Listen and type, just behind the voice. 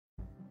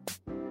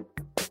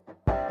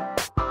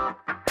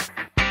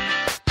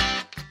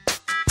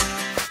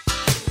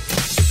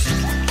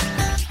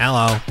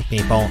Hello,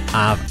 people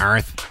of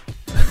Earth.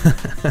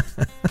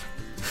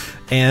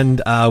 And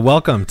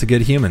welcome to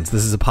Good Humans.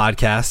 This is a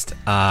podcast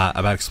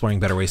about exploring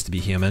better ways to be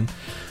human.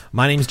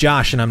 My name's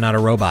Josh, and I'm not a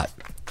robot.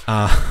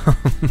 I'm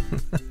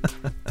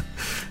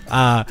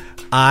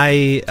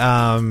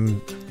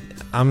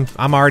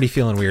already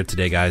feeling weird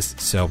today, guys,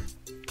 so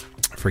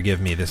forgive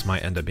me. This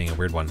might end up being a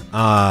weird one.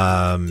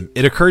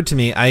 It occurred to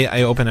me,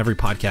 I open every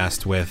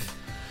podcast with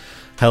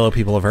hello,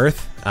 people of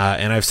Earth,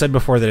 and I've said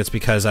before that it's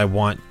because I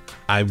want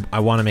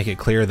to make it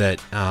clear that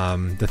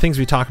the things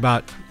we talk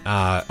about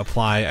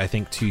apply, I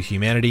think, to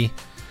humanity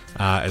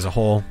as a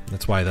whole.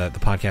 That's why the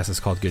podcast is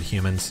called Good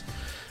Humans,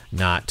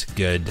 not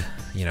good,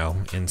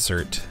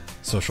 insert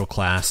social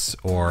class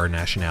or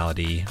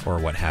nationality or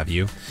what have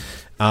you.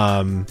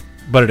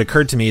 But it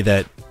occurred to me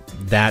that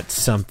that's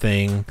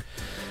something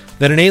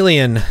that an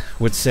alien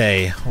would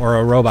say or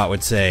a robot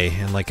would say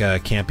in like a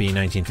campy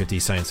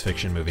 1950s science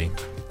fiction movie.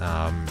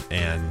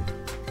 And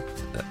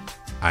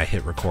I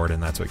hit record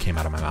and that's what came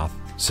out of my mouth.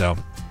 So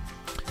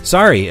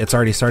sorry, it's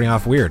already starting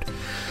off weird,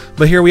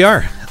 but here we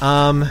are.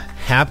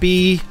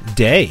 Happy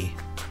day.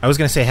 I was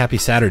going to say happy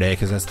Saturday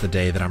because that's the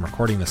day that I'm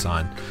recording this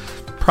on.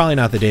 Probably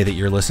not the day that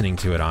you're listening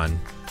to it on,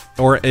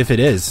 or if it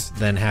is,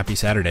 then happy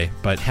Saturday,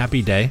 but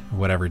happy day,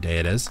 whatever day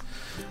it is,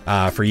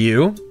 for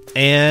you.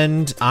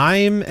 And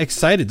I'm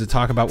excited to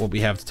talk about what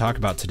we have to talk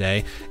about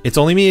today. It's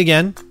only me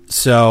again,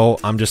 so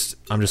I'm just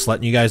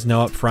letting you guys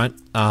know up front.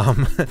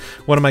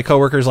 One of my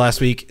coworkers last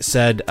week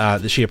said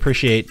that she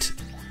appreciated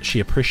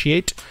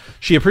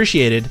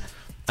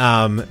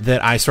that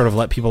I sort of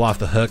let people off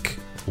the hook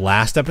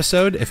last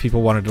episode if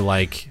people wanted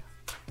to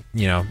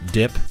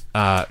dip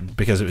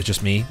because it was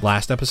just me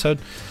last episode.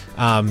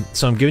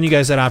 So I'm giving you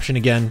guys that option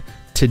again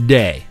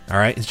today. All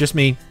right, it's just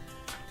me.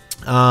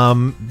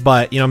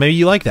 But maybe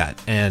you like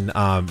that, and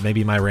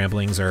maybe my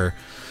ramblings are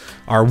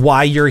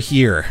why you're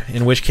here,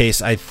 in which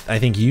case I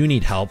think you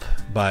need help,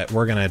 but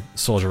we're gonna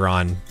soldier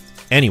on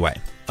anyway.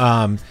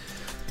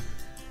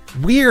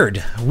 Weird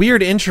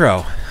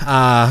intro,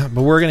 but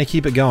we're gonna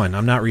keep it going.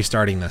 I'm not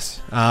restarting this.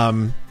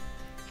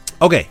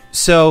 Okay,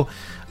 so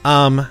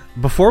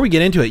before we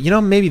get into it,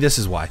 maybe this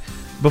is why.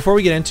 Before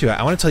we get into it,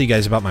 I want to tell you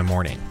guys about my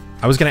morning.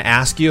 I was going to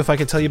ask you if I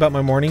could tell you about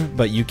my morning,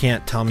 but you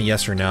can't tell me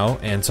yes or no,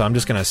 and so I'm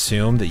just going to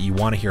assume that you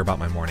want to hear about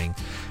my morning,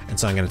 and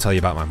so I'm going to tell you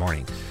about my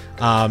morning.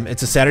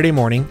 It's a Saturday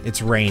morning.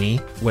 It's rainy.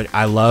 What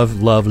I love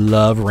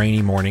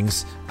rainy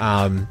mornings.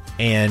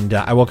 And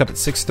I woke up at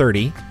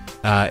 6:30.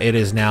 It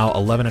is now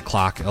 11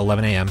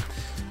 a.m.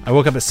 I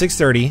woke up at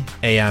 6:30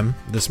 a.m.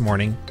 this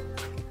morning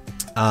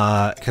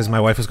because my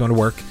wife was going to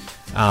work,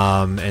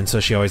 and so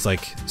she always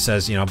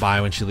says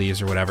bye when she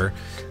leaves or whatever.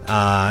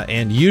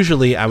 And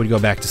usually I would go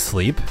back to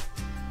sleep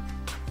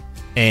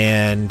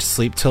and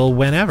sleep till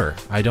whenever.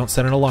 I don't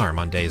set an alarm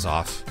on days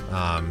off.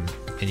 And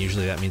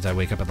usually that means I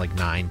wake up at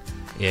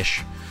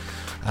 9-ish,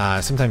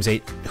 sometimes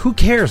 8. Who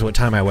cares what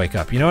time I wake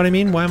up? You know what I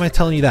mean? Why am I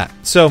telling you that?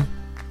 So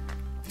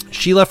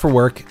she left for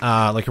work,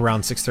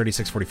 around 6:30,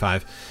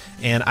 6:45,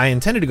 and I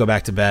intended to go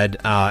back to bed,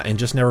 and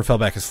just never fell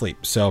back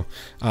asleep. So,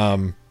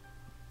 I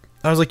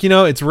was like,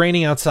 it's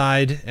raining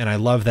outside and I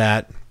love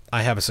that.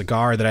 I have a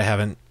cigar that I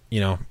haven't,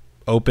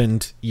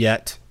 opened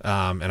yet,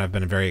 and I've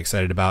been very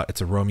excited about.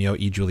 It's a Romeo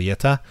y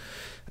Julieta,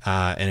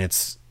 and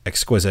it's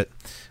exquisite.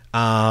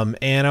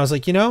 And I was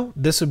like,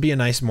 this would be a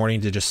nice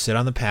morning to just sit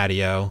on the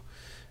patio,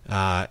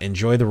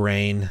 enjoy the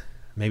rain,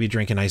 maybe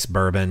drink a nice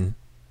bourbon,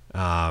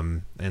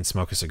 and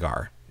smoke a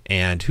cigar.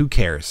 And who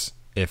cares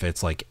if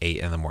it's 8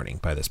 in the morning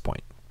by this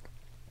point?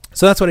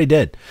 So that's what I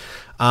did.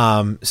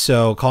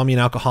 So call me an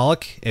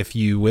alcoholic if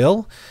you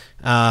will.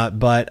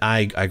 But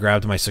I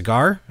grabbed my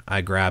cigar,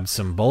 I grabbed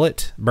some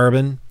Bulleit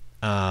bourbon,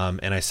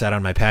 and I sat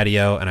on my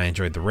patio and I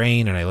enjoyed the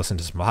rain and I listened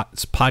to some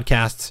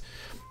podcasts.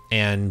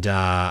 And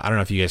I don't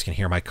know if you guys can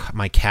hear my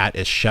cat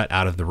is shut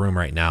out of the room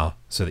right now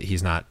so that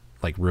he's not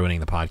ruining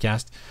the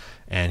podcast,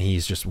 and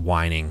he's just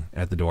whining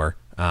at the door.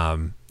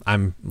 I'm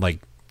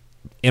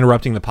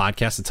interrupting the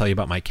podcast to tell you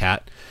about my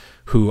cat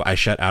who I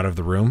shut out of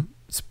the room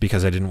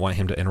because I didn't want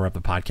him to interrupt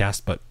the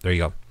podcast, but there you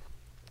go.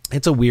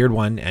 It's a weird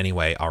one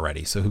anyway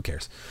already, so who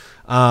cares?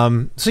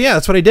 So yeah,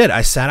 that's what I did.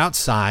 I sat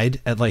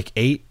outside at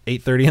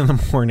 8:30 in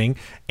the morning,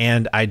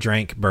 and I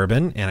drank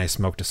bourbon and I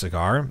smoked a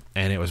cigar,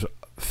 and it was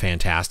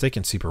fantastic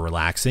and super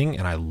relaxing,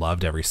 and I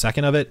loved every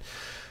second of it.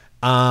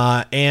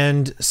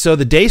 And so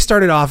the day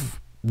started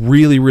off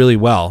really, really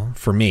well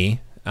for me.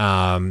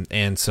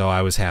 And so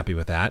I was happy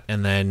with that.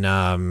 And then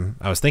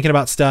I was thinking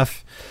about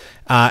stuff,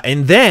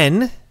 and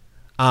then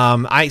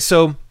I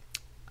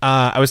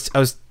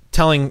was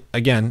telling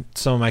again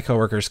some of my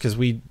coworkers, because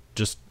we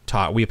just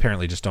talk. We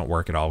apparently just don't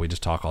work at all. We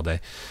just talk all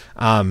day.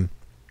 I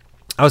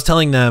was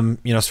telling them,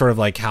 sort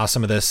of how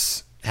some of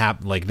this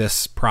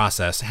this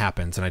process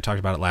happens, and I talked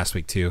about it last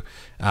week too,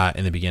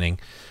 in the beginning.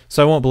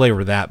 So I won't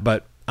belabor that.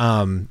 But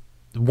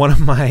one of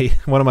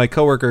my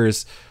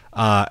coworkers,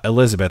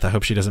 Elizabeth, I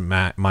hope she doesn't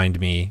mind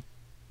me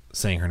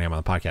saying her name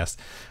on the podcast,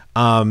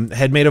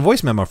 had made a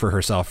voice memo for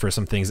herself for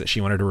some things that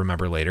she wanted to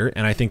remember later,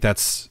 and I think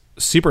that's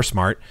super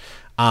smart.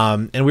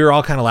 And we were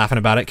all kind of laughing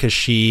about it because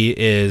she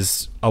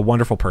is a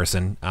wonderful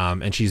person.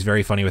 And she's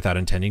very funny without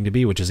intending to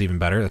be, which is even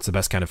better. That's the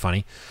best kind of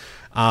funny.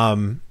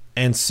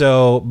 And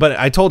so, but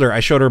I told her, I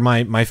showed her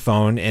my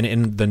phone, and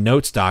in the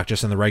notes doc,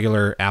 just in the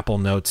regular Apple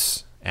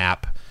Notes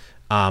app,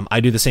 I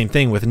do the same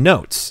thing with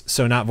notes.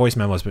 So not voice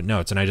memos, but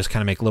notes. And I just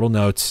kind of make little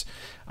notes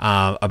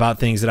about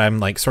things that I'm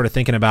like sort of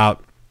thinking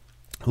about,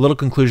 little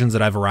conclusions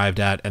that I've arrived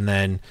at. And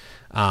then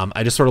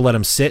I just sort of let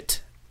them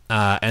sit.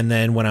 And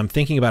then when I'm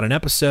thinking about an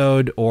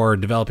episode or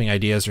developing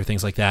ideas or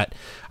things like that,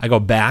 I go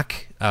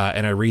back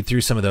and I read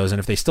through some of those. And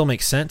if they still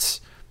make sense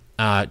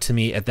to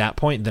me at that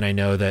point, then I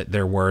know that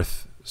they're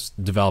worth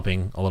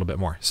developing a little bit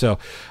more. So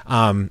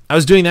I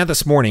was doing that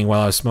this morning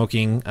while I was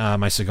smoking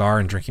my cigar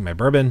and drinking my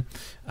bourbon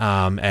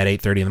at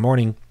 8:30 in the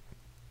morning.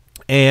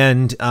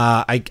 And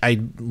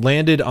I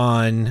landed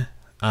on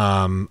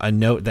a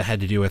note that had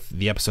to do with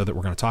the episode that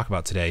we're going to talk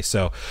about today.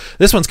 So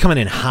this one's coming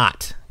in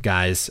hot,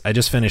 guys. I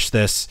just finished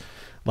this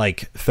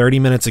like 30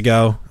 minutes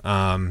ago.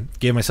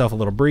 Gave myself a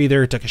little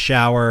breather, took a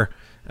shower.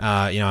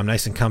 I'm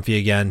nice and comfy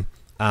again.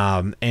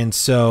 And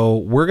so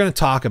we're going to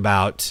talk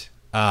about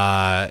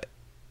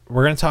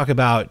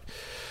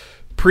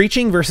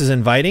preaching versus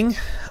inviting.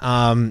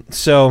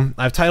 So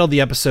I've titled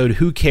the episode,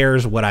 "Who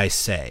Cares What I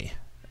Say?"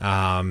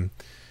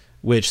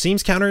 Which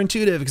seems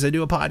counterintuitive because I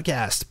do a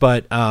podcast,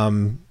 but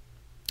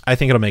I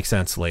think it'll make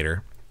sense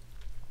later.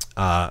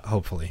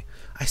 Hopefully.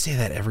 I say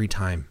that every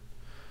time.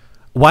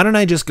 Why don't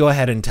I just go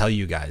ahead and tell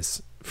you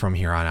guys from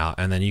here on out,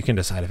 and then you can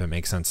decide if it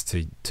makes sense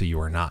to you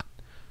or not.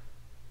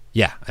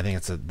 Yeah, I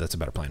think that's a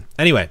better plan.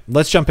 Anyway,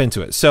 let's jump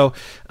into it. So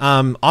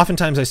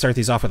oftentimes I start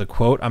these off with a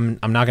quote. I'm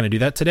not going to do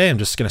that today. I'm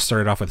just going to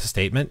start it off with a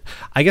statement.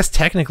 I guess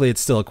technically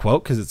it's still a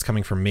quote because it's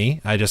coming from me.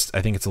 I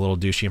think it's a little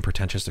douchey and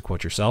pretentious to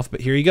quote yourself,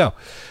 but here you go.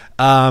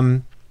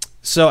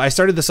 So I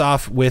started this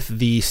off with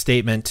the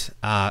statement,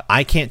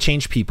 I can't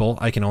change people,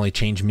 I can only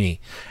change me.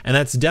 And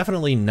that's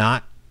definitely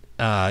not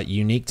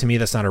unique to me.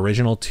 That's not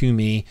original to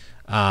me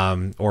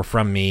or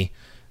from me,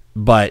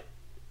 but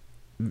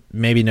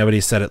maybe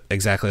nobody said it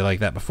exactly like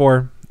that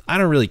before. I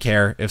don't really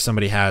care if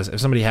somebody has.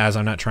 If somebody has,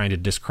 I'm not trying to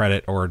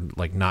discredit or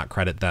like not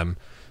credit them.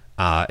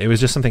 It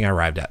was just something I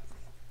arrived at.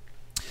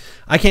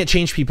 I can't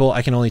change people,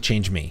 I can only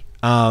change me.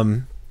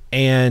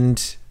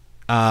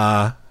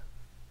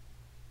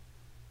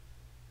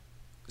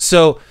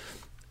 So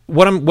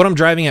what I'm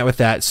driving at with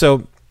that.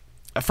 So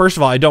first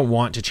of all, I don't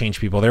want to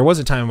change people. There was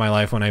a time in my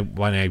life when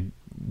I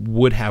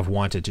would have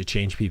wanted to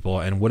change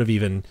people and would have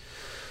even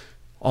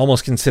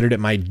almost considered it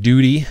my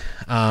duty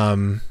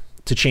to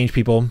change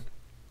people.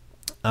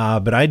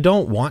 But I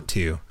don't want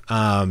to.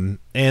 And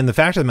the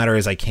fact of the matter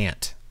is I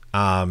can't.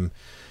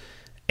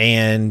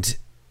 It's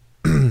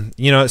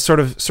sort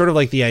of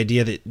like the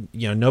idea that,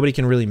 nobody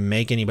can really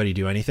make anybody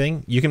do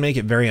anything. You can make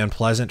it very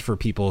unpleasant for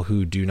people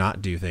who do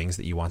not do things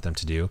that you want them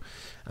to do.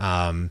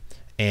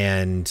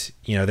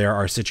 There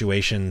are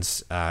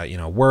situations,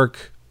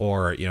 work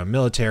or,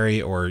 military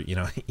or,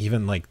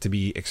 even like to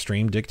be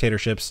extreme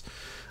dictatorships,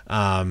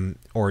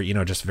 or,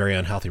 just very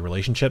unhealthy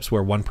relationships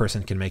where one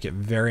person can make it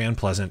very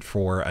unpleasant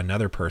for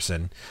another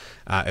person,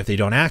 if they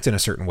don't act in a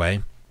certain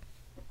way.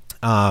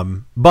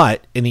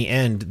 But in the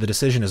end, the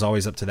decision is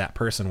always up to that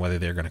person, whether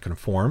they're going to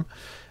conform,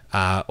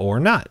 or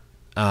not.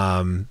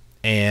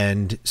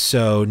 And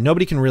so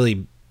nobody can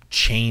really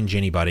change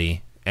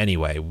anybody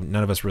anyway.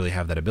 None of us really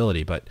have that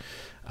ability, but,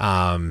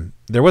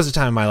 there was a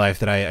time in my life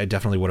that I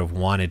definitely would have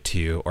wanted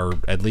to, or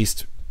at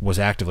least was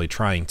actively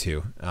trying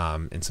to,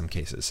 in some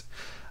cases.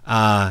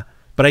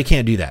 But I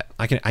can't do that.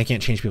 I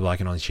can't change people. I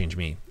can only change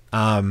me.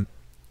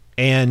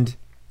 And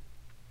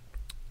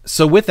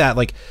so with that,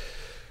 like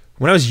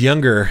when I was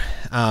younger,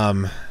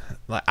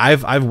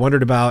 I've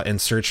wondered about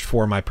and searched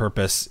for my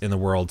purpose in the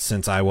world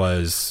since I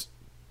was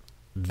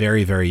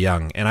very, very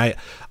young. And I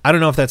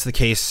don't know if that's the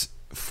case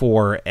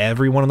for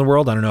everyone in the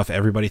world. I don't know if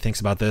everybody thinks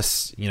about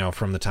this,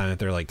 from the time that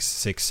they're like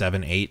 6,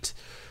 7, 8.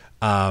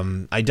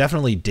 I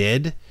definitely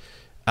did,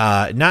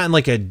 not in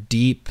like a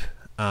deep,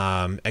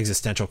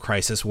 existential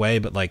crisis way,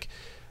 but like,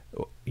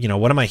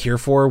 what am I here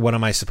for? What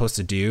am I supposed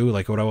to do?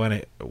 Like, what do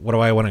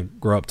I want to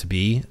grow up to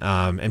be?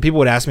 And people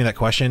would ask me that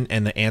question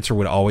and the answer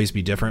would always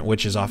be different,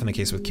 which is often the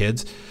case with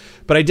kids.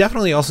 But I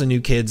definitely also knew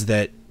kids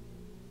that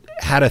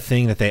had a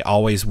thing that they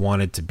always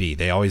wanted to be.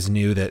 They always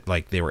knew that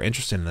like they were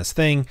interested in this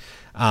thing.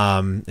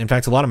 In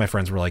fact, a lot of my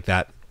friends were like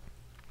that.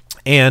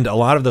 And a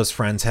lot of those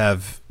friends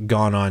have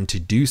gone on to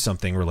do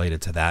something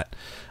related to that,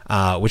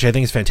 which I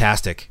think is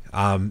fantastic.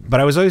 But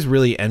I was always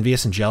really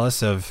envious and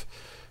jealous of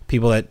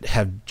people that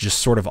have just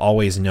sort of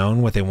always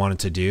known what they wanted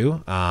to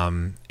do.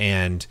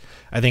 And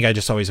I think I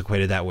just always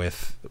equated that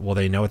with, well,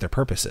 they know what their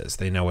purpose is.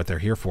 They know what they're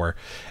here for.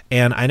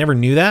 And I never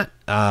knew that.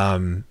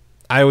 I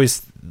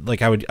always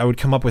I would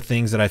come up with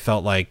things that I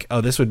felt like,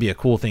 oh, this would be a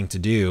cool thing to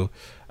do.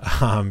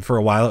 For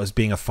a while it was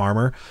being a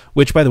farmer,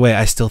 which by the way,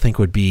 I still think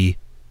would be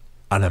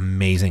an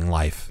amazing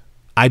life.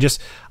 I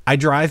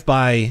drive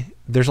by,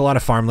 there's a lot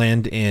of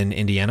farmland in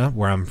Indiana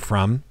where I'm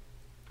from,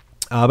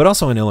 but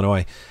also in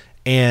Illinois.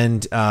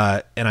 And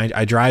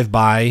I drive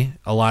by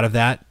a lot of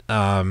that,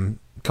 a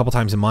couple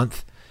times a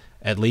month.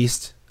 at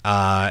least.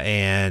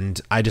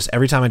 And I just,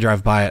 every time I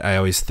drive by it, I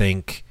always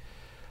think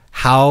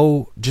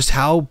how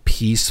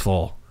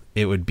peaceful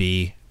it would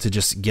be to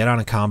just get on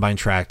a combine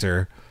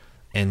tractor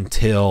and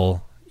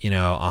till,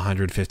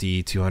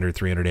 150, 200,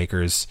 300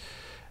 acres,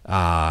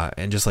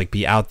 and just like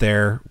be out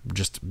there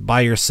just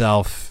by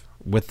yourself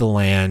with the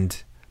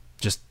land,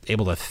 just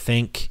able to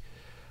think.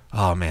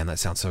 Oh man, that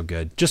sounds so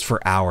good. Just for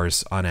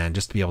hours on end,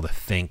 just to be able to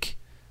think,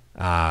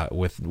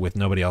 with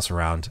nobody else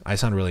around. I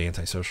sound really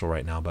antisocial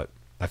right now, but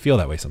I feel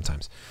that way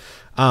sometimes.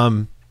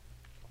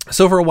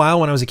 So for a while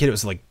when I was a kid, it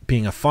was like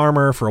being a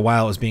farmer. For a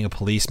while it was being a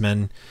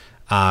policeman,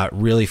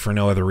 really for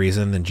no other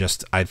reason than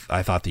just, I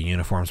thought the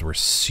uniforms were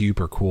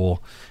super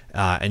cool.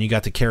 And you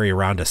got to carry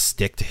around a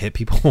stick to hit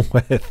people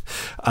with.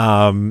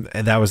 And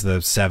that was the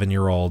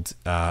 7-year-old,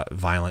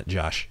 violent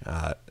Josh,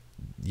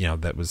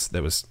 that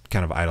was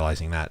kind of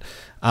idolizing that.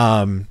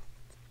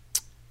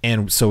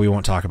 And so we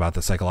won't talk about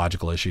the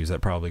psychological issues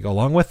that probably go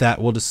along with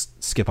that. We'll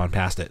just skip on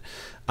past it.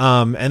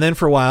 And then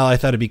for a while I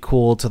thought it'd be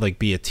cool to like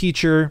be a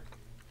teacher.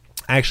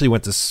 I actually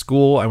went to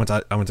school. I went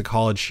to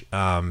college,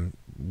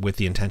 with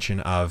the intention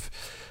of,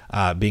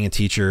 being a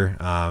teacher.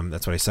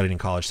 That's what I studied in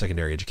college: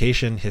 secondary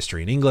education,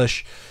 history and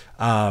English.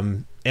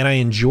 And I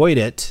enjoyed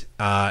it.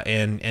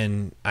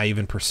 And I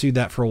even pursued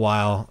that for a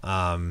while.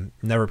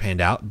 Never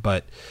panned out,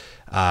 but,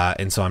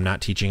 and so I'm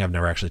not teaching. I've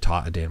never actually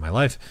taught a day in my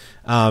life.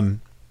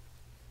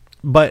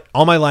 But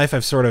all my life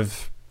I've sort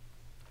of,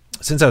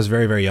 since I was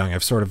very, very young,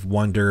 I've sort of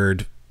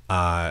wondered,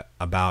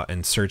 about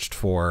and searched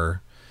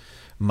for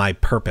my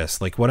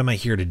purpose. Like, what am I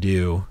here to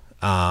do?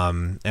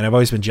 And I've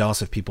always been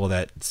jealous of people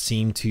that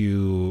seem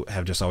to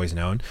have just always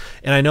known.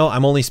 And I know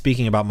I'm only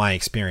speaking about my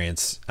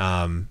experience.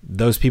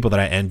 Those people that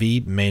I envy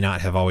may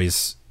not have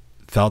always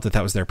felt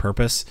that was their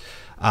purpose,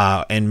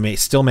 and may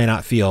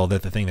not feel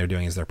that the thing they're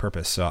doing is their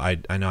purpose. So I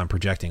know I'm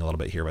projecting a little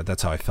bit here, but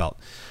that's how I felt.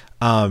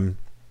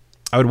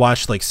 I would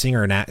watch like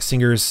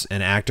singers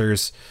and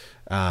actors,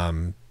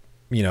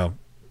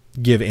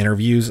 give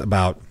interviews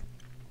about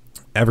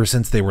ever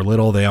since they were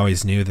little, they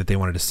always knew that they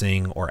wanted to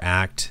sing or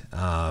act.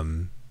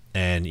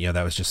 And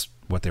that was just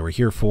what they were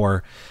here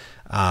for.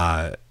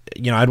 I'd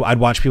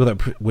watch people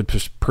that would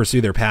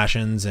pursue their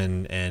passions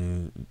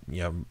and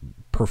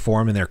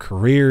perform in their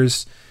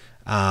careers.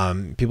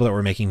 People that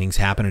were making things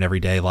happen in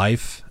everyday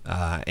life.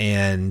 I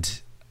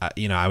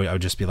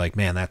would just be like,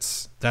 man,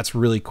 that's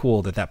really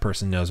cool that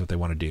person knows what they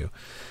want to do.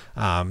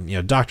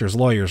 Doctors,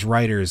 lawyers,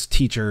 writers,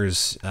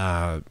 teachers,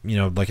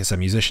 like I said,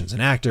 musicians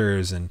and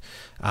actors and,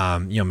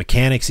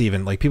 mechanics,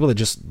 even like people that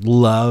just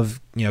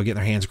love, getting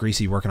their hands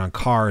greasy, working on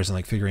cars and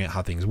like figuring out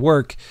how things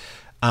work.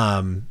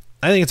 I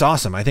think it's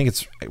awesome. I think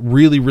it's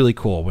really, really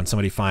cool when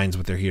somebody finds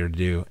what they're here to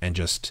do and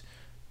just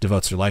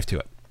devotes their life to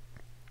it.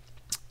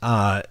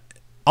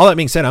 All that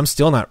being said, I'm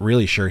still not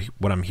really sure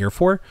what I'm here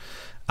for.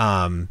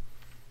 And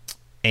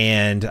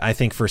I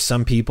think for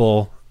some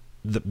people,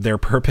 their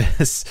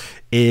purpose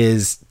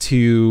is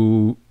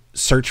to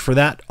search for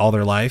that all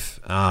their life.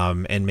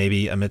 And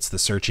maybe amidst the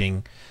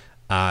searching,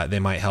 they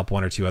might help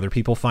one or two other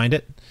people find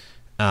it.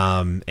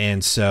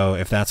 And so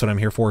if that's what I'm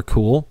here for,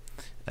 cool.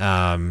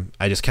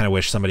 I just kind of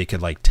wish somebody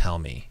could like tell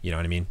me, you know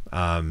what I mean?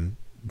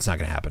 It's not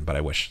going to happen, but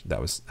I wish that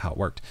was how it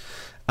worked.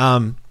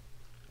 All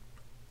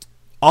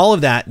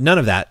of that, none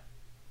of that,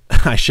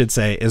 I should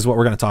say, is what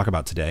we're going to talk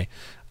about today.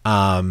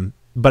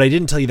 But I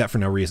didn't tell you that for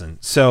no reason.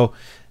 So,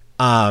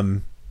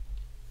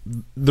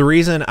 the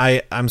reason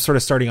I'm sort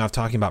of starting off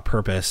talking about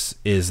purpose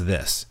is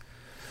this: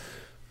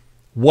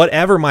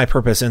 whatever my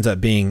purpose ends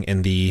up being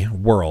in the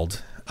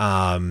world,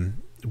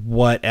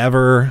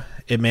 whatever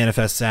it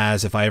manifests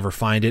as, if I ever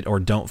find it or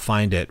don't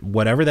find it,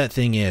 whatever that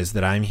thing is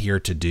that I'm here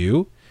to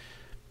do,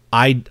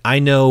 I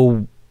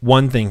know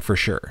one thing for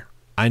sure.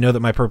 I know that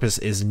my purpose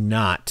is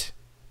not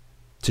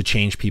to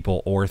change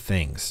people or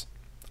things.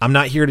 I'm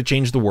not here to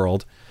change the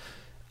world.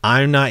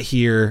 I'm not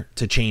here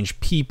to change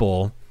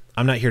people.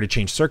 I'm not here to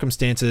change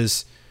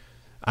circumstances.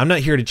 I'm not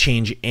here to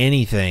change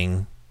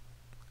anything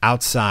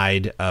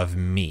outside of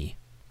me.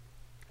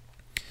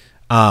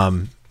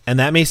 And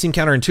that may seem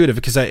counterintuitive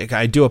because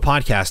I do a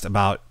podcast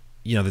about,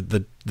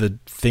 the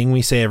thing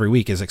we say every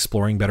week is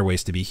exploring better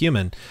ways to be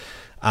human.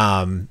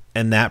 And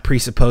that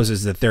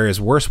presupposes that there are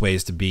worse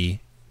ways to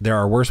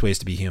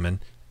be human.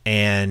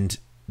 And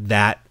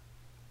that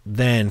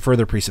then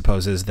further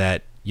presupposes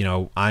that,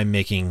 I'm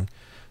making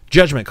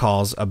judgment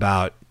calls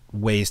about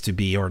ways to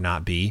be or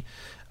not be.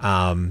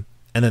 And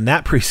then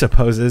that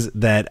presupposes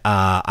that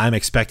I'm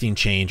expecting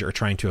change or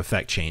trying to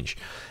affect change.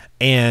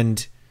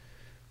 And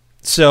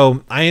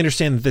so I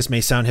understand that this may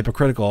sound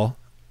hypocritical,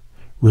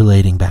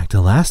 relating back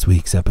to last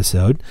week's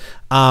episode.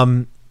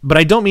 But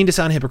I don't mean to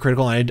sound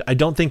hypocritical. I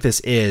don't think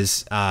this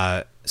is.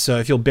 So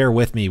if you'll bear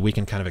with me, we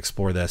can kind of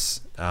explore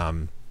this.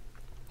 And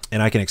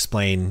I can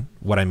explain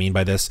what I mean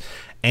by this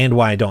and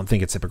why I don't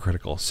think it's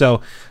hypocritical.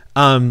 So,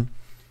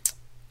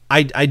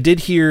 I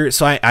did hear,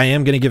 so I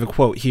am going to give a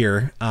quote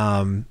here,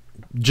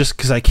 just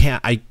because I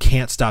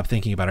can't stop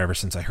thinking about it ever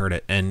since I heard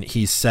it. And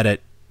he's said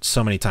it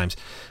so many times.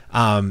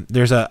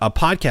 There's a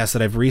podcast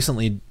that I've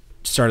recently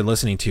started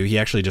listening to. He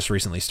actually just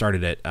recently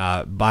started it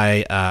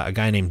by a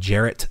guy named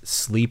Jarrett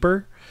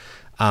Sleeper,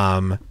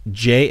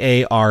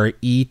 Jarett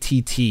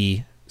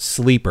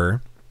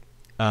Sleeper.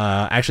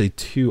 Actually,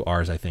 2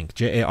 R's, I think.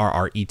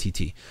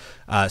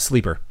 Jarrett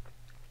Sleeper.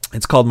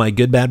 It's called My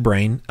Good Bad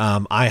Brain.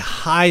 I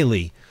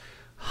highly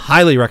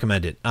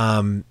recommend it.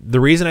 The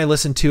reason I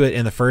listened to it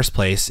in the first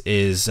place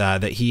is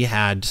that he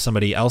had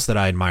somebody else that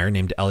I admire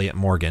named Elliot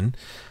Morgan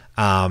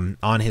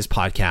on his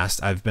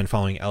podcast. I've been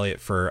following Elliot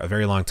for a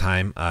very long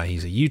time.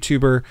 He's a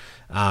YouTuber.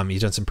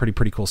 He's done some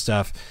pretty cool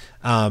stuff.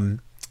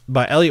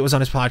 But Elliot was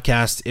on his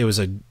podcast. It was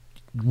a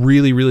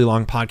really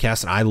long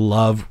podcast, and I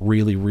love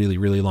really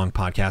long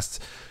podcasts.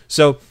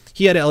 So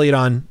he had Elliot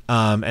on,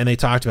 and they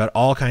talked about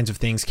all kinds of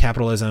things,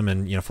 capitalism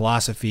and,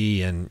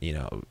 philosophy and,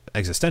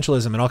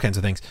 existentialism and all kinds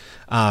of things.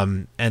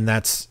 And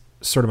that's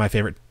sort of my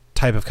favorite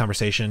type of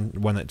conversation,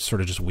 one that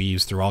sort of just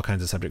weaves through all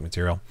kinds of subject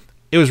material.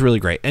 It was really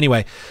great.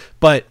 Anyway,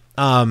 but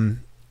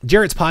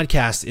Jarrett's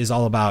podcast is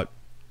all about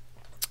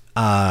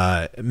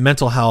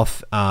mental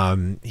health.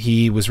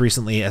 He was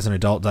recently, as an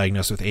adult,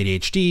 diagnosed with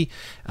ADHD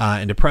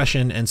and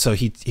depression, and so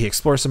he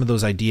explores some of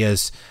those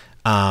ideas,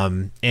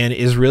 and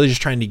is really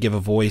just trying to give a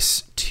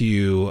voice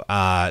to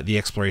the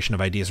exploration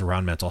of ideas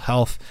around mental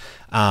health,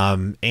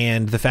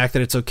 and the fact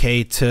that it's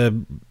okay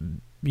to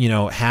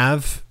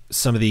have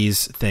some of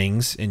these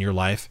things in your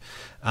life,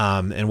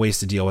 and ways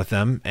to deal with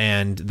them,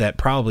 and that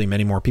probably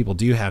many more people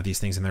do have these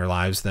things in their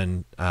lives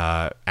than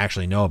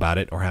actually know about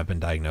it or have been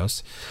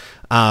diagnosed.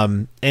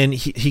 And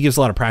he gives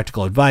a lot of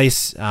practical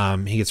advice.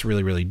 He gets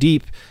really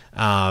deep.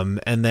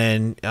 And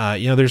then,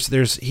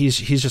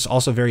 he's just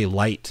also very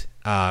light,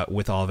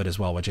 with all of it as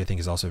well, which I think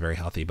is also very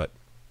healthy, but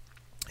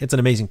it's an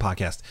amazing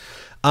podcast.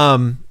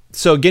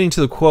 So getting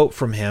to the quote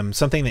from him,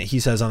 something that he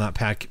says on that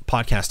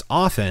podcast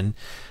often,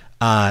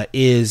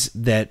 is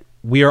that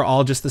we are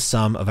all just the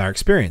sum of our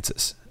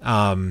experiences.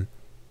 And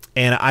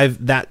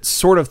that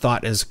sort of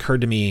thought has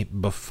occurred to me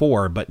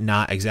before, but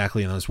not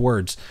exactly in those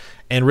words.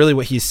 And really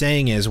what he's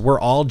saying is we're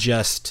all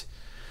just,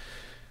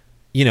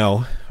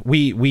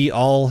 we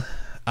all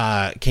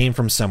came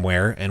from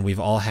somewhere, and we've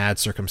all had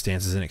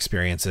circumstances and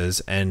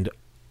experiences, and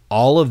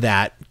all of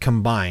that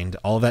combined,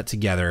 all of that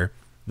together,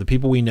 the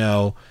people we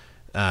know,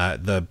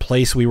 the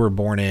place we were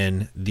born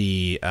in,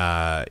 the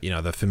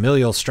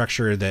familial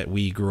structure that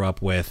we grew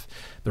up with,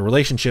 the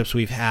relationships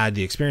we've had,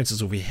 the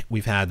experiences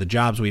we've had, the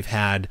jobs we've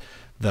had,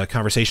 the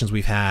conversations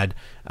we've had,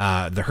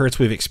 the hurts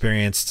we've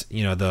experienced,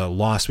 the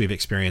loss we've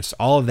experienced,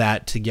 all of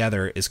that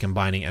together is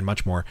combining, and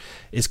much more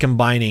is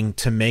combining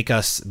to make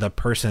us the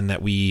person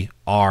that we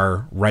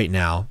are right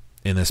now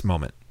in this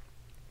moment.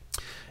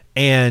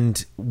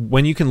 And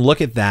when you can look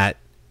at that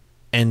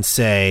and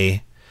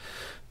say,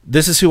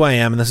 this is who I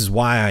am, and this is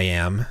why I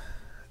am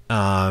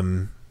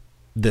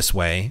this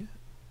way.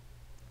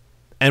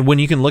 And when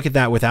you can look at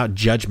that without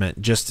judgment,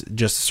 just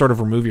sort of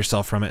remove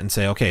yourself from it and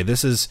say, okay,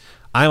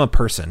 I'm a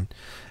person,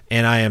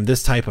 and I am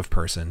this type of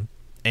person.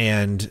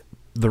 And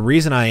the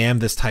reason I am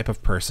this type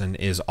of person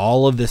is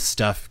all of this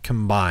stuff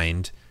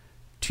combined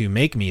to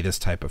make me this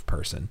type of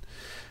person.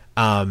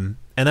 And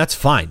that's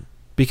fine,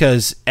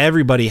 because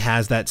everybody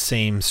has that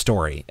same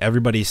story.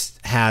 Everybody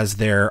has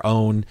their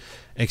own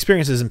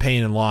experiences and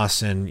pain and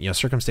loss and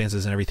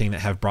circumstances and everything that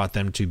have brought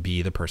them to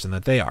be the person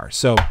that they are.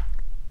 So,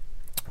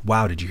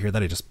 wow, did you hear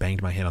that? I just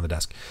banged my hand on the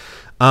desk.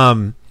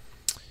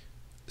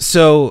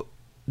 So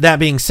that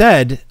being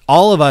said,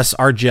 all of us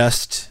are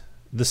just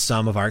the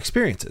sum of our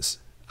experiences.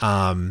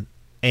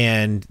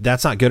 And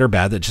that's not good or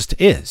bad. That just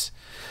is.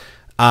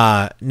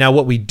 Now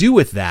what we do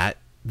with that,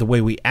 the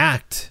way we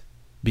act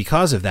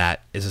because of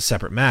that, is a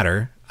separate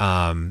matter.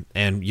 And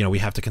we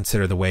have to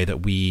consider the way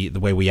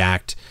we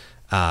act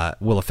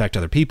will affect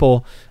other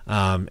people,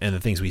 and the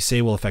things we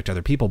say will affect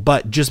other people.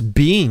 But just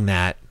being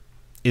that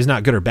is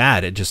not good or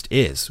bad. It just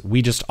is.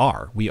 We just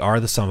are. We are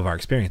the sum of our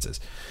experiences.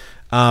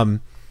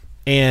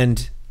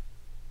 And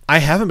I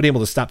haven't been able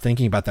to stop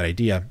thinking about that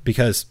idea,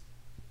 because,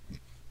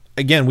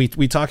 again,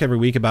 we talk every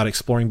week about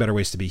exploring better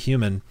ways to be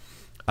human.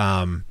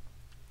 And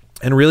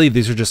really,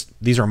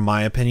 these are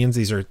my opinions.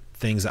 These are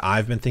things that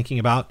I've been thinking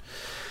about,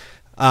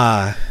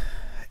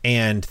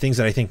 and things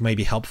that I think may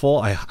be helpful.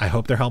 I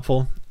hope they're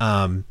helpful.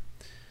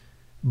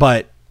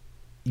 But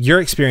your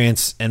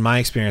experience and my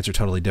experience are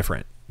totally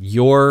different.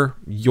 Your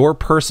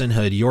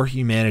personhood, your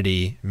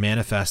humanity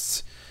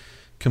manifests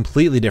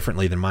completely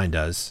differently than mine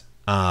does.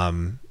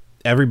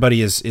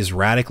 Everybody is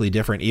radically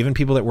different. Even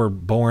people that were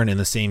born in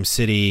the same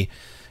city,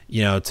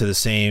 to the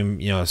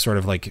same, sort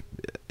of like,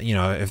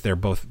 if they're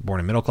both born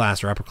in middle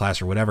class or upper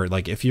class or whatever,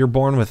 like if you're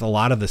born with a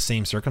lot of the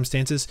same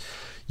circumstances,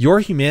 your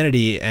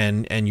humanity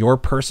and your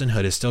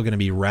personhood is still going to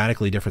be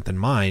radically different than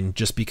mine,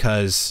 just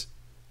because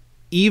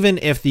even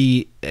if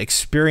the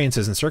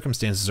experiences and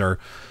circumstances are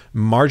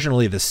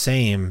marginally the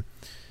same,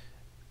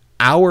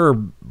 our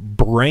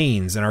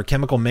brains and our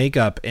chemical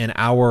makeup and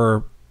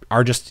our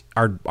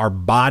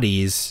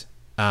bodies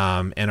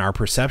and our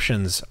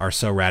perceptions are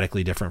so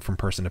radically different from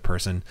person to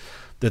person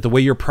that the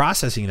way you're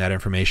processing that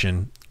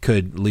information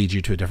could lead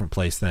you to a different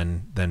place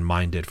than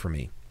mine did for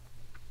me.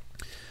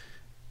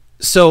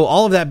 So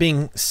all of that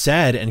being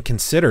said and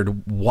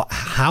considered,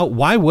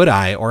 why would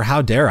I, or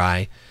how dare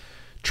I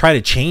try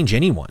to change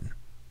anyone?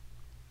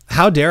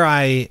 How dare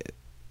I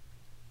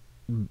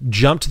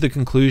jump to the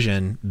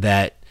conclusion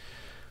that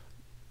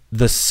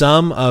the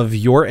sum of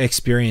your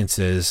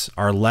experiences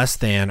are less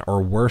than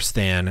or worse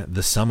than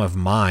the sum of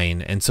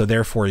mine, and so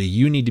therefore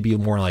you need to be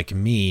more like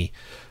me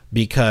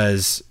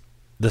because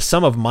the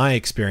sum of my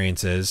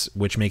experiences,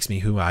 which makes me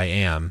who I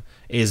am,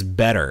 is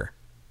better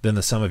than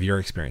the sum of your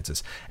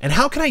experiences. And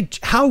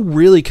how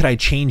really could I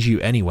change you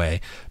anyway?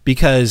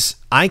 Because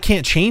I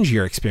can't change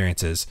your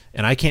experiences,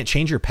 and I can't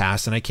change your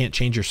past, and I can't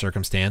change your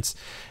circumstance,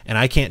 and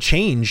I can't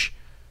change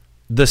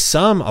the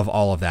sum of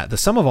all of that. The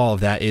sum of all of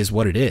that is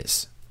what it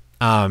is.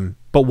 But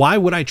why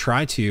would I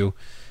try to,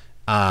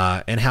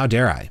 and how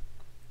dare I?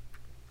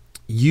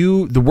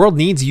 The world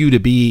needs you to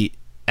be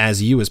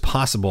as you as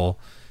possible,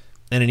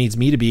 and it needs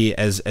me to be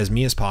as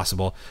me as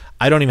possible.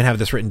 I don't even have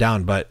this written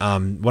down, but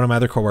one of my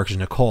other coworkers,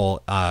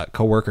 Nicole,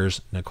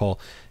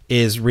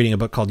 is reading a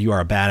book called You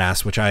Are a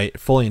Badass, which I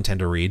fully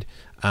intend to read.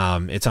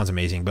 It sounds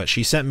amazing, but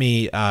she sent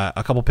me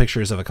a couple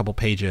pictures of a couple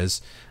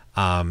pages.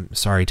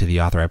 Sorry to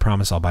the author. I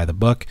promise I'll buy the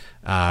book.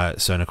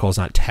 So Nicole's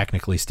not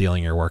technically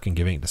stealing your work and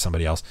giving it to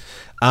somebody else.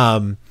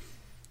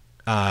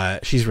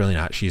 She's really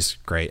not. She's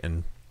great.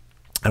 And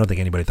I don't think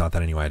anybody thought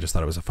that anyway. I just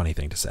thought it was a funny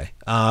thing to say.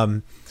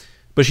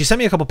 But she sent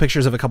me a couple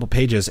pictures of a couple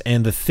pages,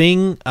 and the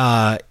thing,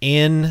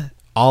 in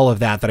all of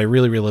that I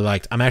really, really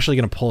liked, I'm actually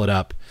going to pull it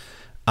up,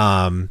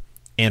 and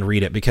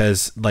read it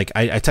because like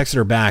I texted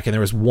her back, and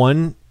there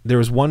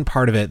was one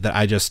part of it that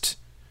I just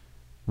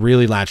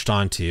really latched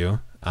onto.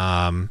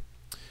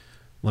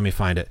 Let me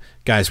find it.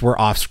 Guys, we're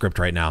off script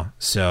right now,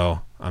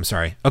 so I'm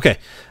sorry. Okay.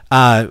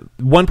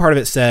 One part of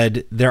it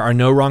said, there are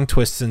no wrong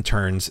twists and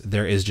turns.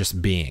 There is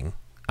just being.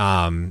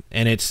 And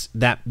it's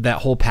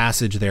that whole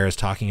passage there is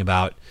talking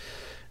about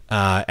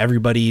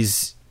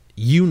everybody's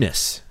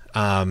you-ness,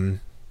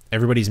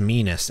 everybody's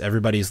meanness,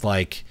 everybody's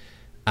like,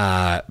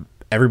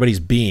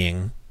 everybody's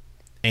being,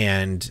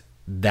 and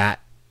that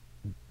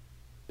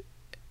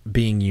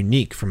being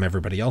unique from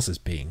everybody else's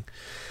being.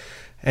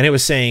 And it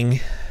was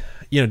saying,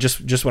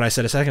 just what I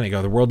said a second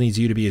ago, the world needs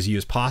you to be as you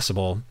as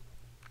possible.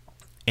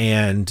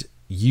 And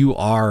you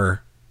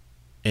are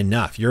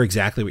enough. You're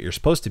exactly what you're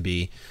supposed to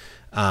be.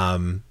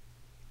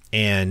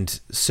 And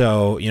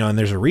so, and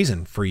there's a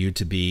reason for you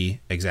to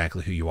be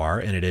exactly who you are.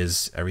 And it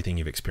is everything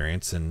you've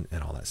experienced and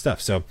all that stuff.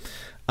 So,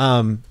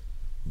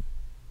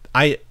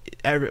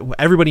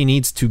 everybody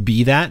needs to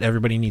be that.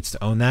 Everybody needs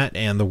to own that.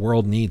 And the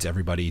world needs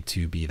everybody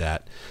to be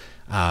that.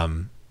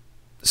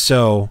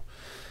 So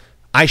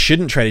I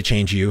shouldn't try to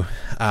change you,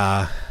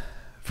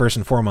 first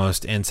and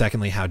foremost. And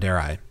secondly, how dare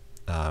I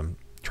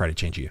try to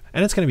change you?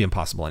 And it's going to be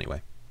impossible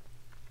anyway.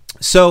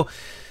 So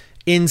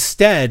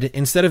instead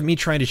of me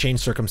trying to change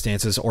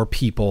circumstances or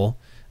people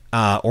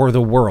or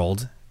the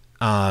world,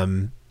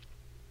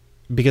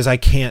 because I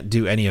can't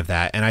do any of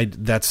that, and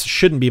that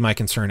shouldn't be my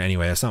concern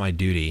anyway. That's not my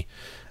duty.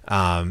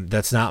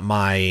 That's not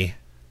my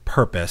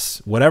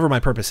purpose. Whatever my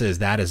purpose is,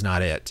 that is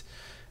not it.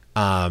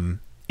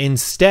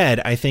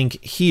 Instead, I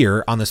think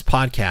here on this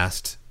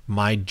podcast,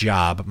 my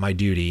job, my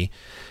duty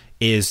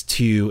is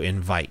to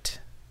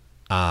invite.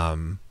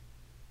 And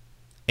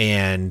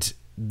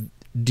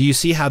do you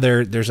see how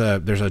there's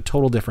a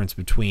total difference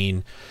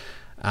between,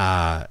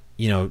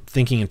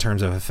 thinking in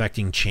terms of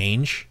affecting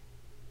change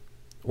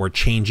or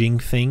changing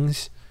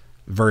things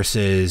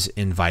versus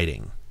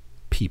inviting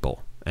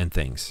people and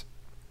things?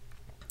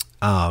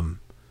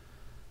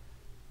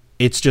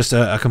 It's just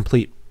a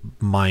complete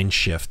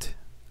mindset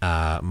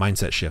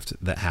shift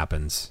that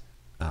happens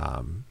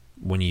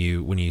when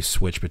you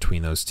switch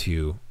between those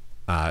two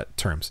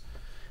terms.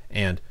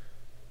 And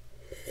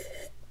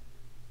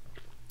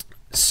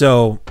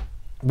so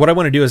what I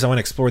want to do is I want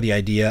to explore the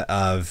idea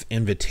of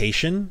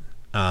invitation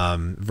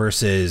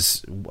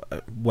versus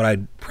what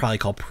I'd probably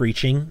call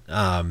preaching,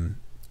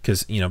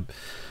 because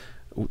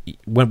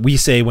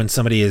when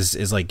somebody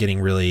is like getting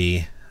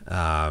really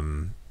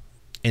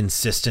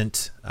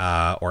insistent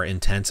or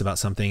intense about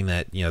something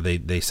that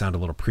they sound a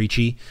little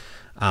preachy.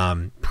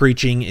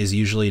 Preaching is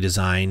usually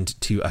designed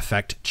to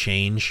affect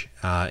change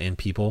in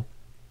people,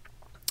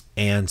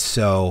 and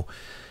so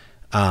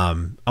I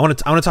want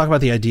to talk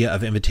about the idea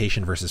of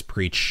invitation versus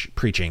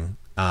preaching,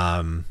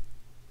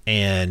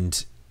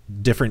 and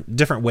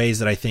different ways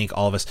that I think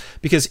all of us.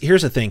 Because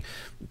here's the thing,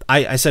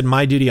 I said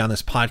my duty on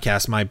this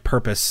podcast, my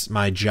purpose,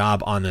 my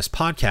job on this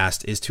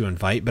podcast is to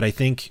invite, but I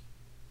think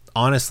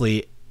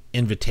honestly,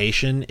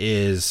 invitation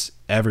is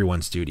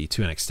everyone's duty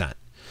to an extent.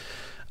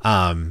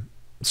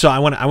 So I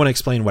want to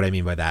explain what I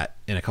mean by that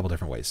in a couple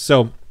different ways.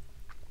 So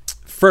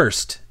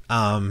first,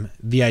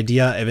 the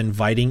idea of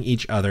inviting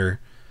each other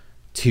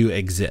to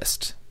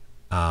exist.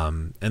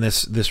 And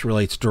this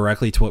relates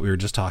directly to what we were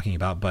just talking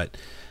about, but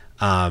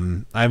I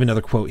have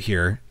another quote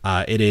here.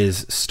 It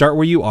is, start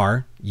where you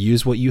are,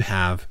 use what you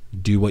have,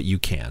 do what you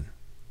can.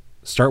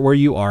 Start where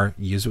you are,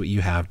 use what you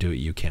have, do what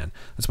you can.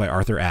 That's by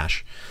Arthur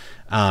Ashe.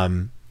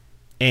 And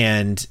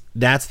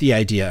that's the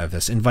idea of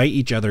this. Invite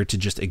each other to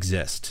just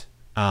exist.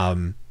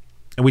 And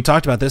and we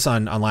talked about this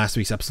on last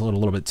week's episode a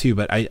little bit too,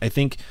 but I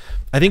think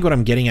what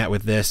I'm getting at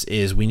with this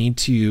is we need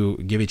to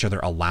give each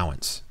other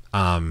allowance,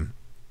 and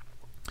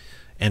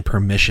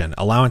permission,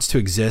 allowance to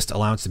exist,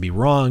 allowance to be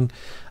wrong,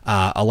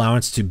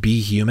 allowance to be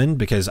human,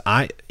 because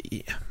how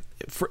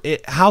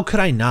could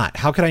I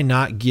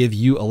not give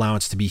you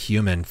allowance to be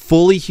human,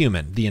 fully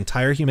human, the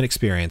entire human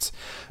experience,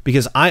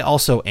 because I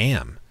also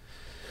am.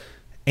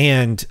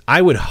 And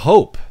I would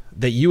hope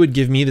that you would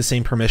give me the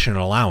same permission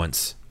and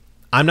allowance.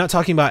 I'm not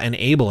talking about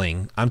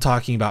enabling. I'm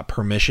talking about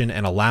permission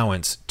and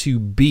allowance to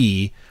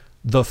be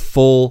the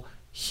full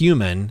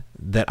human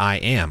that I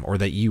am, or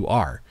that you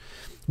are,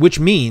 which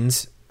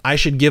means I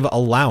should give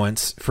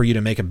allowance for you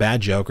to make a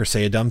bad joke or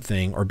say a dumb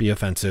thing or be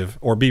offensive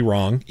or be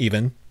wrong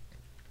even,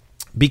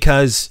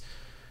 because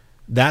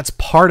that's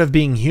part of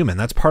being human.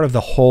 That's part of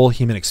the whole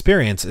human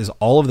experience, is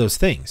all of those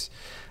things.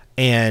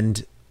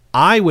 And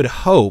I would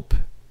hope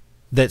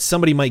that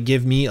somebody might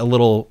give me a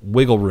little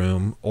wiggle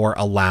room or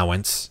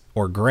allowance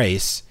or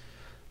grace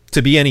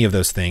to be any of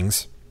those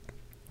things,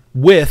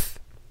 with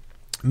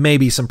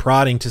maybe some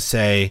prodding to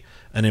say,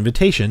 an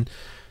invitation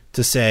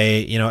to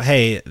say,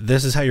 hey,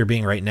 this is how you're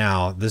being right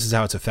now. This is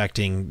how it's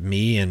affecting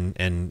me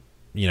and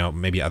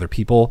maybe other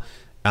people.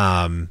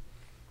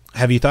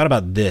 Have you thought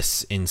about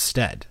this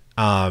instead?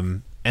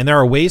 And there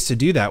are ways to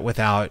do that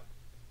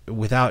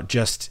without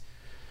just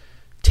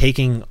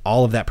taking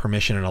all of that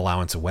permission and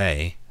allowance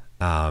away.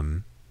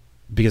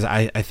 Because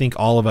I think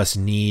all of us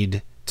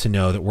need to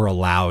know that we're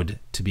allowed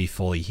to be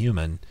fully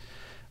human,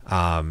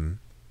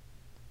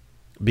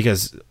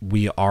 because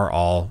we are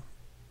all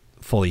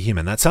fully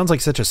human. That sounds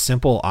like such a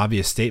simple,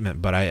 obvious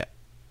statement, but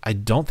I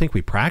don't think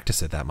we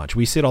practice it that much.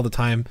 We see it all the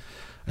time.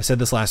 I said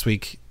this last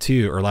week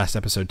too, or last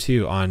episode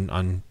too,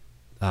 on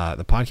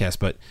the podcast,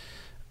 but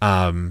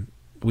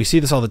we see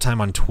this all the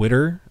time on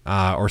Twitter,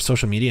 or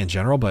social media in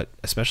general, but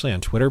especially on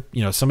Twitter.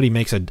 Somebody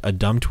makes a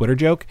dumb Twitter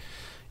joke,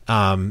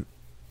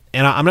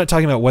 and I'm not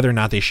talking about whether or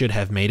not they should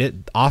have made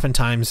it.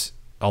 Oftentimes,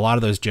 a lot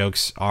of those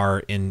jokes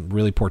are in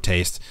really poor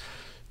taste.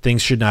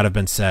 Things should not have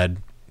been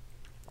said.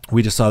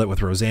 We just saw that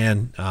with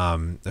Roseanne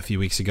a few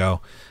weeks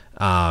ago,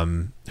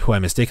 who I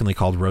mistakenly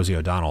called Rosie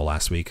O'Donnell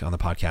last week on the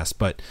podcast.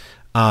 But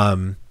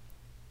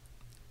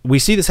we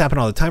see this happen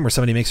all the time, where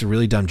somebody makes a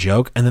really dumb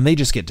joke and then they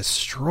just get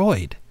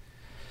destroyed.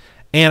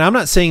 And I'm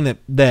not saying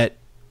that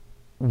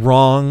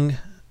wrong...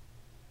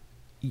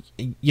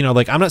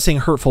 I'm not saying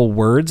hurtful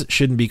words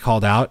shouldn't be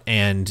called out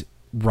and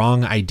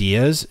wrong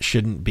ideas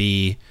shouldn't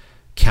be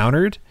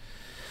countered.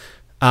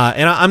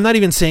 And I'm not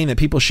even saying that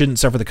people shouldn't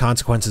suffer the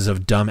consequences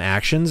of dumb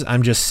actions.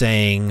 I'm just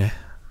saying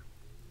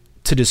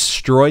to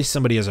destroy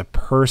somebody as a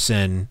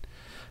person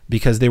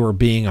because they were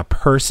being a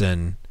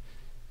person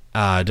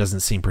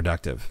doesn't seem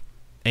productive.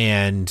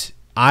 And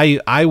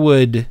I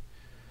would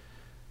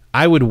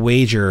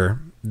wager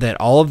that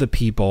all of the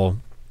people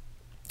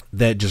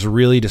that just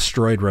really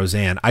destroyed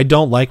Roseanne, I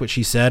don't like what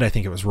she said. I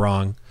think it was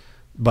wrong.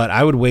 But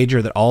I would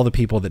wager that all the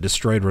people that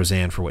destroyed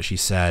Roseanne for what she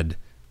said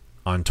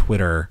on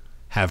Twitter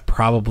have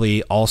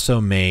probably also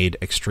made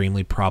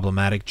extremely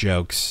problematic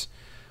jokes,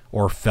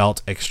 or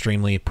felt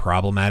extremely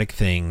problematic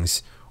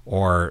things,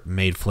 or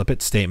made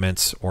flippant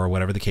statements, or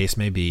whatever the case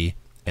may be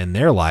in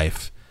their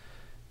life.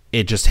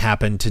 It just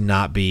happened to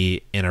not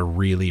be in a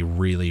really,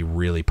 really,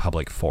 really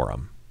public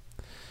forum.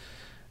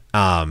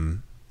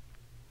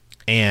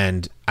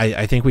 And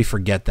I think we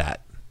forget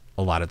that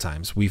a lot of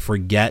times. We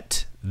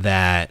forget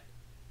that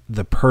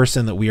the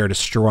person that we are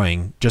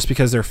destroying, just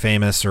because they're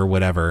famous or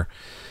whatever,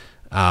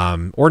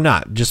 or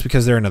not, just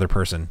because they're another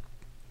person,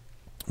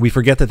 we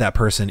forget that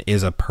person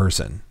is a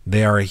person.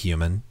 They are a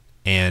human,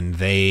 and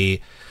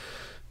they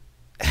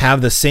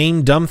have the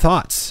same dumb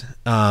thoughts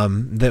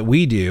that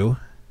we do.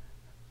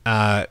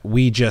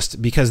 We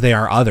just, because they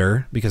are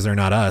other, because they're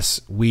not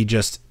us, we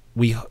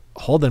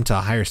hold them to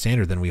a higher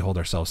standard than we hold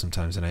ourselves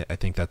sometimes. And I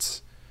think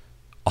that's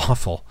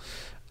awful.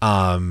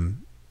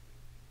 And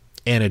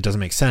it doesn't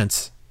make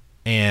sense.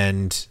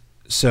 And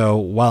so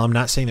while I'm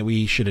not saying that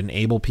we should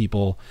enable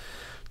people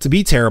to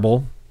be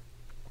terrible,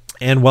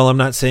 and while I'm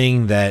not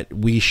saying that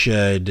we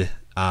should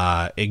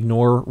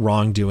ignore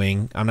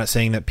wrongdoing, I'm not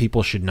saying that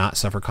people should not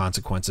suffer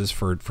consequences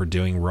for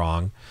doing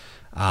wrong,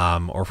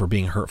 or for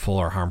being hurtful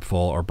or harmful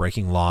or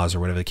breaking laws or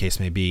whatever the case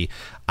may be.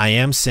 I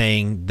am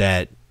saying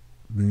that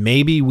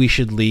maybe we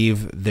should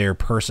leave their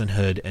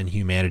personhood and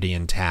humanity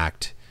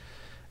intact,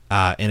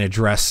 and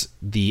address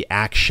the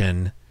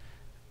action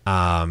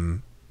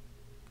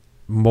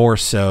more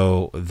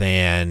so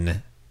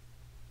than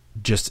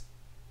just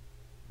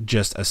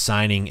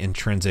assigning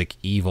intrinsic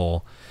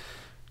evil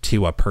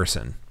to a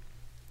person.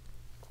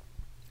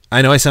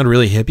 I know I sound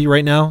really hippie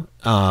right now,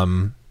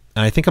 and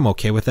I think I'm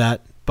okay with that,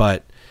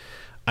 but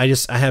I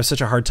have such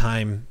a hard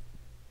time.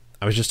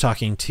 I was just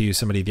talking to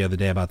somebody the other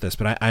day about this,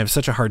 but I have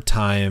such a hard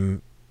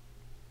time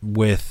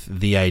with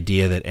the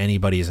idea that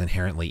anybody is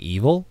inherently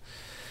evil.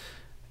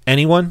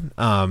 Anyone,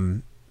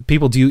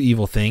 people do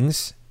evil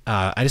things.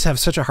 I just have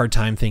such a hard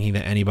time thinking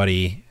that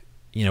anybody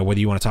whether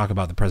you want to talk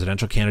about the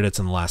presidential candidates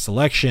in the last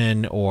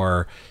election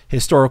or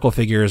historical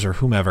figures or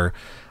whomever,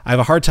 I have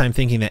a hard time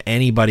thinking that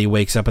anybody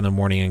wakes up in the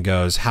morning and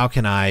goes, how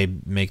can I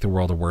make the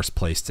world a worse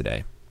place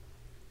today?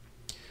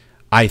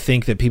 I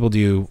think that people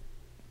do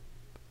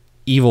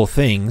evil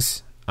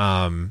things,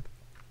 and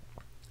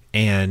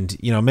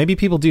maybe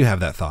people do have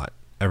that thought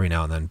every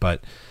now and then,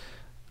 but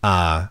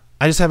I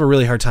just have a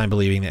really hard time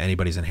believing that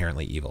anybody's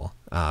inherently evil.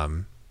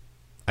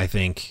 I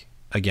think,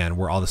 again,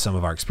 we're all the sum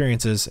of our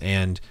experiences,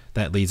 and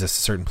that leads us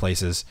to certain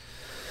places,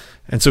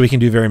 and so we can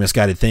do very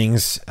misguided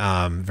things,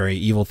 very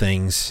evil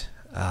things,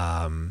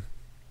 and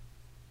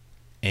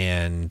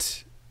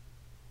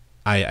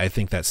I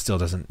think that still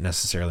doesn't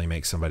necessarily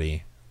make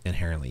somebody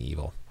inherently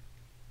evil.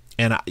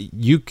 And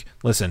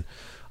listen,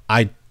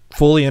 I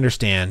fully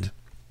understand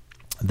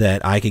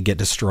that I could get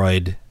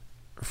destroyed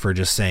for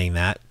just saying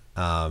that,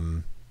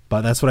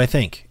 but that's what I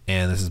think,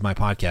 and this is my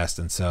podcast,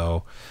 and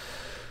so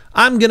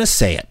I'm gonna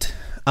say it.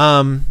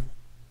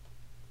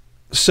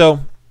 So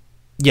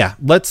yeah,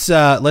 let's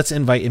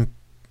invite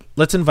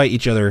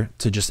each other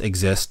to just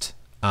exist,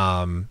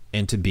 and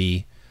to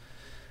be,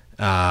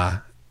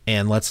 and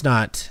let's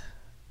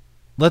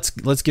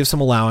give some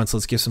allowance,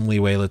 let's give some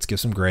leeway, let's give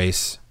some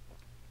grace,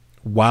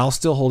 while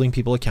still holding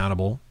people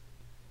accountable.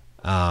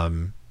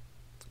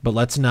 But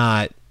let's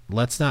not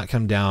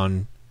come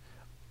down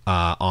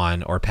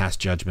on or pass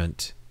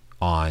judgment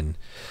on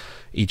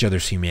each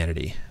other's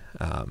humanity,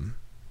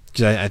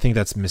 because I think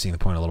that's missing the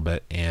point a little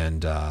bit,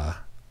 and I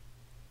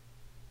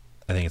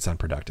think it's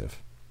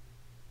unproductive,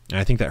 and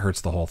I think that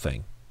hurts the whole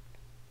thing.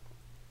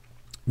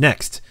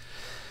 Next,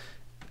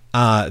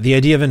 the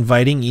idea of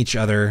inviting each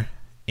other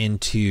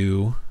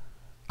into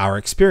our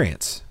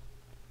experience.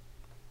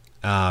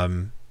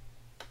 And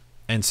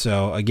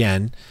so,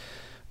 again,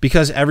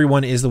 because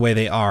everyone is the way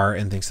they are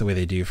and thinks the way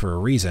they do for a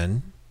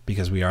reason,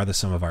 because we are the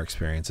sum of our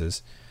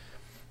experiences,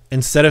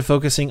 instead of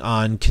focusing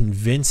on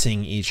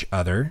convincing each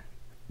other,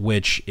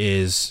 which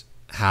is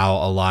how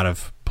a lot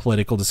of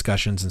political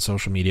discussions and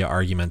social media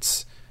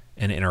arguments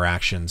and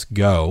interactions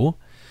go,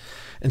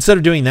 instead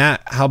of doing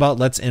that, how about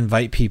let's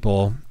invite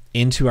people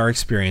into our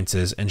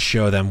experiences and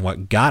show them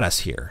what got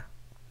us here.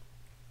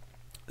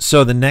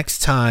 So the next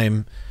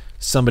time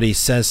somebody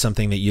says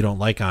something that you don't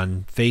like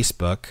on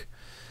Facebook,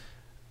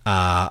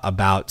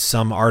 about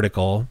some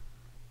article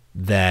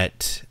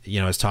that,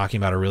 is talking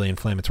about a really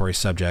inflammatory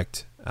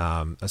subject,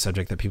 a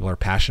subject that people are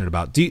passionate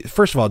about.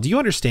 First of all, do you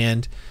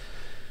understand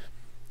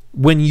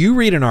when you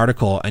read an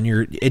article and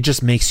it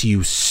just makes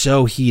you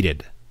so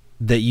heated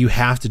that you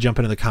have to jump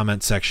into the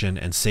comment section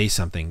and say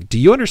something? Do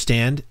you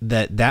understand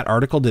that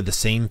article did the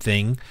same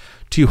thing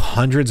to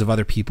hundreds of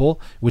other people,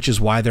 which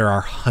is why there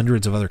are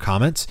hundreds of other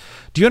comments?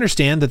 Do you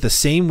understand that the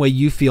same way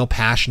you feel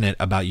passionate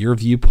about your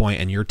viewpoint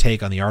and your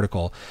take on the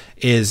article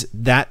is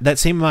that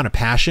same amount of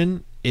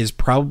passion is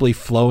probably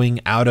flowing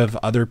out of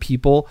other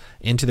people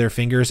into their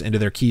fingers, into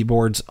their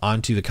keyboards,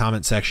 onto the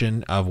comment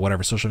section of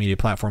whatever social media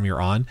platform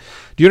you're on?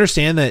 Do you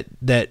understand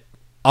that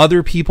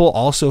other people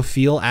also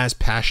feel as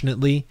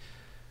passionately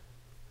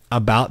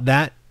about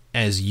that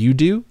as you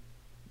do?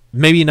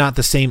 Maybe not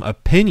the same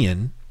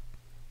opinion.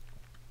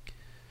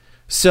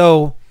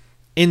 So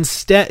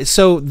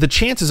the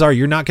chances are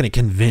you're not going to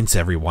convince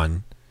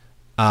everyone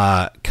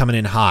coming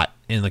in hot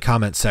in the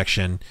comment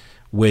section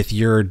with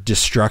your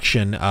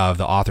destruction of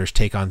the author's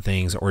take on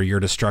things or your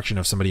destruction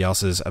of somebody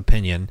else's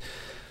opinion.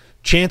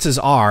 Chances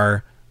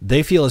are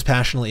they feel as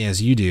passionately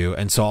as you do,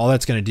 and so all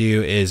that's going to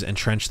do is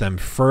entrench them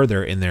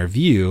further in their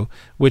view,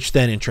 which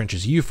then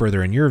entrenches you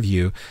further in your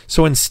view.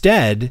 So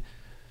instead,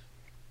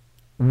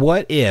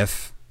 what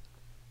if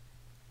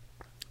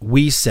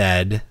we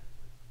said,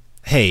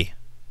 hey,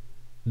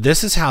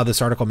 this is how this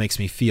article makes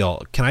me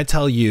feel. Can I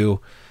tell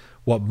you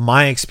what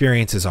my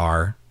experiences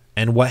are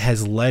and what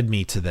has led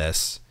me to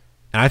this?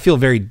 And I feel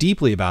very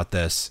deeply about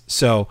this.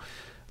 So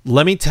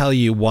let me tell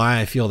you why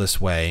I feel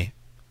this way.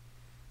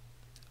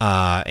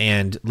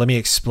 And let me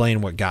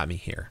explain what got me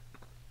here.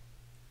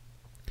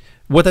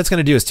 What that's going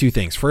to do is two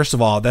things. First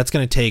of all, that's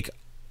going to take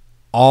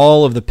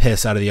all of the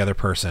piss out of the other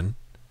person.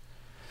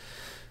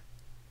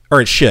 Or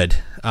it should,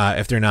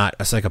 if they're not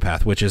a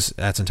psychopath,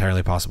 that's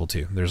entirely possible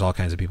too. There's all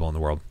kinds of people in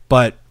the world.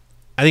 But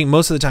I think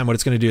most of the time what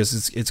it's going to do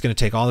is it's going to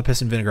take all the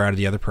piss and vinegar out of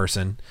the other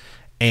person.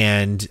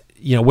 And,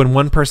 when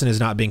one person is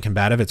not being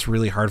combative, it's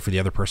really hard for the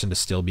other person to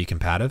still be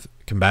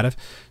combative.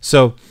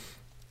 So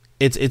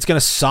it's going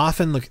to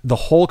soften the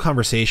whole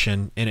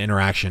conversation and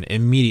interaction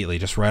immediately,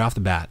 just right off the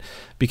bat,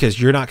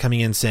 because you're not coming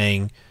in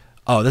saying,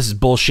 oh, this is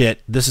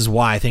bullshit. This is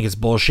why I think it's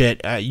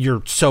bullshit.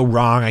 You're so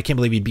wrong. I can't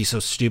believe you'd be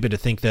so stupid to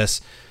think this.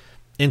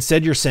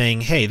 Instead, you're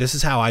saying, hey, this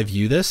is how I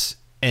view this,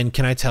 and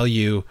can I tell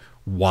you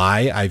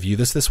why I view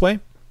this way?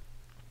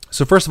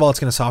 So first of all, it's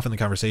going to soften the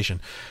conversation.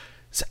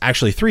 It's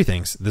actually three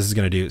things this is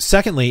going to do.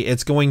 Secondly,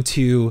 it's going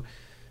to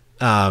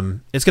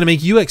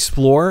make you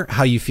explore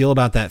how you feel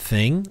about that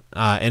thing,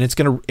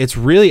 and it's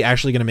really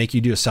actually going to make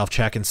you do a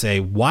self-check and say,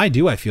 why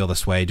do I feel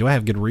this way? Do I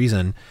have good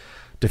reason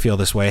to feel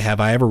this way?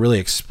 Have I ever really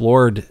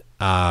explored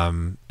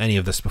any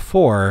of this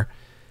before?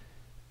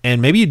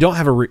 And maybe you don't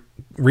have a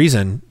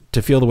reason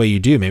to feel the way you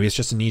do. Maybe it's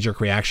just a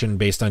knee-jerk reaction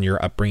based on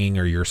your upbringing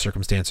or your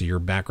circumstance or your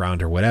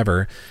background or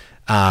whatever.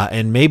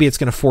 And maybe it's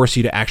going to force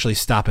you to actually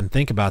stop and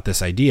think about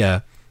this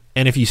idea.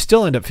 And if you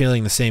still end up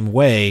feeling the same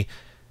way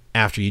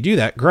after you do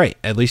that, great.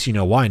 At least you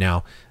know why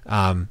now.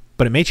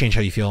 But it may change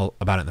how you feel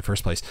about it in the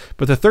first place.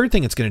 But the third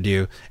thing it's going to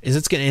do is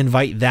it's going to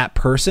invite that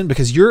person,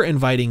 because you're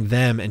inviting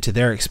them into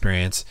their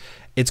experience.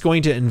 It's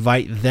going to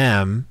invite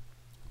them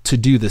to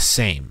do the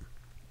same.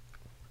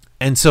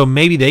 And so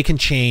maybe they can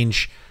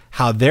change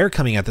how they're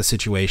coming at the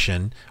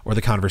situation or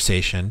the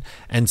conversation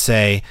and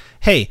say,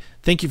 hey,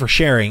 thank you for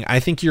sharing.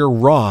 I think you're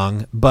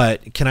wrong,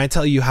 but can I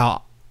tell you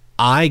how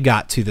I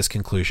got to this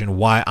conclusion,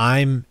 why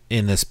I'm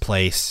in this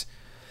place?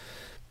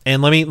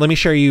 And let me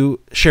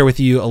share with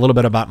you a little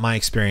bit about my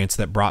experience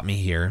that brought me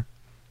here.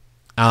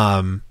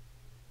 And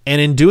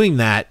in doing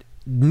that,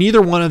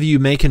 neither one of you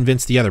may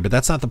convince the other, but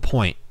that's not the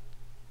point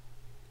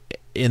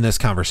in this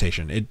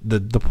conversation.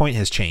 The point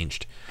has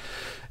changed.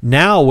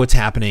 Now what's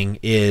happening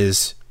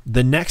is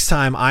the next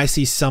time I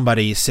see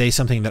somebody say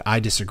something that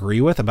I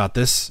disagree with about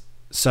this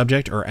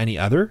subject or any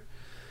other,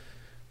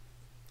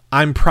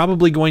 I'm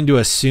probably going to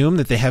assume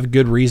that they have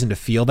good reason to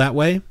feel that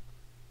way.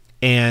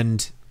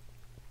 And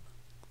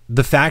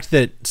the fact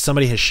that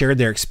somebody has shared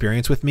their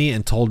experience with me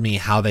and told me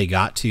how they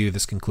got to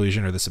this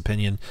conclusion or this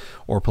opinion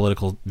or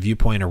political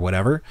viewpoint or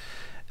whatever,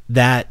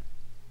 that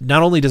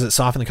not only does it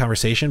soften the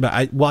conversation, but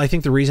I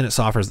think the reason it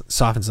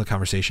softens the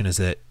conversation is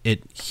that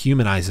it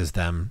humanizes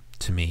them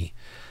to me,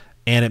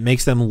 and it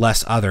makes them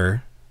less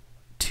other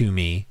to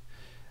me,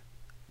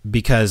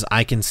 because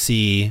I can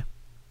see,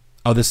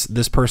 oh,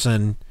 this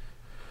person,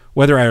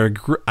 whether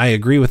I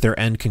agree with their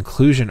end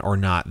conclusion or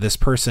not, this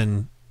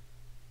person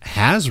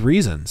has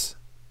reasons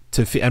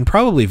to feel, and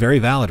probably very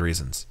valid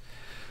reasons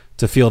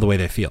to feel the way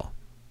they feel.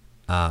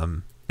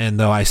 And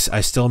though I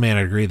still may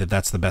not agree that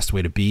that's the best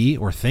way to be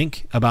or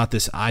think about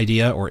this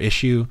idea or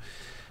issue,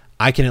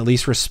 I can at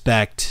least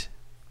respect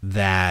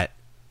that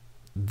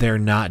they're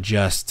not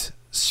just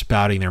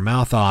spouting their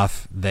mouth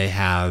off. They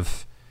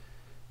have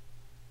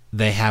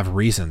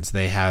reasons.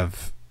 They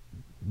have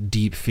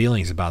deep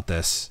feelings about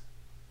this.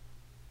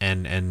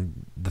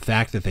 And the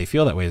fact that they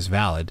feel that way is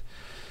valid,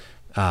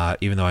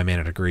 even though I may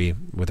not agree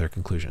with their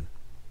conclusion.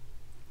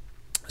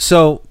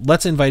 So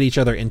let's invite each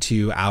other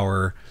into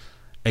our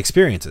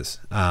experiences,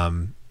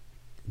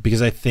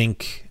 because I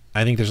think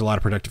there's a lot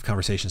of productive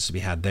conversations to be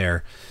had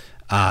there,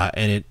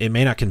 and it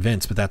may not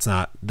convince, but that's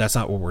not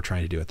what we're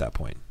trying to do at that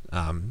point,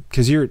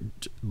 because you're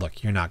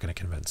not going to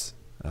convince,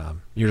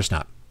 you're just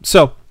not.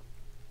 So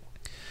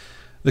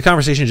the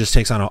conversation just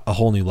takes on a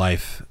whole new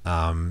life,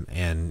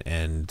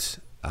 and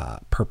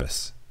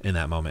purpose in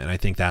that moment. And I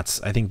think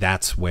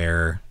that's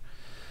where,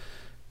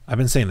 I've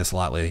been saying this a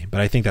lot lately, but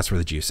I think that's where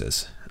the juice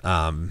is.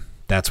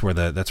 That's where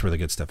the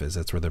good stuff is.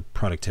 That's where the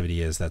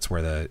productivity is. That's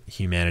where the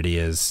humanity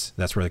is.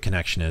 That's where the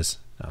connection is.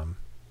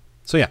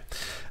 So yeah.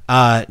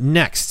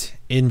 Next,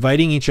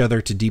 inviting each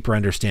other to deeper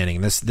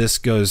understanding.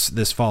 This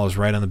follows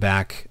right on the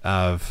back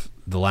of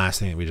the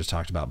last thing that we just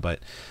talked about, but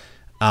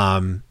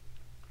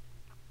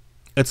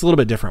it's a little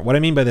bit different. What I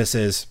mean by this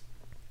is,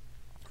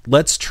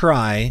 let's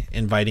try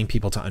inviting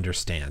people to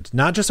understand,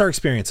 not just our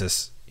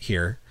experiences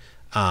here.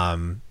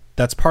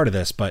 That's part of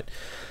this, but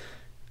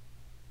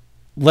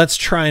let's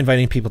try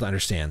inviting people to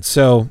understand.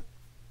 So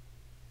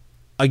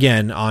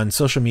again, on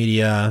social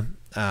media,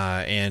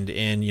 and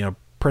in,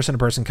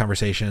 person-to-person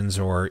conversations,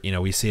 or,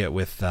 we see it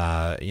with,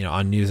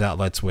 on news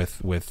outlets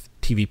with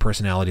TV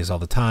personalities all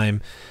the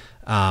time,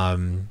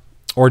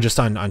 or just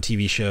on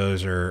TV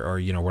shows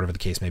or whatever the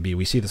case may be.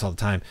 We see this all the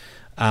time.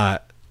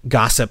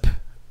 Gossip,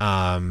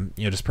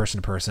 just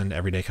person-to-person,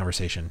 everyday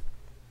conversation.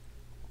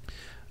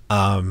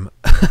 I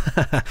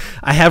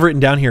have written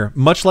down here,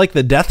 much like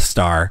the Death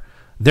Star,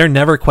 they're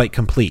never quite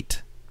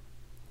complete.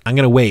 I'm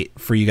going to wait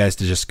for you guys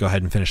to just go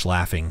ahead and finish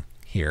laughing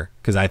here,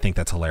 because I think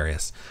that's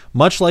hilarious.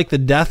 Much like the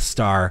Death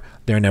Star,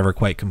 they're never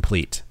quite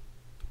complete.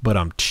 But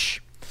I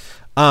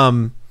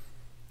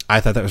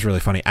thought that was really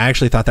funny. I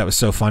actually thought that was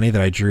so funny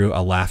that I drew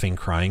a laughing,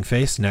 crying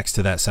face next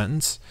to that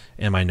sentence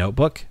in my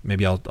notebook.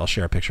 Maybe I'll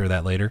share a picture of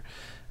that later.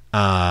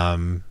 I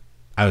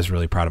was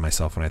really proud of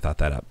myself when I thought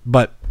that up.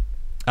 But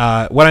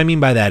what I mean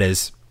by that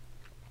is,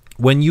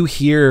 when you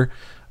hear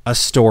a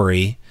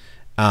story,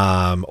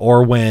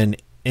 or when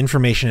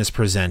information is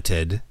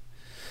presented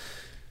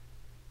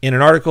in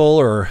an article,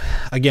 or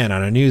again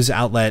on a news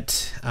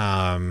outlet,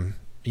 in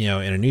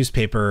a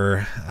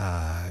newspaper,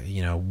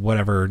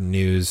 whatever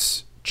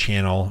news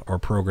channel or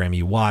program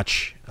you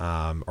watch,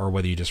 or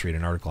whether you just read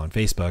an article on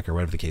Facebook or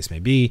whatever the case may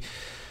be,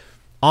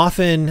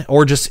 often,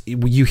 or just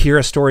you hear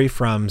a story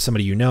from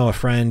somebody a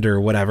friend or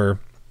whatever.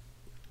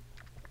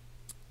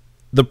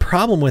 The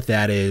problem with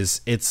that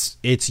is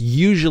it's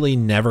usually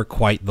never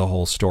quite the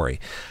whole story.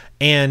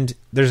 And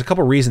there's a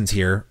couple reasons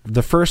here.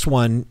 The first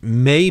one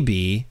may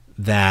be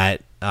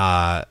that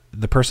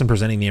the person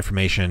presenting the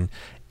information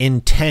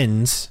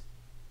intends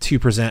to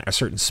present a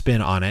certain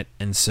spin on it,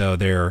 and so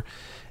they're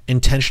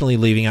intentionally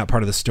leaving out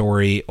part of the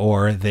story,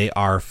 or they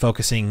are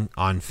focusing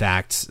on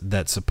facts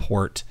that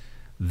support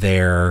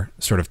their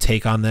sort of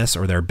take on this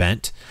or their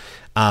bent.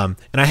 And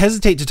I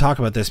hesitate to talk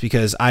about this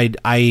because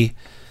I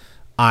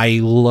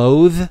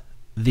loathe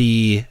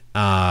the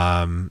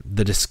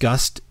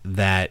disgust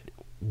that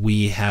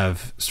we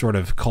have sort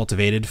of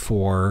cultivated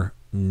for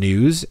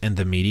news and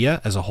the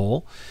media as a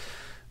whole.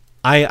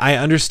 I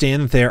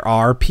understand that there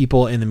are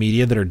people in the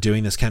media that are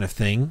doing this kind of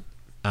thing.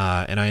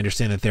 And I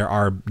understand that there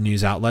are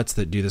news outlets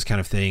that do this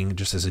kind of thing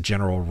just as a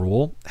general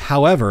rule.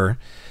 However,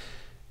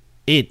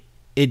 it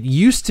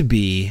used to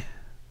be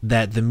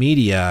that the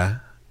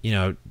media,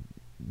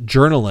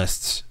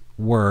 journalists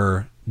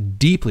were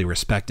deeply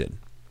respected.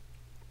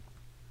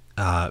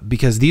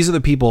 Because these are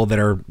the people that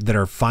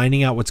are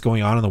finding out what's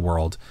going on in the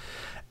world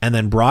and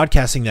then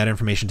broadcasting that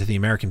information to the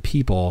American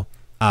people,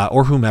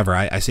 or whomever.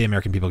 I say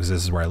American people because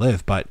this is where I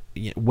live, but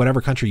whatever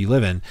country you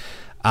live in,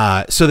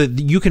 so that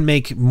you can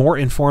make more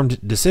informed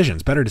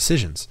decisions, better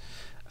decisions.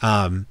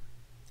 And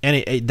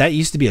that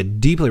used to be a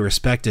deeply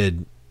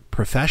respected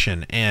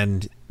profession,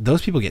 and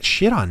those people get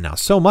shit on now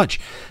so much.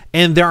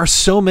 And there are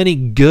so many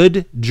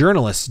good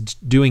journalists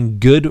doing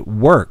good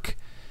work,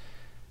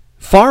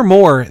 far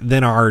more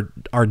than are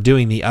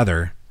doing the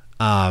other.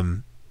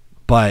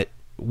 But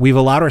we've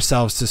allowed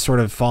ourselves to sort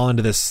of fall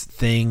into this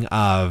thing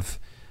of,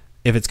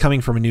 if it's coming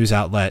from a news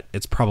outlet,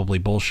 it's probably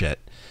bullshit.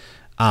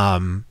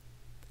 And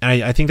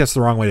I think that's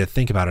the wrong way to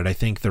think about it. I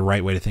think the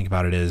right way to think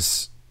about it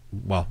is,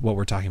 well, what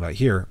we're talking about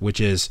here,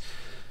 which is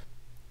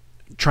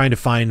trying to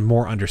find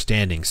more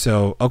understanding.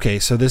 So, okay,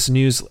 so this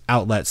news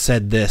outlet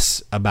said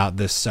this about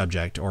this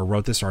subject or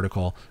wrote this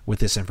article with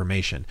this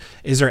information.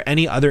 Is there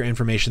any other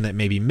information that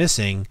may be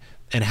missing,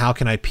 and how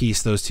can I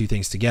piece those two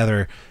things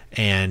together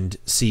and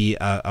see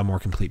a more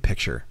complete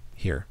picture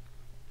here?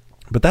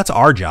 But that's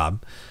our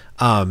job.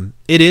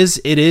 It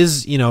is,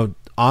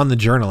 on the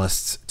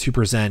journalists to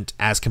present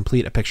as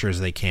complete a picture as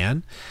they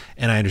can.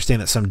 And I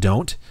understand that some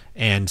don't,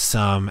 and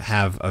some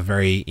have a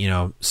very,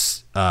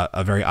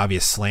 a very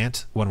obvious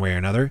slant one way or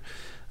another.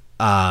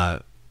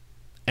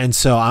 And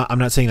so I'm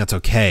not saying that's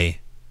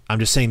okay. I'm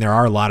just saying there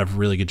are a lot of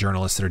really good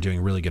journalists that are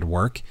doing really good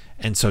work.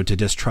 And so to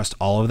distrust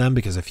all of them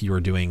because a few are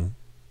doing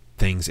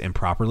things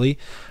improperly,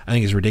 I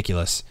think is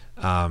ridiculous.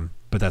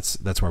 But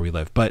that's where we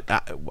live. But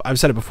I've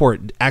said it before,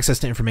 access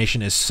to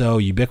information is so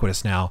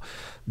ubiquitous now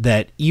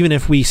that even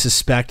if we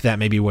suspect that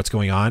may be what's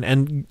going on,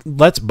 and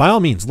by all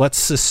means, let's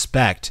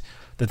suspect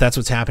that that's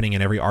what's happening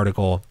in every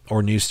article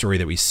or news story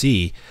that we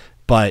see,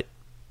 but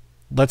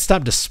let's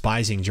stop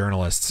despising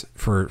journalists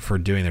for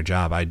doing their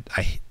job.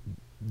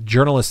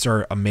 Journalists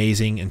are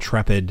amazing,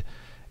 intrepid,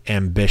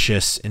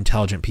 ambitious,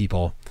 intelligent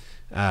people,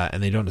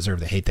 and they don't deserve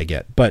the hate they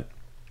get. But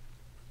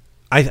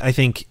I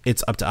think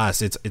it's up to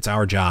us. It's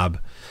our job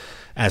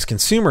as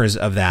consumers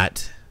of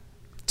that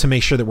to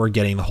make sure that we're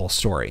getting the whole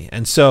story.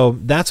 And so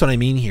that's what I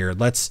mean here.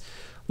 Let's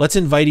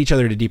invite each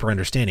other to deeper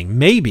understanding.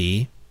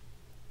 Maybe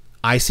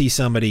I see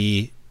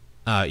somebody,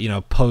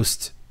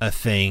 post a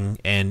thing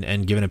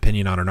and give an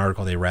opinion on an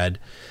article they read.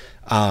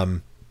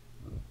 And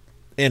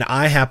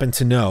I happen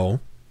to know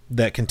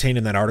that contained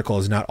in that article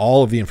is not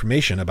all of the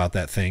information about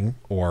that thing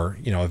or,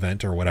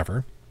 event or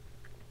whatever.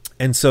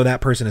 And so that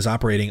person is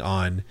operating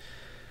on,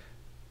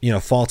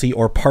 faulty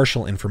or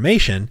partial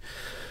information.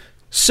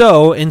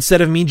 So instead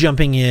of me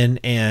jumping in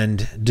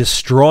and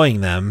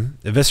destroying them,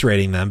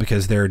 eviscerating them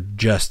because they're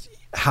just,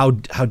 how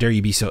dare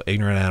you be so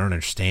ignorant? I don't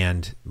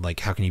understand. Like,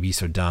 how can you be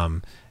so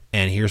dumb?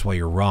 And here's why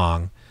you're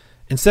wrong.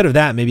 Instead of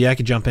that, maybe I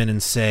could jump in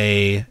and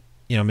say,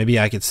 maybe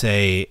I could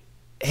say,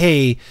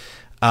 hey,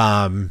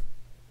 so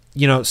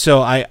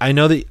I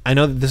know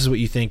that this is what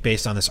you think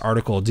based on this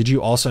article. Did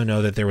you also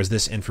know that there was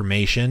this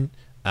information?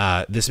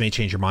 This may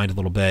change your mind a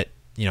little bit.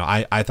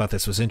 I thought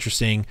this was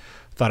interesting.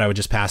 Thought I would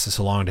just pass this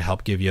along to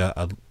help give you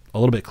a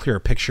little bit clearer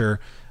picture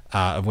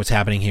of what's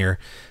happening here.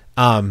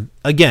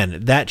 Again,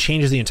 that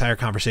changes the entire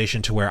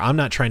conversation to where I'm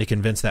not trying to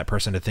convince that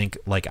person to think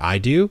like I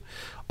do.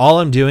 All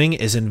I'm doing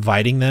is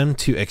inviting them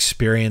to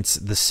experience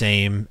the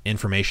same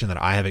information that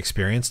I have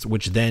experienced,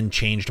 which then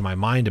changed my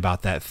mind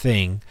about that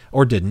thing,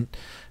 or didn't.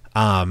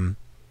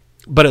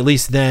 But at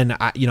least then,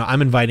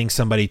 I'm inviting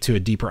somebody to a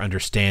deeper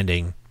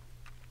understanding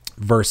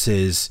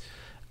versus,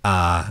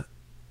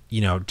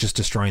 just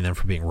destroying them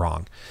for being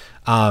wrong.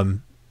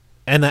 And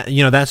that,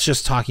 that's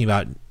just talking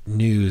about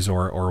news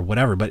or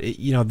whatever, but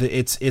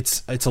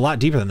it's a lot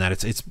deeper than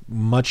that. It's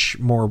much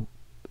more,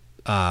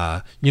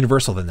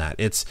 universal than that.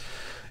 It's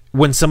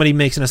when somebody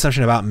makes an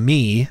assumption about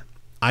me,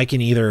 I can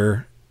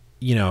either,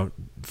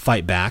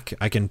 fight back,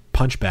 I can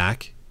punch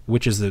back,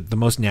 which is the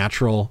most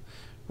natural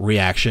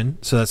reaction.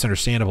 So that's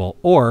understandable.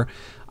 Or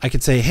I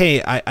could say,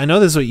 hey, I know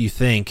this is what you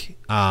think.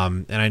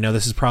 And I know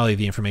this is probably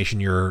the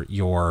information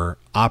you're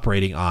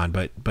operating on,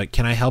 but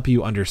can I help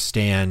you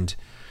understand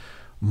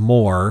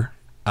more,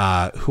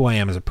 who I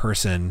am as a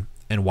person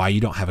and why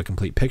you don't have a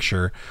complete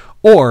picture?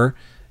 Or,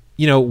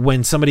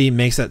 when somebody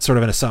makes that sort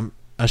of an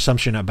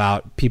assumption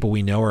about people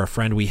we know or a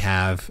friend we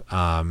have,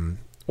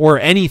 or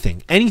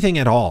anything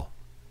at all,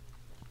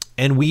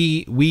 and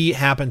we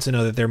happen to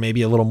know that there may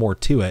be a little more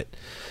to it,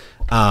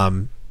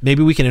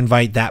 maybe we can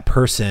invite that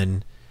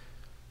person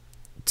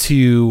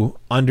to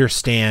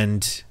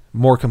understand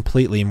more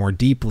completely, more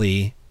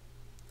deeply,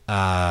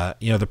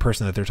 the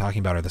person that they're talking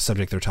about or the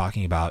subject they're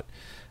talking about,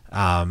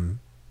 and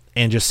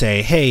just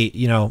say, hey,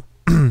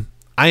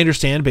 I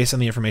understand based on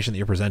the information that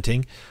you're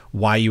presenting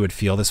why you would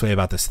feel this way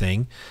about this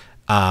thing.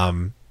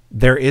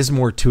 There is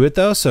more to it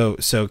though.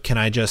 So can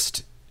I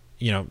just,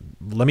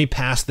 let me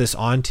pass this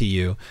on to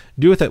you,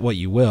 do with it what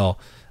you will.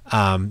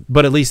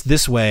 But at least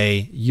this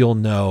way you'll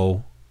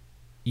know,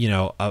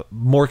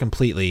 more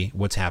completely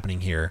what's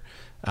happening here,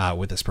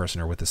 with this person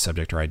or with this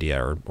subject or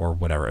idea or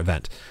whatever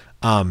event.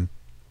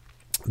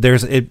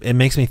 It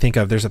makes me think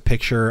of, there's a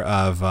picture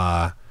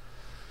of,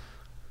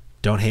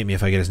 don't hate me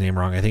if I get his name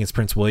wrong. I think it's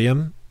Prince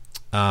William,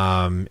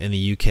 in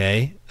the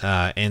UK.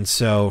 And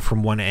so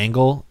from one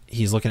angle,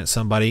 he's looking at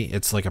somebody,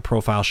 it's like a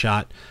profile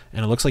shot,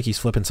 and it looks like he's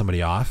flipping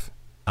somebody off.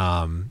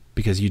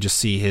 Because you just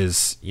see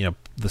his,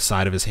 the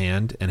side of his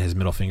hand and his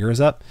middle finger is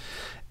up.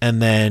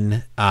 And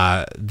then,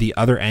 the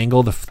other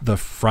angle, the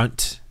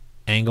front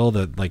angle,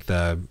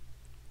 the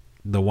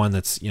one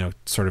that's,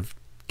 sort of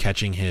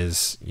catching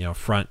his,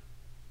 front,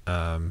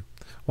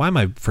 why am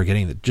I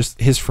forgetting that?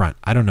 Just his front.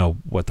 I don't know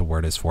what the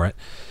word is for it.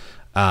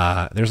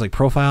 There's like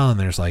profile and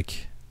there's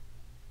like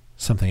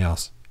something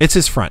else. It's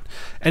his front.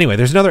 Anyway,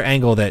 there's another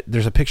angle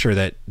there's a picture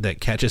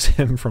that catches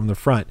him from the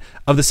front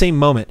of the same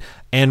moment.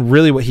 And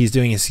really what he's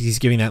doing is he's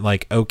giving that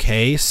like,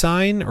 okay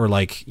sign, or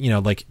like,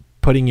 like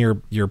putting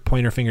your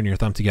pointer finger and your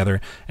thumb together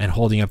and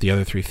holding up the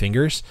other three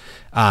fingers.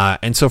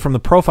 And so from the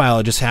profile,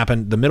 it just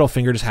happened, the middle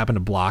finger just happened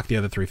to block the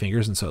other three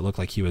fingers. And so it looked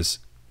like he was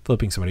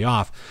flipping somebody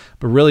off,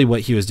 but really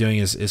what he was doing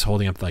is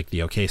holding up like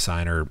the okay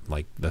sign, or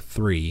like the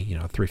three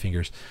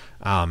fingers.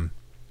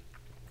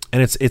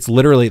 And it's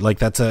literally like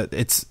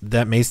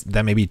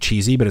that may be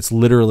cheesy, but it's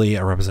literally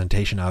a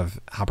representation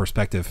of how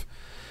perspective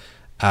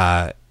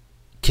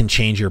can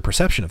change your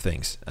perception of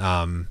things.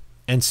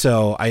 And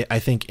so I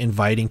think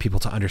inviting people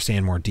to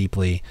understand more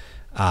deeply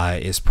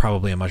is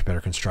probably a much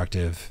better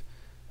constructive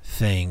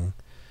thing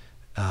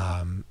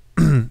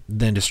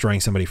than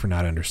destroying somebody for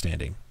not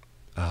understanding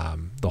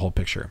the whole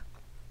picture.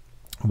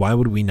 Why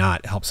would we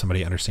not help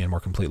somebody understand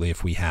more completely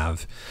if we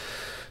have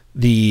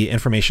the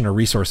information or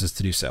resources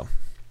to do so?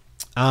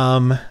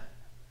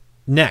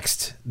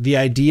 Next, the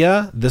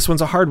idea, this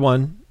one's a hard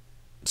one,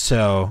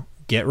 so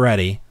get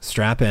ready,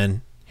 strap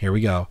in, here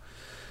we go.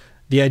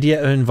 The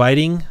idea of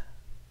inviting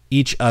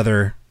each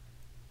other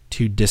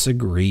to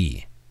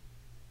disagree.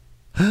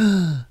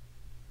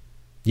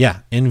 Yeah,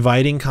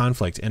 inviting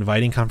conflict,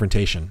 inviting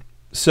confrontation.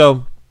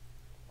 So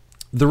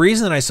the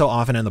reason that I so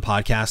often end the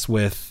podcast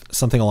with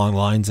something along the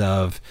lines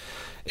of,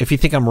 if you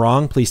think I'm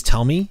wrong, please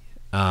tell me.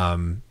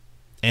 And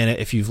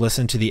if you've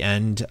listened to the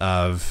end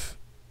of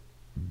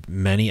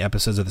many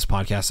episodes of this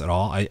podcast at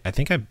all, I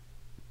think I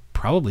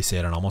probably say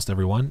it on almost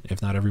every one,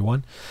 if not every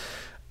one.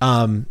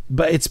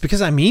 But it's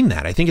because I mean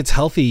that. I think it's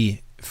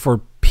healthy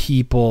for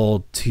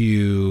people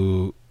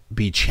to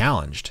be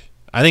challenged.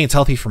 I think it's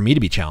healthy for me to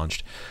be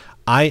challenged.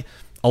 A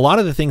lot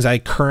of the things I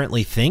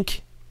currently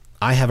think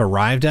I have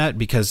arrived at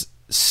because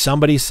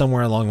somebody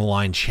somewhere along the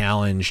line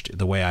challenged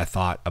the way I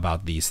thought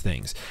about these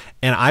things.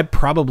 And I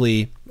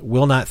probably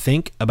will not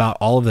think about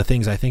all of the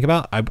things I think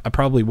about. I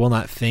probably will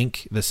not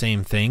think the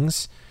same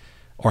things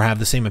or have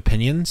the same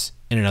opinions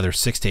in another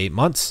 6 to 8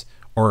 months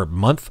or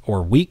month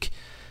or week,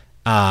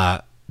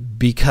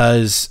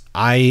 because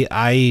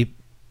I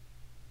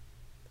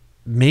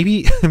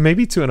maybe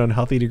to an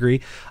unhealthy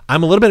degree,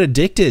 I'm a little bit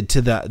addicted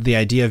to the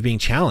idea of being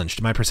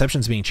challenged, my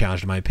perceptions being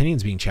challenged, my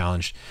opinions being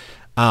challenged.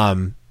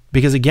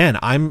 Because again,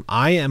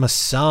 I am a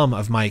sum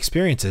of my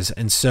experiences.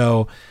 And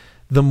so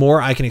the more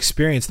I can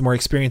experience, the more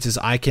experiences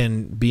I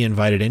can be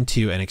invited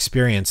into and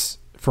experience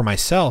for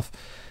myself,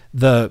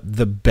 the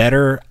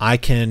better I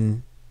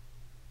can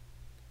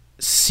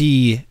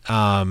see,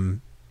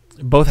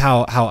 both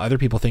how other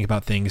people think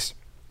about things,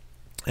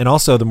 and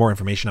also the more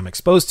information I'm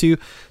exposed to,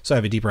 so I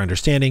have a deeper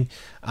understanding.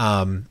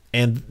 And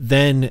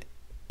then,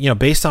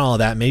 based on all of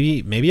that,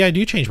 maybe I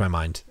do change my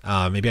mind.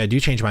 Maybe I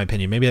do change my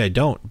opinion. Maybe I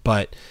don't.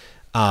 But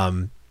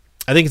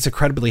I think it's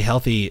incredibly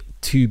healthy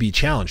to be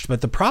challenged.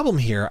 But the problem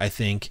here, I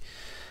think,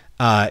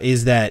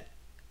 is that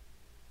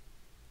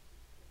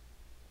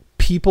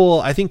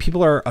people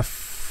are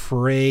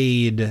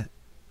afraid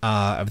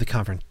of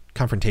the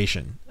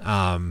confrontation.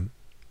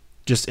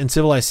 Just in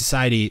civilized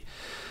society,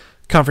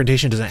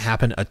 confrontation doesn't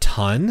happen a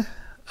ton.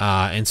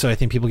 And so I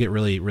think people get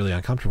really, really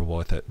uncomfortable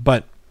with it.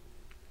 But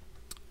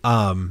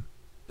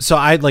so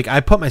I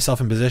put myself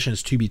in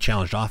positions to be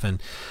challenged often.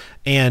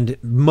 And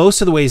most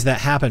of the ways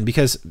that happen,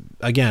 because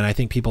again, I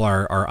think people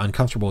are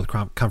uncomfortable with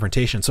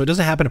confrontation. So it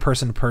doesn't happen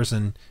person to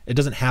person. It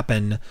doesn't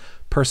happen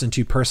person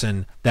to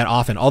person that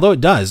often, although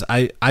it does.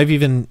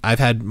 I've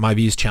had my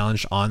views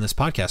challenged on this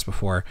podcast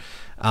before.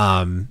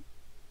 And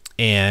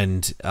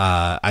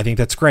I think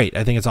that's great.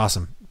 I think it's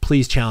awesome.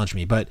 Please challenge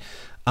me. But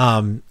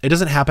it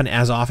doesn't happen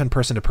as often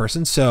person to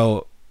person.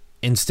 So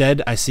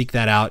instead I seek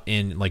that out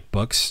in like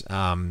books,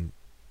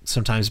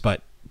 sometimes,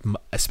 but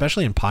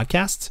especially in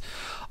podcasts.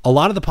 A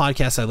lot of the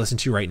podcasts I listen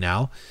to right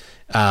now,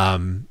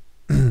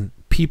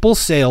 people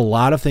say a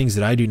lot of things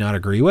that I do not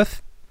agree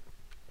with.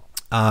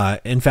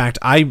 In fact,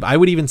 I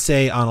would even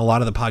say on a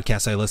lot of the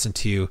podcasts I listen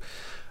to,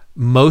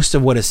 most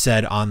of what is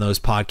said on those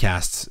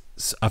podcasts,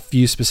 a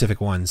few specific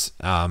ones,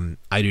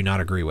 I do not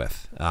agree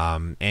with.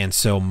 And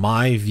so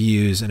my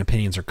views and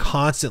opinions are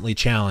constantly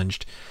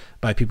challenged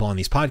by people on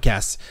these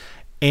podcasts.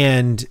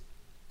 And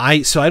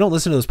I don't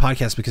listen to those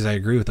podcasts because I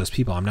agree with those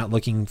people. I'm not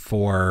looking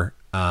for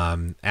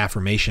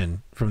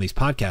affirmation from these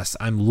podcasts.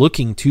 I'm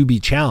looking to be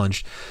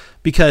challenged,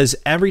 because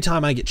every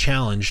time I get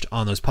challenged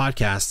on those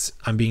podcasts,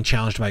 I'm being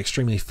challenged by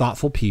extremely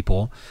thoughtful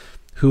people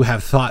who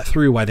have thought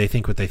through why they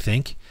think what they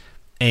think.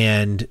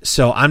 And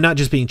so I'm not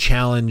just being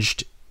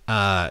challenged,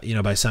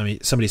 by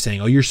somebody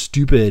saying, "Oh, you're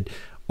stupid,"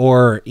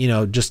 or,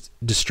 just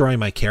destroying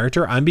my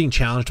character. I'm being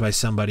challenged by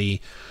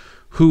somebody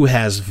who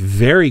has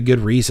very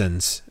good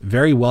reasons,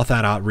 very well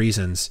thought out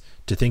reasons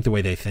to think the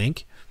way they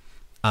think.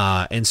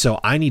 And so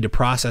I need to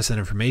process that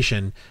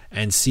information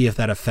and see if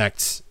that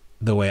affects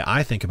the way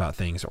I think about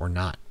things or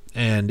not.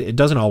 And it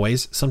doesn't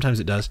always. Sometimes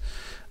it does.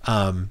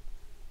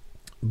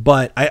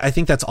 But I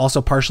think that's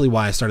also partially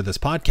why I started this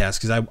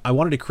podcast, because I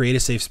wanted to create a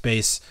safe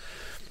space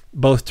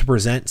both to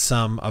present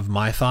some of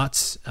my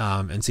thoughts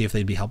and see if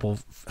they'd be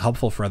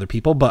helpful for other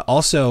people, but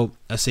also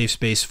a safe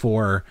space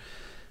for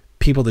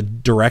people to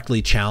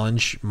directly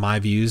challenge my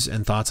views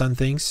and thoughts on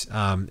things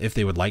if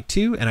they would like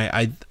to. And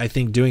I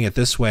think doing it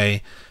this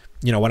way,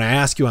 when I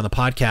ask you on the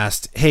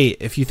podcast, hey,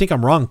 if you think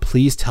I'm wrong,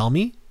 please tell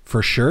me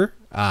for sure,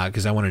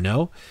 because I want to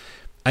know.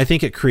 I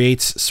think it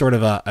creates sort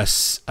of a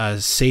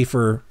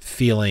safer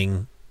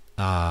feeling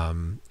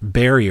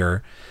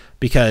barrier,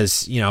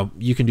 because,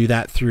 you can do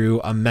that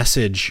through a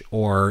message,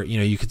 or,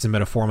 you could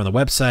submit a form on the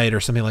website or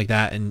something like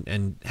that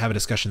and have a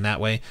discussion that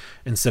way,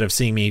 instead of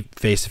seeing me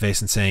face to face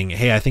and saying,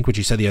 hey, I think what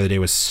you said the other day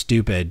was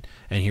stupid,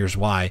 and here's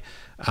why.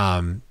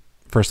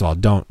 First of all,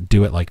 don't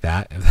do it like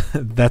that.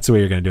 That's the way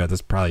you're going to do it.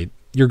 That's probably,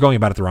 you're going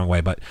about it the wrong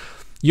way, but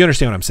you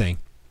understand what I'm saying.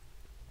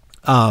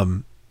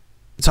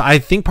 So I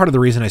think part of the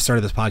reason I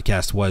started this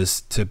podcast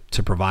was to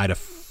provide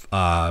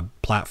a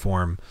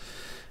platform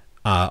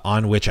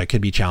on which I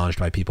could be challenged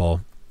by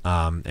people,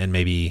 and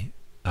maybe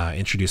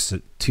introduced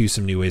to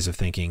some new ways of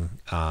thinking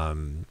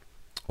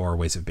or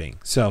ways of being.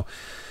 So,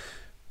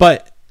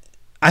 but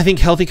I think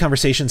healthy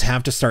conversations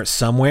have to start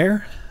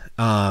somewhere.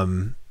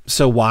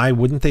 So why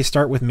wouldn't they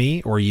start with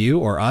me or you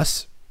or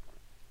us?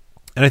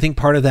 And I think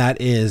part of that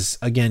is,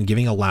 again,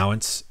 giving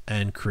allowance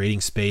and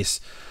creating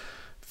space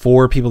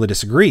for people to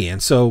disagree.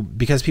 And so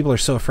because people are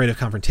so afraid of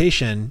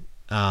confrontation,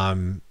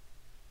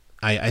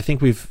 I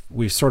think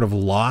we've sort of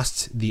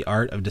lost the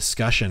art of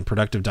discussion,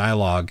 productive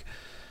dialogue,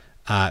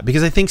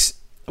 because I think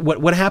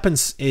what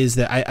happens is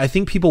that I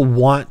think people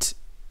want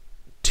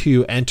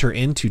to enter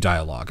into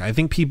dialogue. I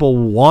think people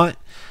want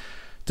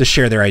to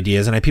share their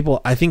ideas, and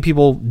I think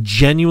people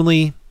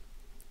genuinely,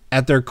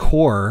 at their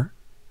core,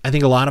 I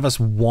think a lot of us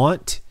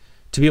want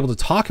to be able to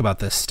talk about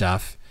this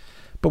stuff,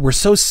 but we're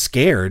so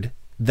scared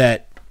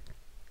that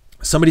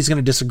somebody's going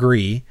to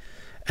disagree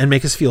and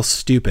make us feel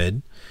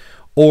stupid,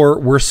 or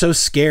we're so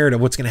scared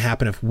of what's going to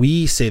happen if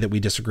we say that we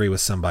disagree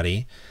with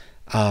somebody.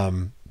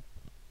 And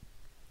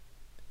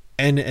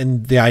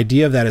the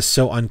idea of that is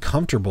so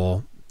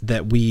uncomfortable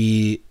that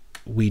we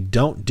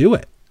don't do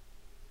it.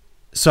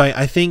 So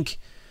I think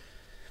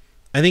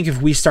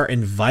if we start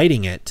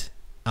inviting it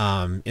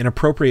in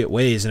appropriate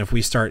ways, and if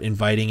we start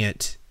inviting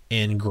it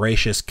in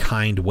gracious,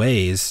 kind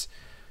ways,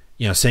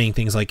 saying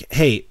things like,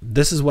 hey,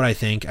 this is what I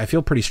think. I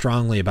feel pretty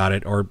strongly about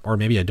it, or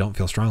maybe I don't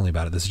feel strongly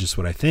about it. This is just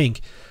what I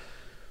think.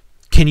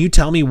 Can you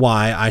tell me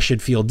why I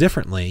should feel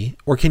differently?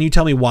 Or can you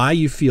tell me why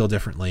you feel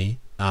differently?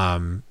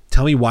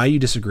 Tell me why you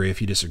disagree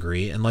if you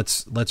disagree. And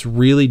let's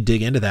really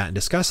dig into that and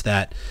discuss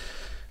that.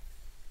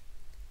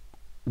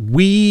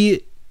 To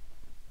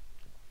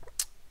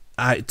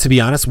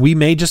be honest, we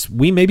may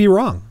be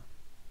wrong.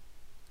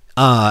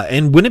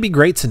 And wouldn't it be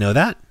great to know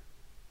that?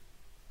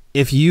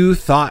 If you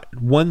thought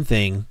one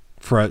thing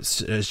for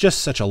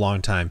just such a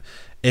long time,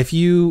 if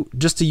you,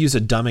 just to use a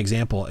dumb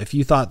example, if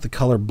you thought the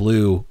color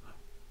blue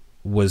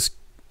was,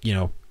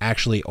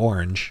 actually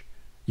orange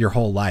your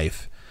whole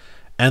life,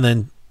 and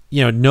then,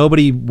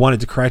 nobody wanted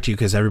to correct you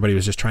because everybody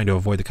was just trying to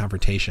avoid the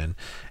confrontation.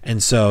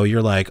 And so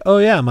you're like, oh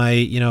yeah,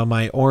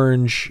 my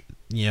orange,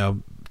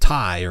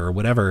 tie or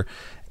whatever.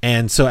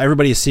 And so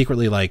everybody is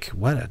secretly like,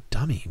 what a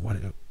dummy.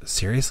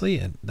 Seriously?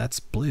 And that's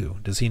blue.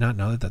 Does he not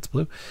know that that's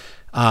blue?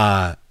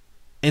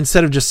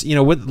 Instead of just,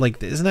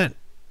 isn't that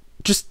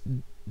just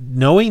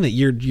knowing that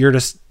you're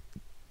just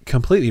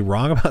completely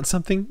wrong about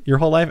something your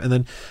whole life? And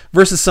then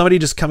versus somebody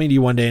just coming to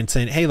you one day and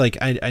saying, hey,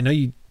 I know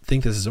you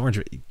think this is orange.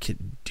 Do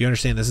you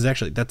understand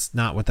that's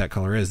not what that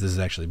color is. This is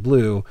actually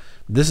blue.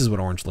 This is what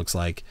orange looks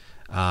like.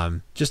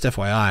 Just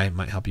FYI,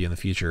 might help you in the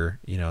future,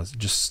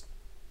 just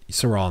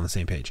so we're all on the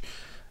same page.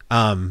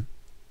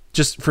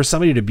 Just for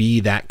somebody to be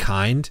that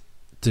kind,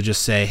 to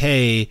just say,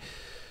 hey,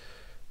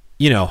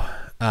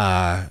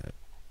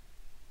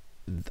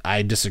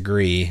 I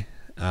disagree.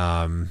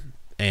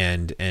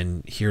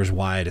 And here's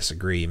why I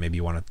disagree. Maybe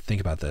you want to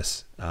think about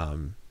this.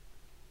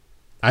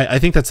 I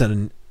think that's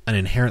an an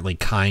inherently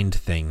kind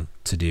thing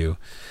to do.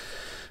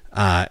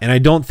 And I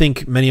don't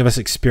think many of us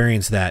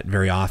experience that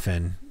very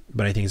often,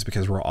 but I think it's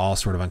because we're all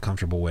sort of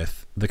uncomfortable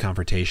with the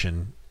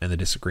confrontation and the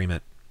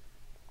disagreement.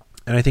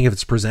 And I think if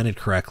it's presented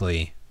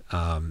correctly,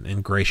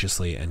 and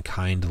graciously and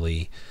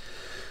kindly,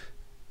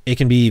 it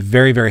can be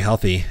very, very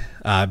healthy,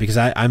 because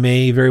I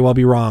may very well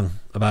be wrong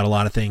about a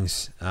lot of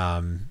things.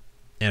 And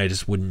I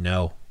just wouldn't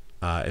know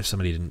if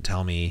somebody didn't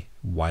tell me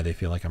why they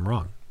feel like I'm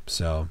wrong.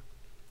 So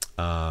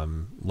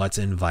let's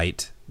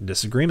invite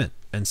disagreement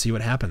and see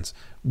what happens.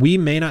 We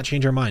may not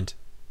change our mind,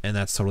 and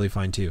that's totally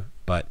fine too.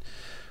 But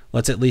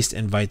let's at least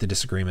invite the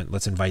disagreement.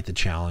 Let's invite the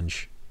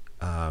challenge,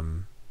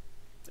 and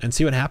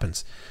see what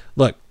happens.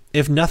 Look,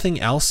 if nothing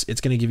else,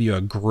 it's going to give you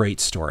a great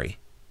story,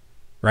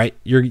 right?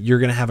 You're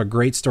going to have a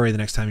great story the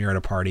next time you're at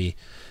a party,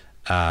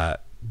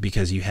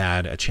 because you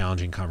had a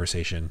challenging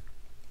conversation,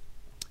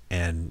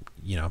 and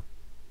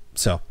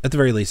so at the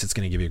very least, it's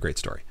going to give you a great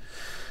story.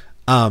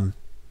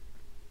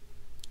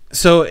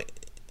 So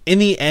in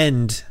the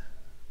end,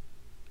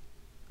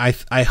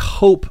 I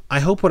hope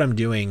what I'm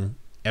doing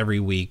every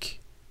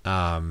week,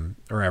 or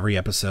every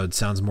episode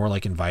sounds more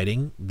like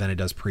inviting than it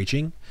does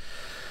preaching.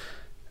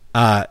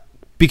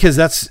 Because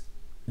that's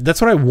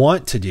what I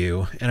want to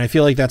do. And I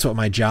feel like that's what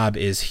my job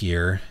is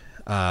here,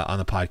 on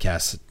the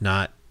podcast,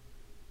 not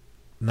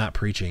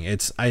preaching.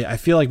 I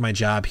feel like my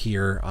job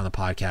here on the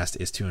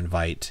podcast is to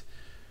invite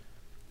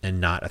and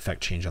not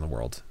affect change on the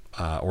world,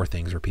 or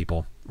things or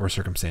people or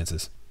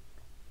circumstances.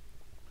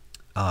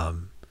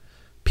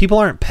 People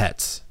aren't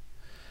pets.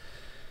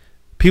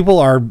 People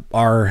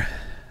are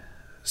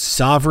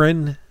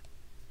sovereign,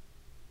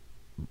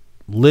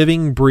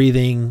 living,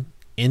 breathing,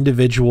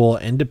 individual,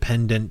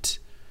 independent,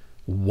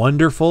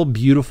 wonderful,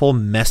 beautiful,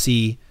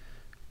 messy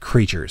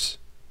creatures.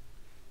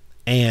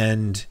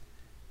 And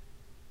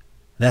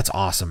that's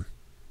awesome.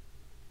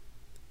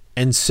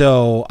 And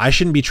so I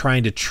shouldn't be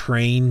trying to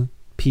train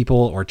people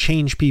or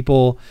change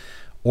people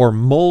or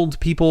mold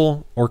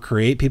people or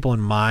create people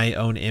in my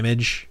own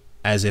image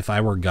as if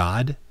I were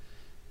God.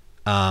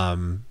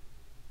 Number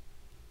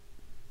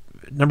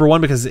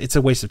one, because it's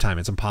a waste of time.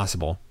 It's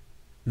impossible.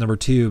 Number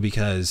two,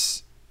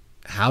 because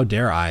how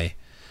dare I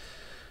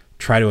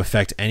try to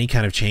affect any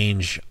kind of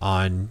change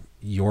on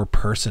your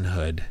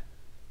personhood.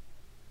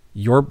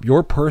 Your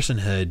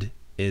personhood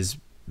is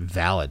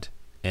valid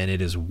and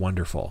it is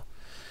wonderful.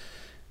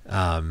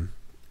 And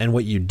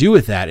what you do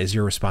with that is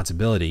your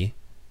responsibility,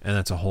 and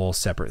that's a whole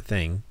separate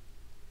thing.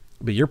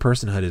 But your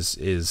personhood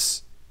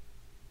is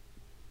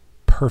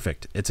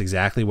perfect. It's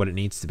exactly what it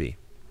needs to be.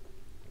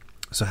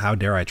 So how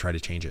dare I try to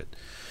change it?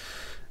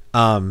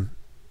 One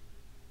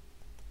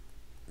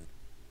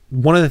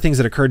of the things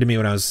that occurred to me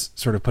when I was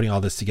sort of putting all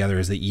this together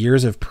is that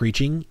years of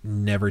preaching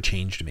never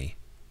changed me.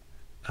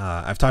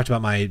 I've talked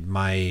about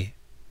my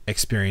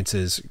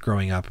experiences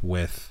growing up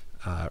with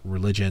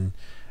religion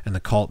and the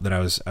cult that I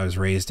was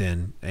raised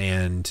in,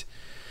 and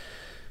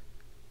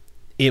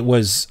it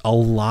was a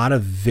lot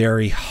of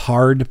very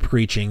hard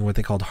preaching, what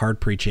they called hard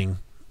preaching,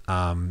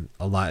 a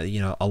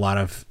lot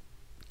of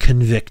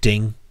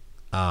convicting,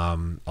 a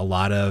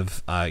lot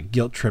of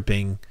guilt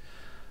tripping,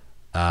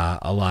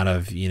 a lot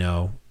of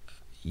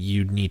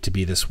you need to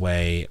be this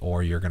way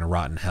or you're going to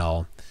rot in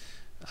hell.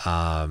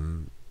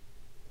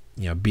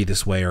 Be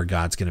this way or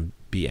God's going to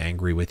be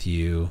angry with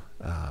you.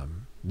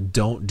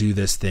 Don't do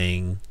this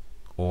thing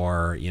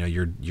or,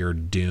 you're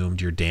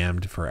doomed, you're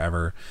damned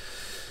forever.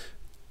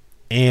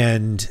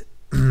 And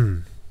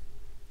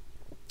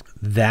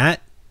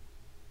that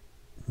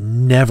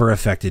never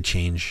affected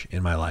change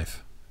in my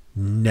life.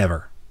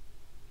 Never.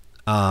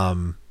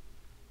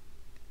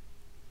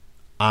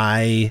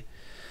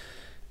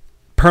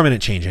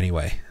 Permanent change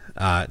anyway.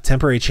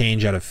 Temporary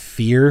change out of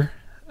fear,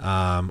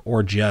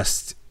 or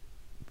just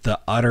the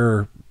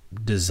utter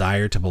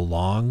desire to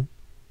belong.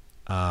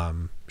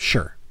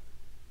 Sure.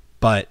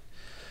 But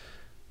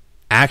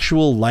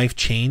actual life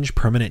change,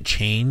 permanent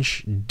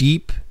change,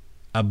 deep,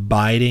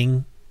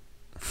 abiding,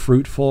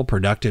 fruitful,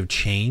 productive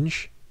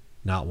change,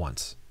 not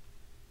once.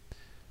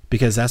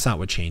 Because that's not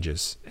what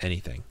changes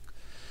anything.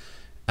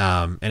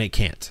 And it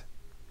can't.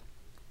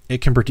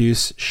 It can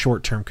produce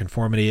short-term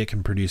conformity. It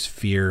can produce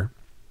fear,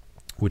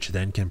 which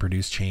then can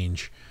produce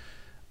change.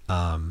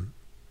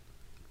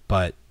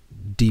 But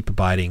deep,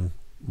 abiding,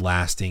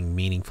 lasting,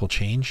 meaningful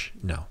change,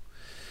 no.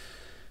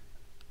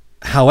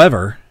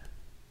 However,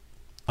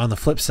 on the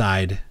flip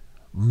side,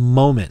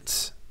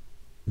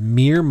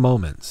 mere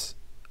moments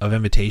of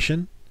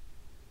invitation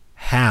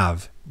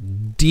have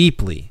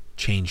deeply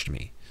changed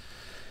me.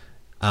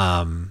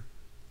 And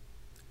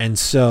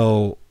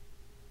so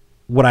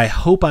what I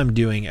hope I'm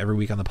doing every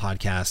week on the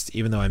podcast,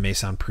 even though I may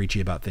sound preachy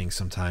about things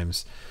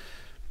sometimes,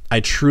 I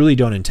truly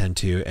don't intend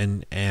to.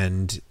 And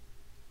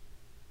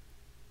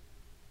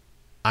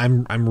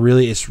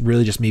it's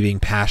really just me being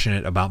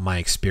passionate about my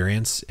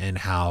experience and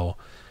how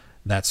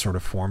that sort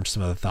of formed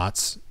some of the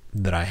thoughts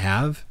that I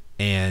have.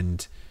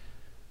 And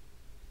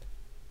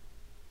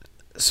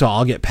so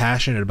I'll get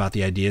passionate about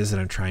the ideas that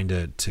I'm trying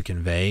to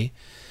convey.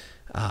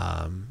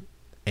 And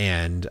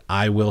And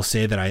I will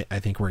say that I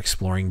think we're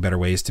exploring better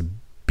ways to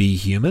be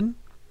human.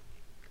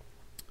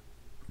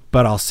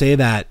 But I'll say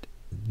that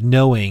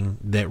knowing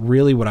that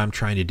really what I'm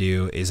trying to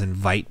do is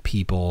invite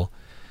people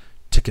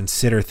to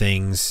consider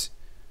things,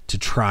 to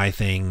try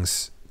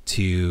things,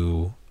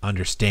 to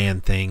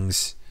understand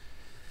things,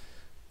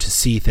 to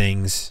see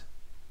things,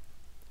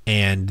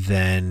 and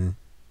then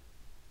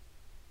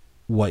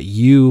what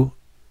you,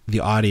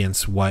 the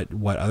audience, what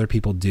other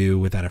people do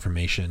with that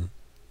information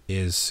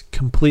is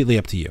completely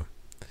up to you.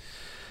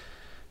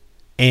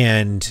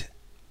 And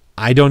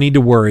I don't need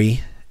to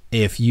worry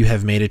if you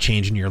have made a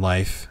change in your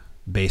life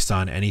based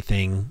on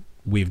anything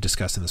we've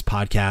discussed in this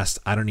podcast.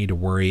 I don't need to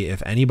worry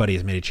if anybody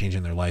has made a change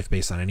in their life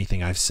based on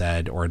anything I've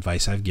said or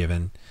advice I've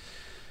given,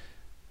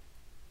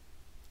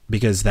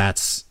 because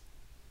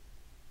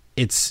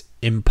it's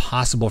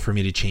impossible for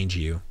me to change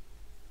you.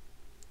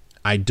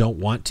 I don't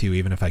want to,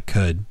 even if I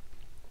could.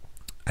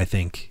 I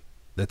think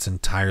that's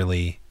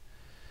entirely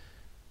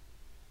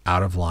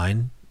out of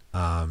line,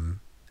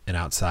 and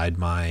outside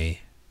my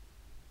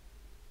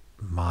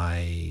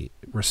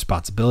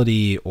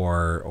responsibility,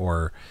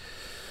 or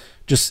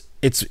just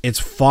it's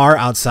far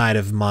outside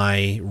of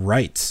my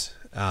rights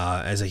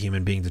as a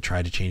human being to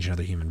try to change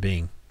another human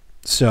being.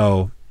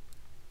 So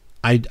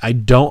I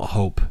don't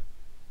hope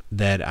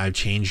that I've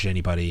changed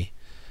anybody.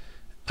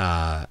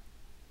 I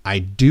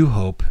do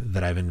hope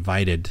that I've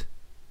invited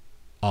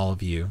all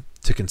of you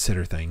to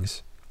consider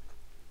things,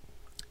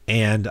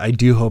 and I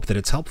do hope that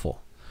it's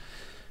helpful.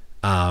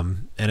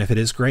 And if it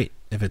is, great.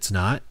 If it's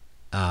not,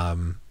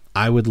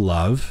 I would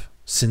love,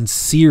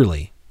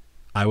 sincerely,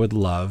 I would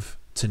love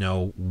to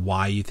know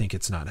why you think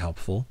it's not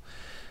helpful,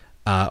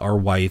 or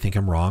why you think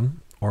I'm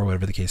wrong, or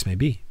whatever the case may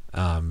be.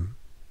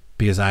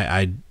 Because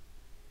I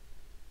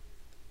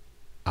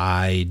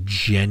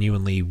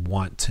genuinely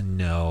want to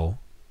know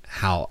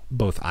how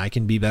both I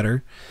can be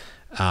better,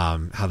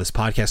 how this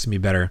podcast can be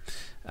better,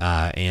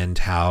 and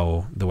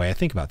how the way I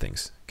think about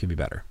things can be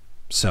better.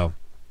 So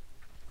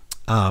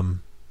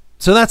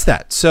that's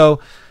that. So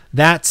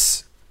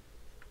that's,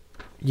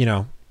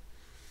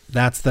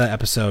 that's the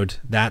episode.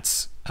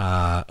 That's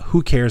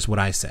who cares what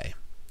I say?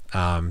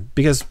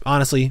 Because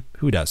honestly,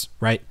 who does,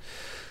 right?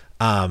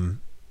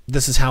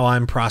 This is how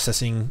I'm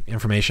processing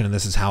information, and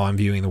this is how I'm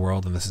viewing the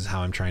world, and this is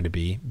how I'm trying to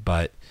be.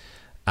 But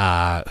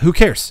who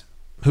cares?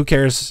 Who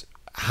cares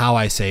how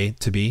I say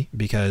to be?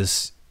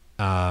 Because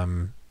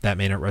that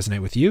may not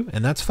resonate with you,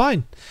 and that's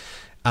fine.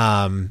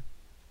 And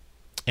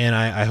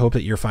I hope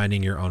that you're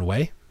finding your own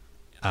way.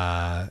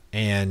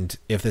 And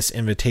if this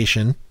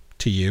invitation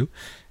to you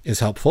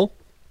is helpful,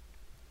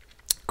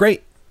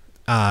 great.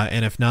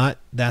 And if not,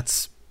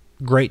 that's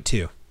great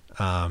too.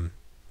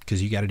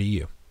 'Cause you got to do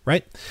you,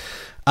 right?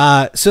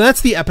 So that's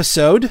the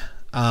episode.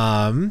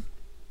 Any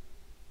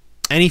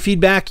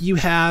feedback you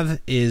have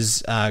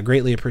is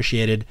greatly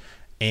appreciated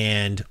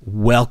and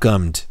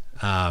welcomed.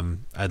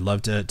 I'd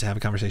love to have a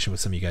conversation with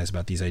some of you guys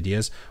about these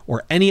ideas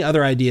or any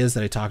other ideas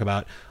that I talk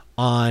about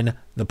on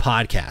the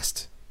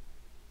podcast.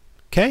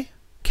 Okay.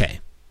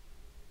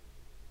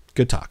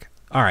 Good talk.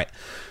 All right.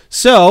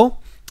 So,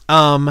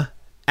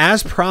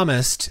 as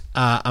promised,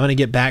 I'm going to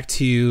get back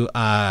to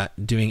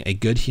doing a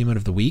good human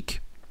of the week.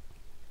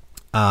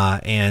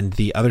 And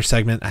the other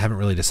segment, I haven't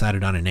really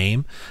decided on a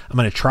name. I'm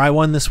going to try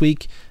one this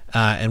week,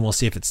 and we'll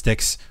see if it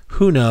sticks.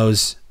 Who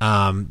knows?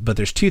 But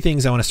there's two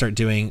things I want to start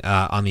doing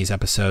on these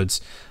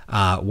episodes.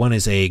 One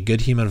is a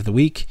good human of the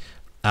week,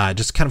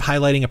 just kind of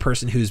highlighting a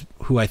person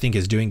who I think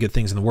is doing good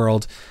things in the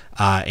world,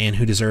 and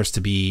who deserves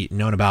to be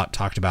known about,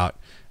 talked about,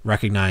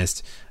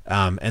 recognized.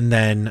 And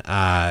then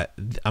I'm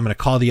going to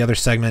call the other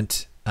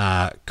segment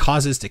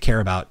Causes to Care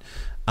About.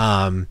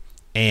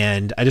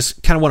 And I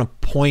just kind of want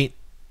to point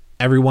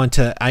everyone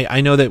to,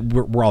 I know that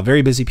we're all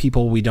very busy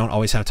people. We don't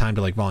always have time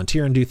to like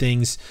volunteer and do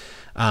things,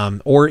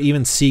 or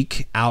even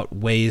seek out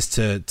ways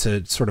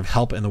to sort of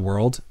help in the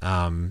world,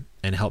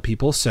 and help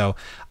people. So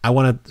I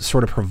want to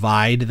sort of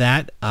provide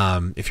that,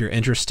 if you're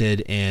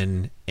interested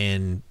in,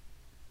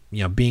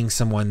 being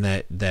someone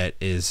that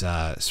is,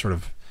 sort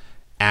of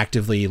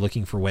actively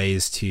looking for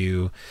ways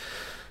to,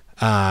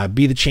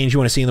 be the change you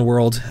want to see in the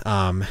world,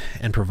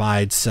 and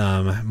provide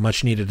some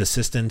much needed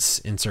assistance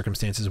in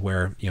circumstances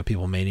where,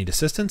 people may need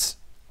assistance.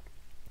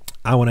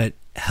 I want to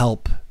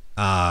help,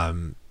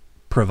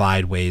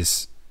 provide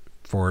ways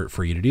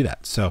for you to do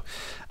that. So,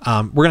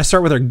 we're going to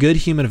start with our good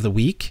human of the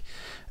week.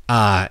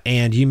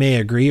 And you may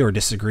agree or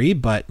disagree,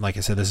 but like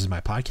I said, this is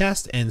my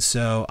podcast. And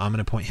so I'm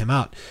going to point him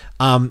out.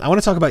 I want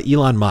to talk about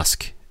Elon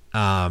Musk,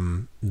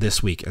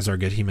 this week as our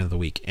good human of the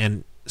week.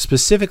 And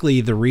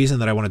specifically, the reason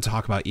that I wanted to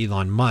talk about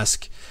Elon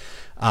Musk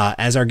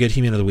as our good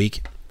human of the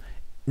week.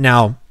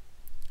 Now,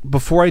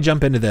 before I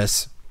jump into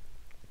this,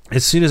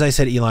 as soon as I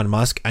said Elon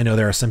Musk, I know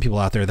there are some people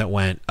out there that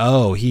went,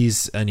 "Oh,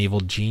 he's an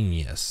evil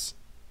genius.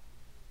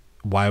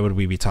 Why would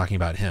we be talking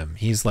about him?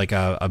 He's like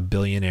a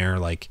billionaire,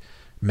 like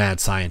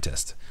mad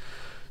scientist.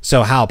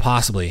 So how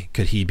possibly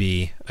could he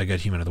be a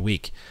good human of the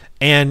week?"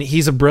 And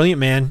he's a brilliant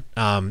man.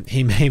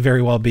 He may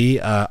very well be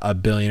a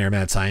billionaire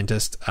mad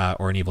scientist,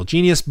 or an evil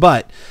genius,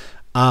 but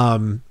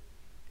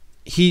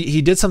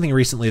he did something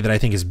recently that I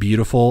think is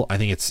beautiful. I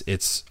think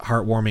it's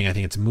heartwarming. I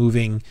think it's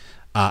moving.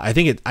 I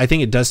think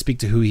it does speak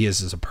to who he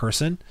is as a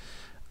person.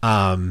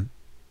 And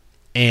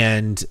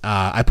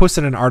I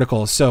posted an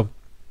article. So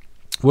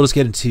we'll just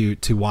get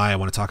into why I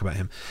want to talk about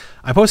him.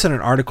 I posted an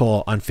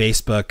article on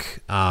Facebook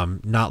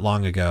not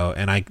long ago,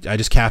 and I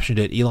just captioned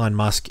it, Elon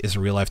Musk is a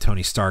real life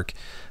Tony Stark.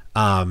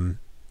 And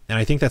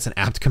I think that's an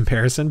apt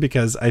comparison,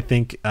 because I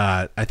think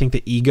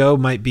the ego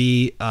might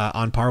be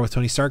on par with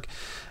Tony Stark.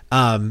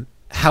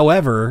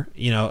 However,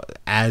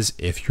 as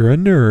if you're a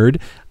nerd,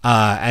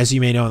 as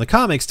you may know in the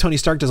comics, Tony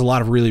Stark does a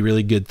lot of really,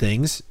 really good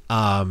things,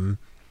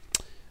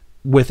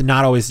 with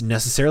not always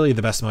necessarily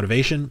the best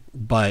motivation,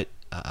 but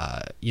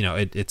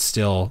it's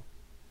still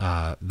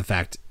the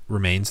fact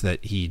remains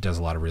that he does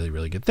a lot of really,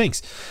 really good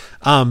things.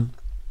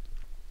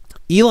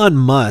 Elon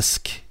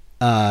Musk,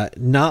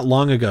 not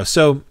long ago.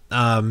 So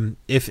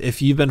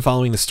if you've been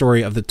following the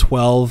story of the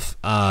 12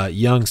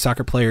 young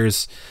soccer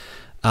players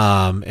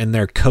and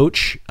their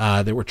coach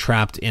that were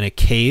trapped in a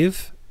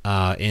cave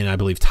in, I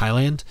believe,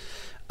 Thailand.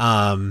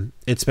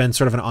 It's been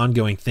sort of an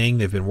ongoing thing.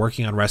 They've been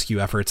working on rescue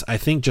efforts. I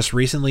think just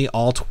recently,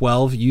 all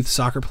 12 youth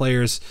soccer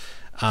players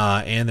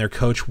and their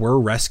coach were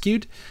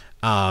rescued,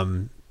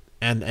 and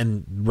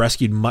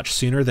rescued much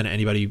sooner than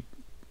anybody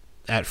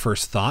at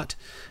first thought.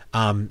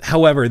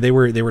 However, they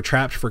were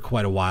trapped for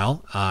quite a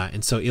while,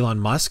 and so Elon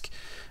Musk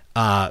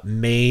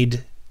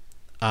made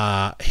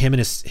him and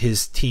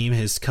his team,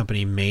 his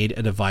company, made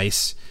a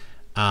device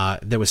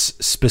that was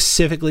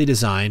specifically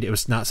designed. It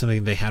was not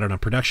something they had on a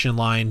production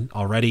line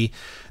already.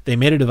 They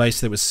made a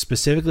device that was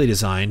specifically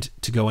designed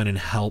to go in and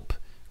help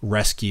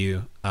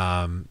rescue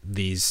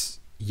these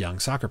young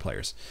soccer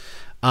players.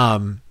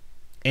 And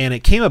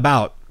it came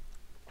about.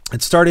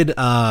 It started.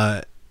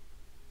 I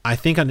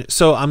think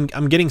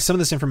I'm getting some of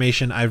this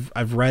information.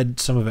 I've read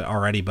some of it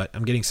already, but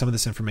I'm getting some of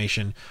this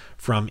information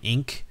from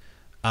Inc.com.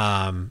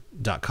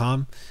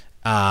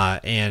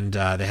 And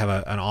they have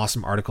an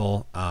awesome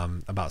article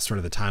about sort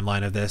of the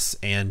timeline of this.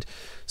 And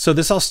so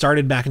this all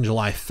started back in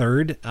July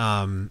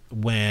 3rd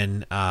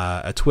when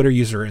a Twitter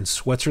user in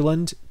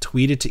Switzerland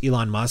tweeted to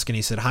Elon Musk, and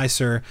he said, "Hi,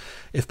 sir.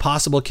 If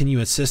possible, can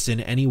you assist in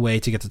any way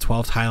to get the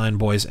 12 Thailand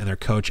boys and their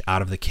coach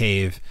out of the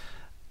cave?"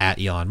 at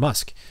Elon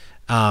Musk.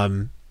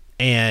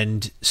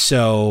 And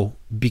so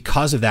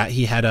because of that,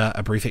 he had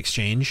a brief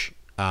exchange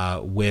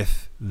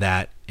with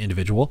that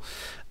individual.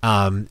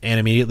 And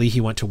immediately he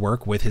went to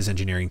work with his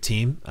engineering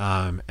team.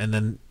 And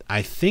then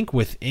I think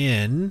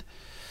within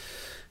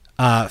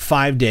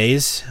 5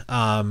 days,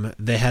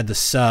 they had the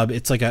sub.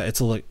 It's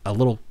a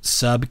little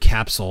sub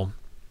capsule.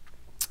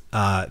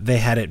 They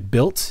had it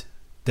built,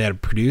 they had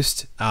it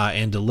produced,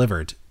 and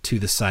delivered to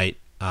the site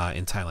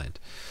in Thailand.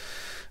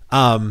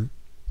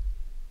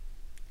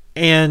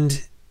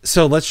 And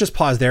so let's just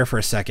pause there for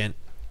a second.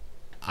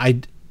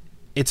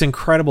 It's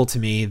incredible to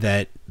me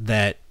that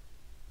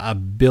a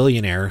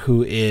billionaire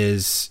who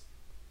is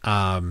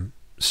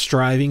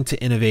striving to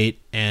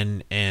innovate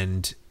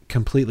and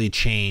completely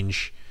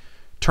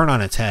turn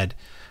on its head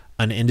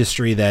an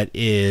industry that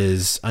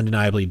is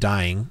undeniably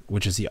dying,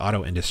 which is the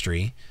auto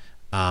industry.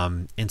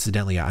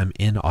 Incidentally, I'm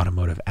in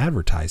automotive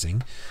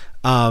advertising.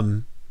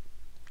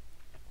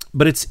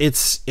 But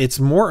it's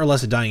more or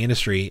less a dying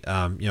industry.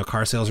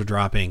 Car sales are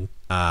dropping.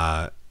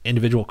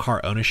 Individual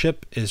car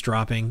ownership is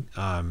dropping.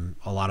 A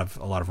lot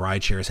of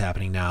ride share is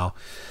happening now,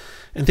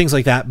 and things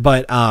like that.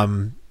 But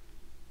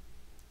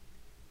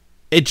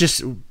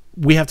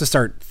we have to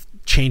start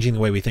changing the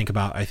way we think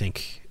about, I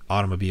think,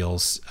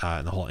 automobiles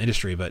and the whole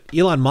industry. But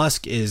Elon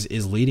Musk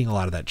is leading a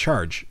lot of that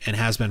charge, and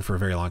has been for a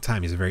very long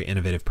time. He's a very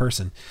innovative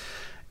person,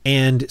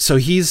 and so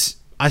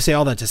I say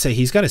all that to say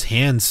he's got his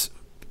hands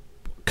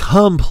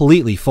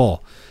completely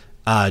full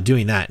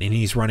doing that, and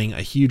he's running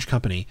a huge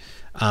company.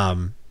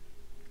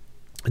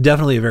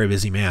 Definitely a very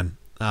busy man.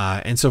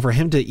 And so for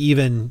him to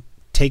even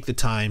take the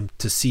time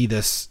to see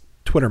this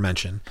Twitter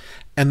mention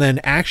and then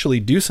actually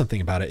do something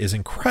about it is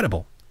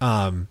incredible.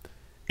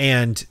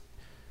 And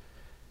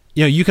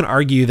you can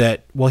argue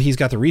that, well, he's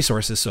got the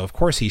resources, so of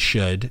course he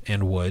should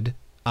and would.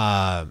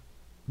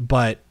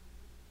 But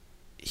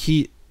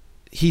he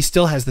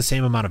still has the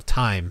same amount of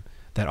time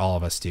that all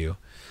of us do.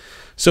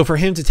 So for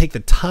him to take the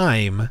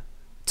time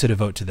to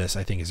devote to this,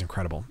 I think, is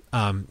incredible.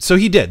 So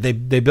he did.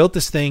 They built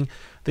this thing.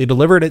 They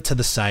delivered it to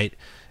the site.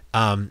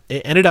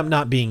 It ended up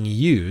not being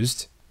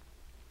used.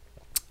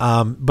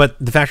 But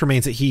the fact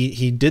remains that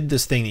he did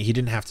this thing that he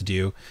didn't have to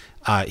do.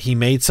 He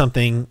made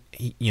something,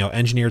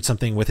 engineered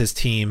something with his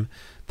team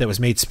that was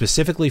made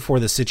specifically for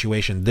this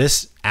situation,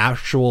 this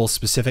actual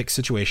specific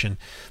situation.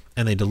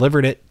 And they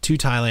delivered it to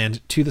Thailand,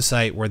 to the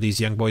site where these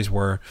young boys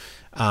were.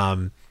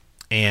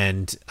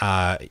 And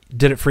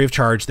did it free of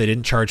charge. They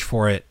didn't charge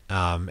for it,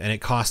 and it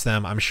cost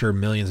them, I'm sure,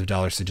 millions of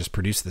dollars to just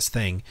produce this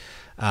thing,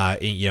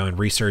 in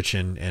research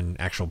and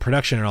actual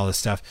production and all this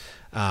stuff.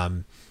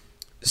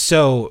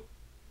 So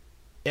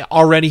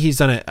already he's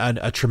done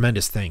a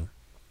tremendous thing.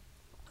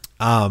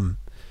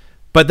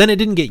 But then it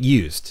didn't get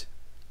used,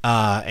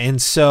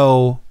 and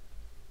so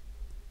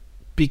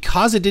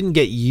because it didn't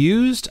get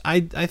used, I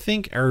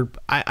think, or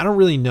I don't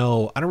really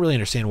know. I don't really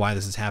understand why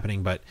this is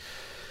happening, but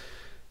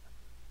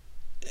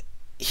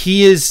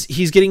he's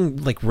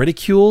getting like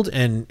ridiculed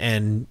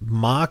and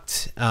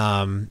mocked,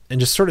 and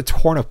just sort of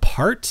torn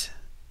apart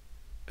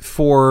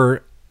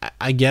for,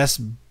 I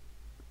guess,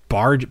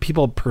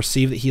 people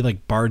perceive that he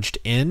like barged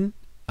in,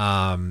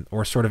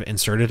 or sort of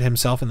inserted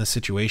himself in the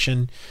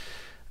situation,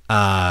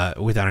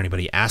 without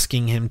anybody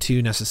asking him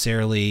to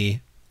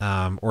necessarily,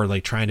 or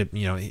like trying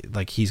to,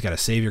 like he's got a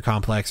savior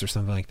complex or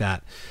something like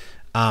that.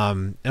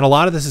 And a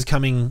lot of this is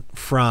coming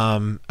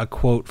from a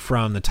quote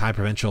from the Thai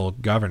provincial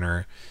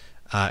governor,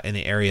 in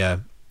the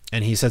area.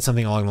 And he said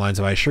something along the lines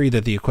of, "I assure you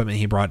that the equipment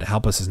he brought to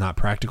help us is not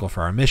practical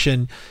for our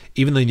mission.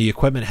 Even though the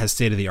equipment has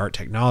state-of-the-art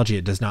technology,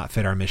 it does not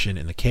fit our mission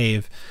in the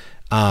cave."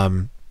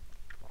 And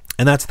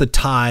that's the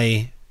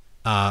Thai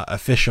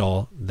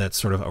official that's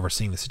sort of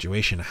overseeing the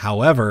situation.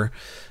 However,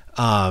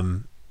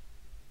 Elon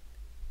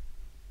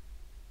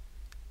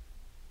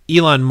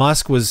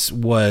Musk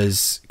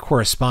was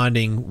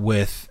corresponding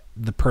with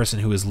the person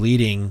who was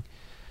leading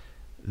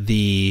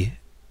the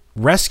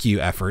rescue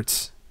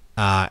efforts,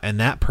 and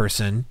that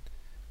person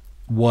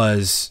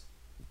was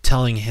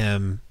telling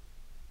him,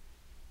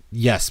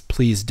 yes,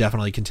 please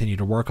definitely continue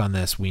to work on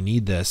this. We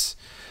need this.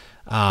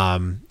 A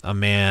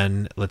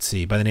man, let's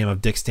see, by the name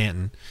of Dick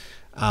Stanton.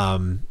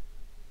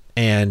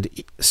 And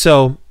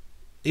so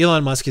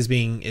Elon Musk is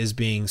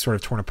being sort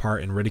of torn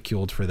apart and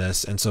ridiculed for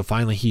this. And so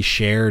finally he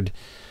shared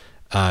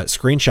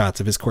screenshots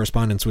of his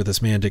correspondence with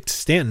this man, Dick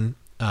Stanton,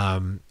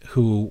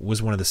 who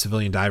was one of the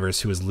civilian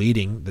divers who was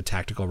leading the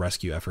tactical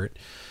rescue effort,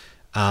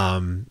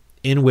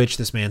 in which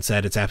this man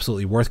said it's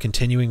absolutely worth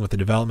continuing with the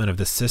development of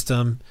this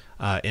system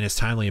in as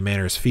timely a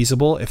manner as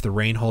feasible. If the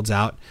rain holds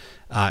out,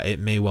 it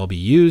may well be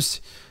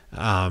used.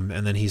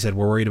 And then he said,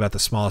 "We're worried about the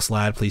smallest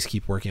lad. Please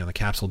keep working on the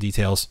capsule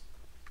details."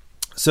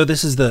 So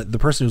this is the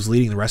person who's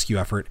leading the rescue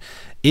effort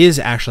is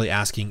actually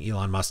asking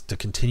Elon Musk to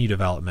continue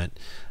development,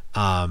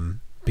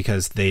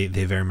 because they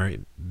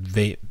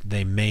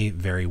may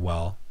very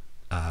well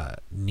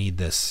need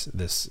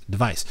this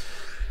device.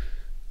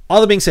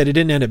 All that being said, it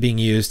didn't end up being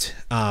used,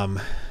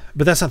 but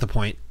that's not the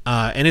point.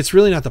 And it's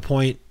really not the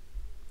point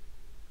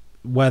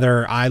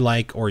whether I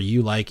like or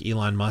you like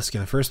Elon Musk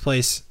in the first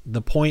place.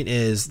 The point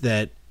is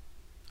that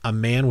a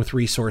man with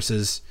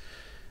resources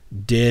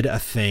did a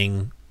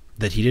thing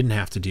that he didn't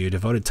have to do,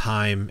 devoted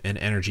time and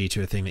energy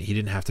to a thing that he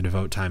didn't have to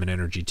devote time and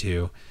energy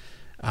to,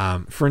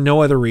 for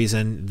no other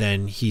reason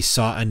than he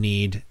saw a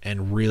need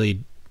and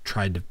really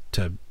tried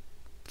to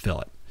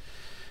fill it.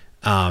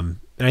 And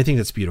I think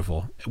that's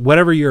beautiful.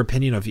 Whatever your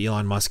opinion of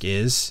Elon Musk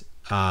is,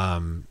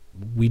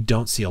 we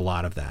don't see a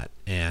lot of that.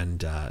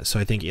 And so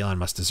I think Elon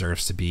Musk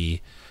deserves to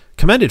be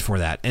commended for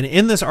that. And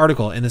in this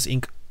article, in this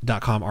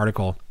Inc.com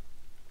article,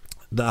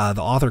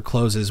 the author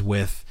closes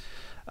with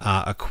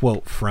a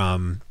quote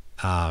from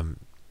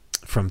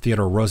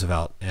Theodore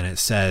Roosevelt, and it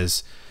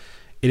says,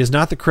 "It is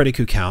not the critic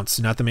who counts,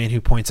 not the man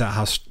who points out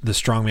how the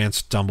strong man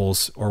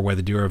stumbles or where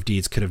the doer of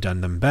deeds could have done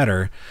them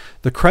better.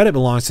 The credit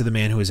belongs to the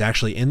man who is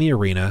actually in the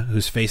arena,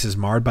 whose face is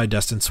marred by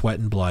dust and sweat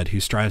and blood, who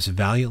strives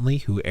valiantly,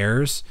 who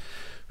errs,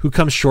 who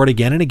comes short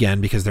again and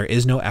again, because there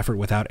is no effort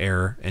without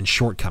error and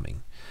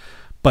shortcoming.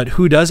 But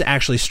who does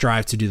actually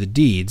strive to do the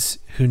deeds,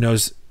 who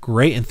knows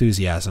great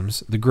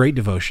enthusiasms, the great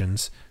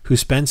devotions, who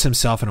spends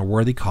himself in a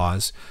worthy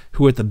cause,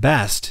 who at the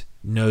best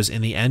knows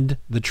in the end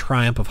the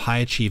triumph of high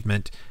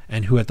achievement,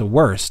 and who at the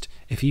worst,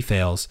 if he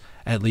fails,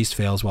 at least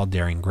fails while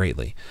daring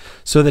greatly,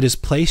 so that his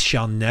place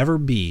shall never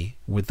be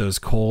with those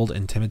cold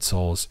and timid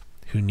souls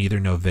who neither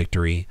know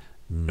victory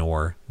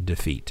nor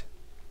defeat."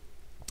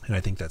 And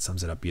I think that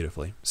sums it up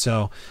beautifully.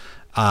 So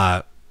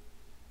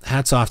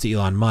hats off to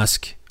Elon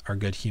Musk, our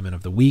good human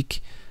of the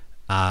week,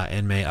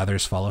 and may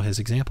others follow his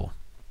example.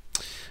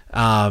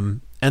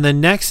 And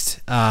then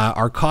next,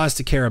 our cause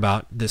to care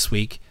about this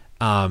week.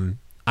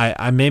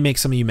 I may make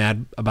some of you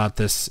mad about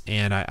this,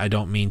 and I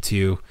don't mean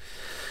to.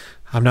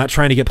 I'm not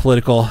trying to get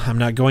political. I'm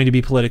not going to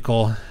be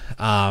political.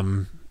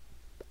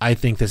 I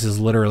think this is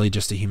literally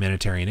just a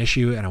humanitarian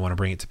issue, and I want to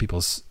bring it to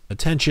people's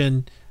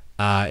attention.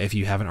 If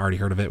you haven't already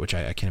heard of it, which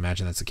I can't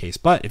imagine that's the case,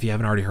 but if you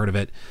haven't already heard of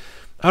it,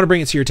 I want to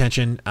bring it to your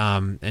attention,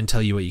 and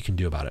tell you what you can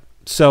do about it.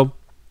 So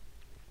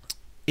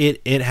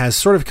it has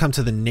sort of come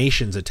to the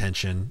nation's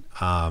attention,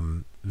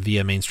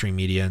 via mainstream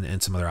media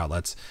and some other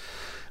outlets,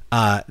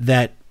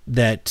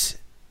 that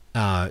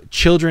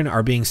children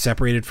are being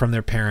separated from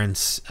their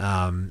parents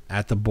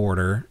at the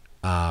border.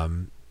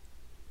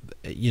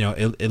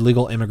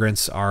 Illegal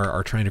immigrants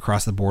are trying to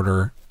cross the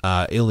border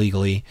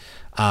illegally,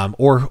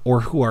 or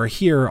who are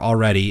here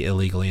already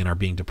illegally and are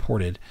being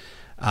deported.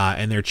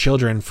 And their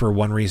children, for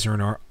one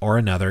reason or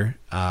another,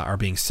 are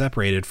being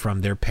separated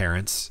from their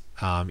parents,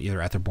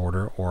 either at the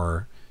border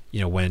or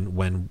when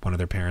one of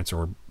their parents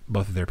or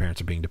both of their parents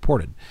are being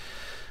deported.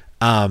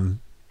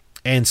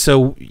 And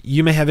so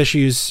you may have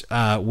issues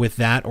with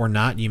that or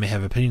not. You may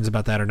have opinions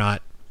about that or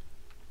not.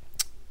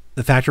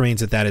 The fact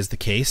remains that is the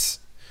case.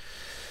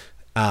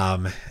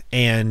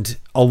 And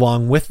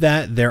along with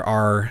that, there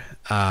are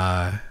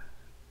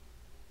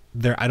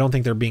I don't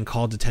think they're being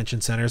called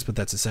detention centers, but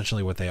that's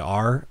essentially what they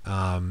are.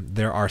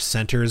 There are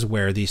centers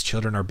where these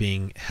children are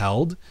being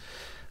held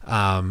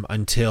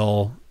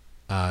until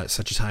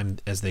such a time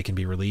as they can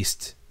be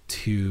released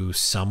to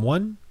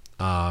someone.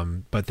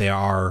 But they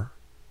are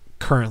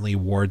currently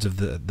wards of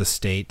the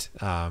state,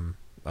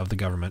 of the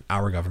government,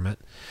 our government.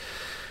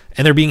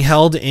 And they're being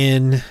held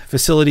in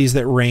facilities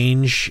that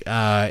range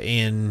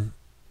in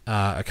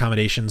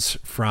accommodations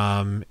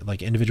from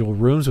like individual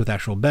rooms with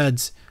actual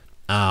beds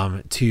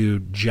to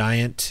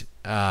giant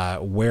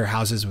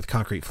warehouses with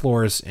concrete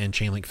floors and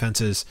chain link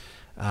fences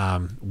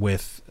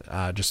with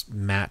just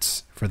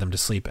mats for them to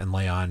sleep and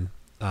lay on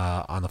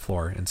the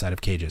floor inside of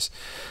cages.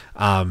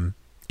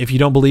 If you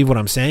don't believe what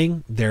I'm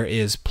saying, there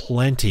is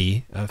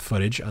plenty of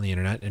footage on the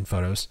internet and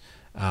photos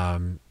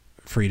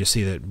for you to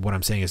see that what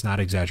I'm saying is not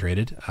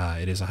exaggerated.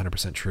 It is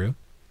 100% true.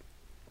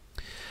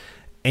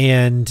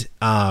 And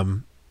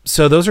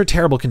so those are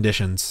terrible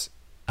conditions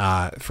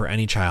for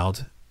any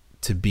child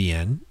to be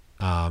in.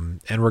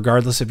 And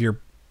regardless of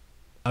your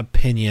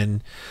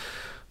opinion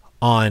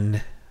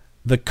on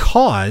the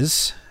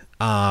cause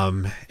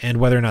and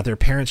whether or not their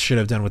parents should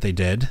have done what they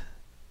did,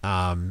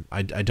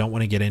 I don't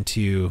want to get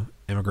into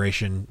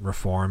immigration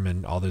reform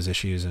and all those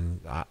issues,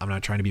 and I'm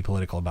not trying to be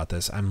political about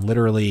this. I'm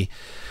literally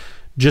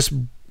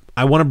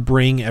I want to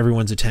bring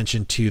everyone's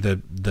attention to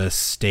the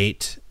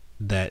state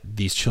that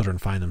these children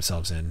find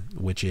themselves in,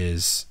 which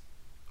is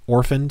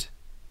orphaned,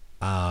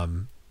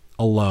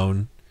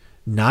 alone,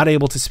 not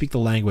able to speak the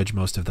language,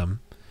 most of them,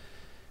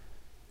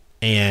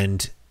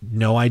 and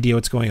no idea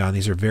what's going on.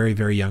 These are very,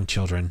 very young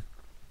children,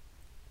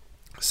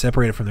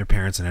 separated from their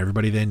parents and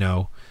everybody they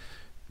know,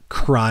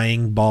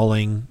 crying,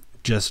 bawling,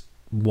 just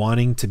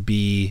wanting to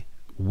be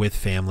with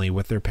family,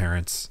 with their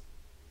parents,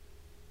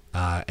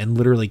 and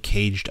literally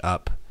caged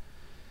up,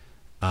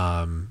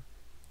 and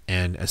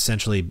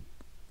essentially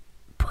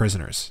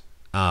prisoners,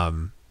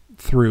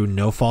 through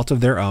no fault of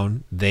their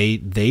own. They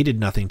did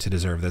nothing to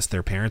deserve this.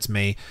 Their parents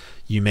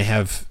you may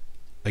have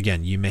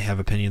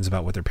opinions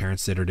about what their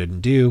parents did or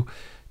didn't do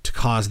to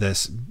cause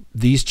this.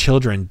 These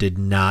children did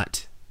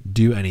not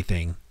do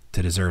anything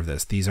to deserve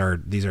this. These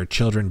are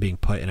children being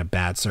put in a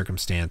bad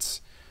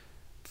circumstance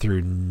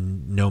through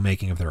no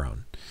making of their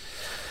own.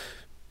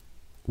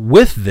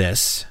 With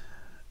this,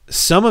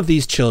 some of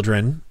these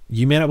children,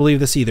 you may not believe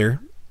this either.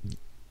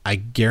 I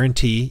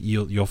guarantee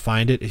you'll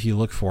find it if you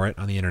look for it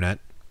on the internet.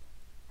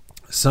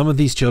 Some of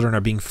these children are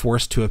being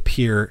forced to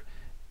appear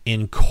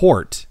in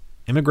court,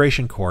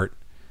 immigration court,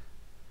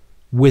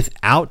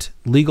 without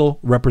legal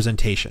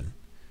representation.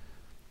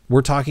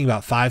 We're talking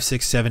about 5,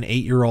 6, 7,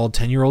 8-year-old,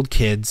 10-year-old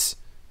kids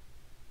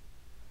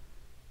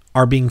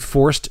are being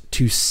forced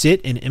to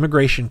sit in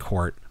immigration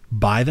court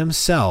by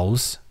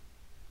themselves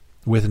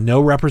with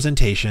no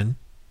representation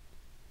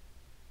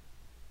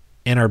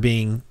and are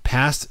being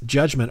passed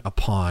judgment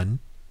upon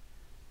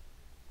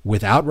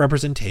without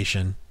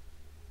representation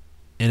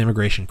in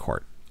immigration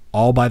court,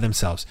 all by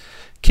themselves.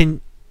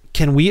 Can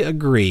we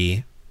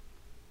agree,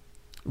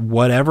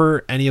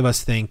 whatever any of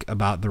us think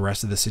about the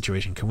rest of the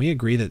situation, can we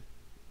agree that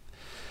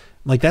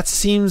like that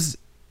seems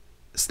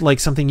like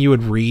something you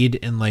would read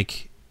in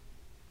like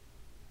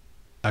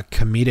a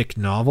comedic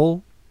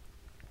novel,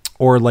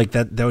 or like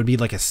that would be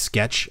like a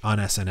sketch on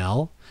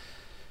SNL,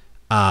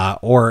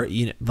 or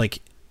like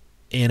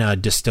in a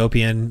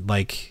dystopian,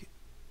 like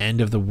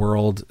end of the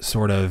world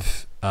sort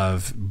of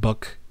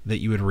book that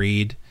you would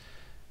read,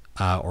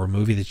 or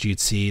movie that you'd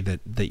see,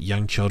 that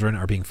young children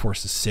are being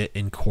forced to sit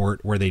in court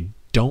where they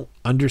don't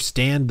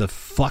understand the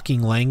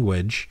fucking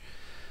language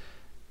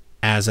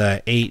as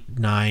a 8,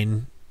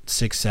 9,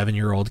 6,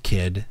 7-year-old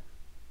kid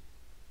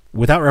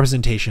without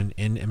representation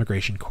in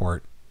immigration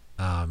court.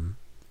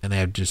 And they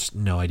have just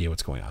no idea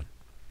what's going on.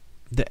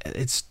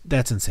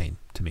 That's insane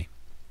to me.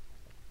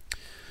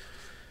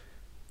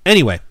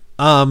 Anyway,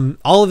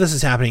 all of this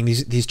is happening.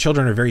 These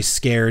children are very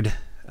scared.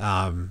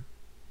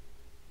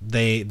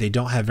 They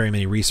don't have very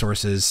many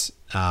resources.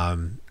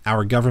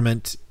 Our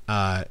government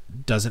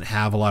doesn't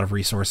have a lot of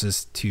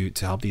resources to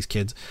help these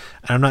kids.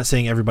 And I'm not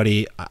saying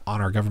everybody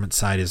on our government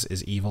side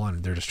is evil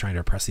and they're just trying to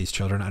oppress these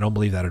children. I don't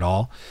believe that at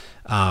all.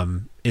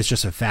 It's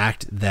just a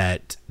fact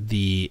that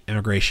the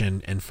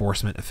immigration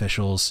enforcement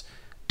officials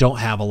don't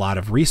have a lot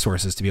of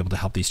resources to be able to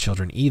help these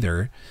children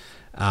either.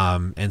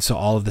 And so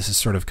all of this is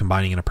sort of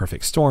combining in a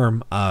perfect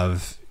storm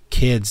of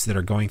kids that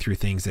are going through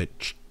things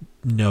that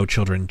no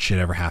children should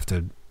ever have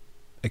to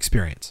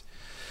experience.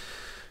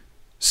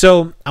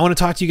 So I want to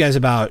talk to you guys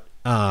about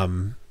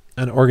an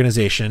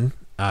organization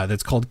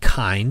that's called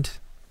KIND.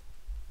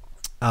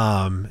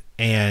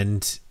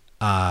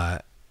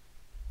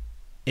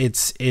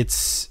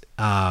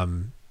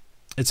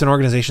 It's an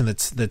organization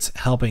that's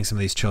helping some of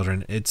these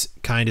children. It's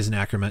KIND is an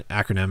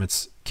acronym.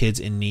 It's Kids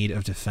in Need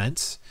of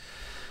Defense.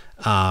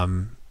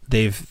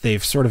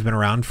 They've sort of been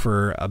around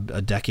for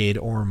a decade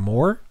or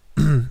more.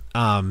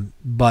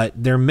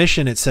 But their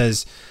mission, it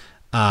says,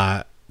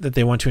 that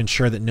they want to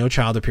ensure that no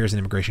child appears in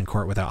immigration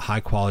court without high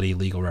quality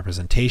legal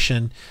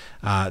representation.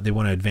 They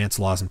want to advance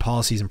laws and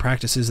policies and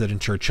practices that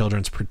ensure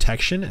children's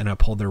protection and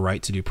uphold their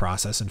right to due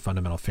process and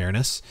fundamental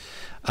fairness.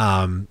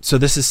 So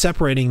this is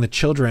separating the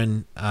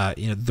children,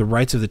 the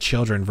rights of the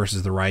children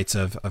versus the rights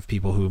of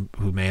people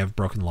who may have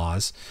broken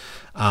laws,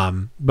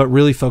 but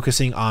really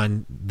focusing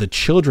on the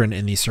children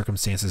in these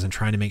circumstances and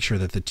trying to make sure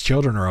that the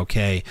children are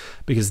okay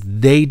because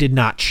they did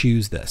not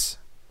choose this.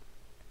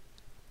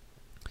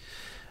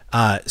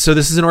 So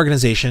this is an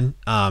organization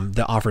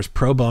that offers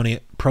pro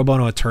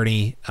bono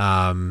attorneys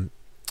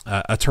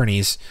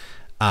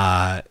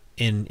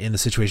in the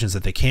situations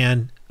that they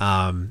can,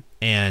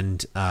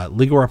 and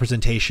legal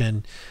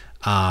representation,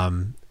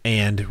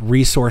 and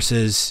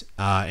resources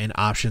and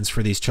options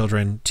for these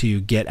children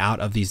to get out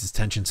of these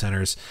detention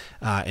centers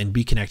and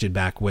be connected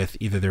back with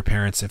either their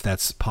parents, if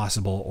that's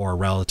possible, or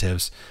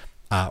relatives,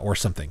 or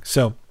something.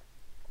 So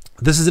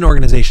this is an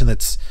organization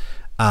that's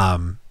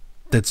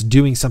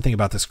doing something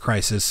about this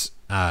crisis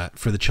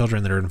for the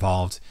children that are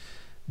involved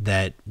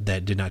that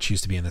did not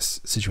choose to be in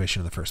this situation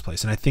in the first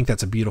place. And I think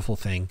that's a beautiful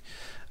thing.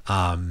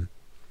 And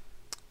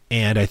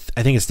I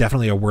think it's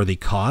definitely a worthy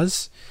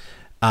cause.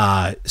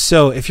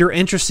 So if you're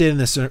interested in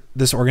this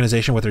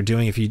organization, what they're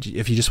doing, if you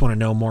just want to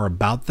know more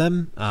about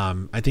them,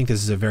 I think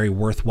this is a very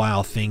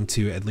worthwhile thing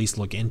to at least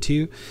look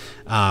into.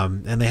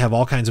 And they have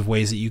all kinds of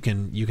ways that you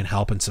can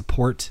help and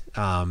support,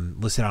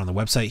 listed out on the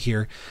website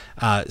here.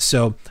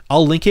 So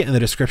I'll link it in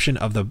the description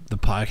of the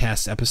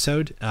podcast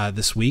episode,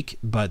 this week,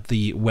 but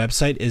the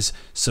website is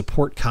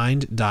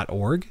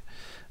supportkind.org.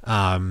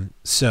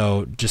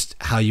 So just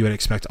how you would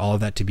expect all of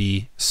that to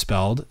be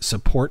spelled,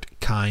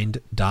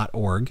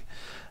 supportkind.org.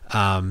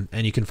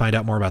 And you can find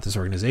out more about this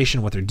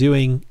organization, what they're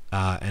doing,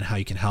 and how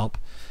you can help.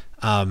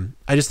 I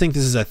just think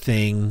this is a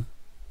thing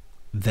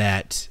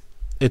that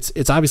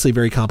it's obviously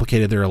very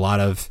complicated. There are a lot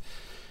of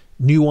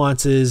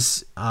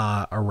nuances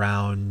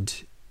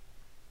around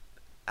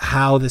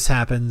how this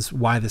happens,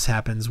 why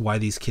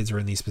these kids are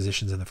in these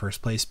positions in the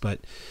first place. But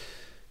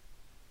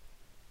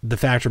the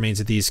fact remains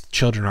that these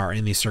children are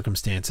in these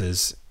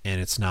circumstances,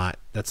 and that's not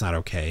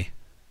okay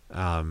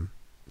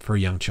for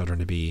young children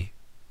to be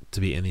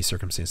in these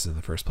circumstances in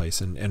the first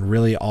place. And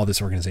really all this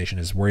organization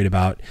is worried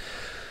about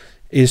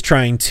is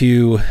trying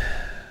to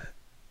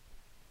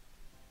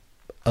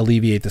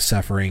alleviate the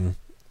suffering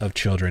of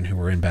children who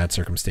are in bad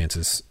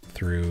circumstances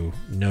through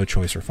no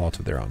choice or fault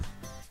of their own.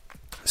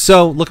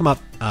 So look them up,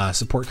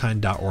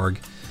 supportkind.org,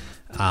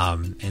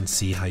 and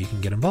see how you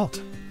can get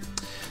involved.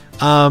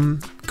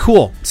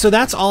 Cool. So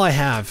that's all I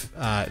have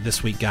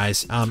this week,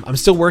 guys. I'm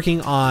still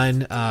working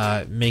on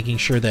making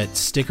sure that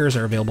stickers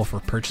are available for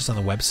purchase on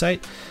the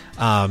website.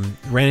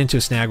 Ran into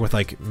a snag with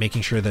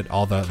making sure that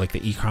all the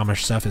the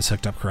e-commerce stuff is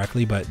hooked up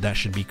correctly, but that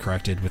should be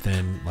corrected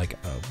within a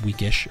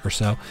weekish or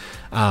so.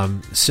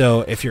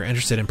 So if you're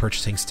interested in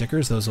purchasing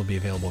stickers, those will be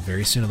available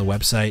very soon on the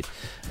website.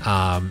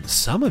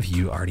 Some of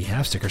you already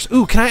have stickers.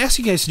 Ooh, can I ask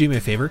you guys to do me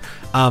a favor?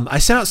 I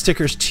sent out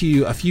stickers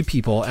to a few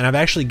people, and I've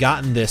actually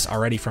gotten this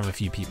already from a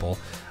few people.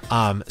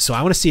 So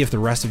I want to see if the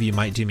rest of you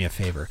might do me a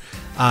favor.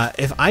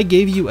 If I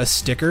gave you a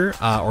sticker,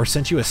 or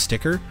sent you a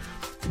sticker,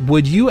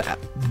 would you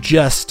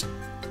just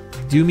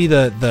do me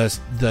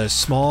the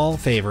small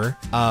favor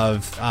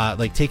of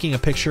taking a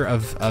picture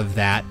of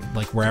that,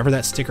 wherever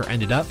that sticker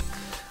ended up?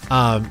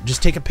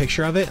 Just take a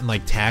picture of it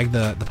and tag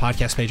the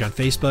podcast page on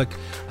Facebook,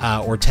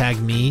 or tag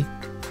me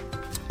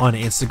on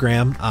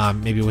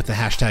Instagram, maybe with the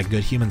hashtag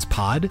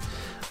GoodHumansPod.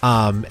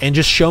 And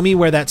just show me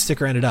where that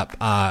sticker ended up.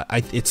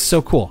 It's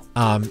so cool.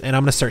 And I'm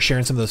going to start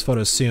sharing some of those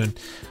photos soon.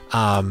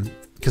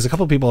 Because a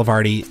couple of people have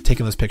already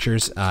taken those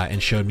pictures,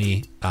 and showed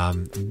me,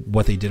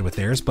 what they did with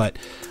theirs. But,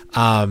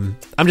 I'm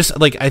just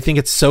I think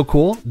it's so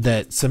cool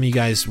that some of you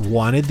guys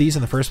wanted these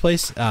in the first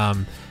place.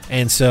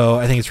 And so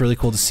I think it's really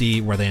cool to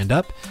see where they end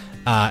up,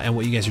 and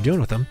what you guys are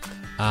doing with them.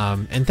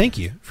 And thank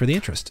you for the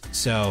interest.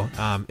 So,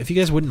 if you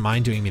guys wouldn't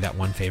mind doing me that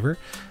one favor,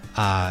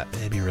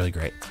 it'd be really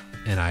great.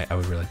 And I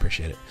would really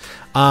appreciate it.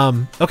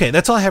 Okay,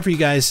 that's all I have for you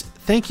guys.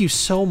 Thank you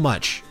so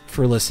much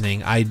for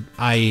listening. I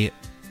don't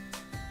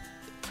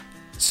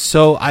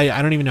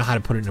even know how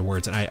to put it into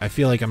words, and I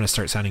feel like I'm going to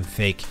start sounding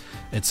fake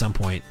at some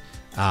point,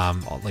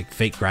 like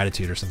fake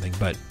gratitude or something.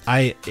 But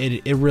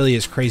it really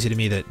is crazy to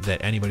me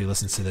that anybody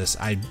listens to this.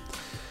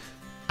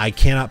 I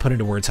cannot put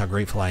into words how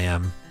grateful I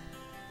am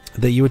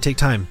that you would take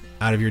time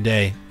out of your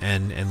day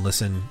and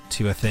listen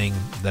to a thing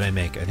that I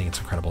make. I think it's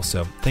incredible.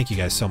 So thank you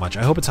guys so much.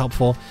 I hope it's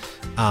helpful.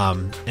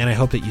 And I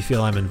hope that you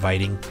feel I'm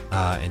inviting,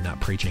 and not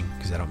preaching,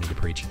 because I don't need to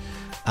preach.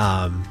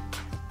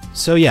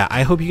 So yeah,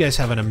 I hope you guys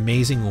have an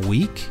amazing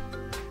week.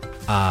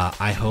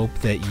 I hope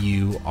that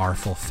you are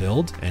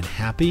fulfilled and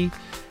happy,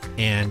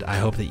 and I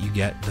hope that you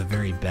get the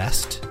very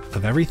best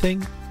of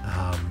everything.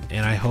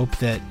 And I hope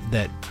that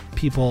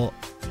people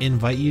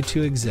invite you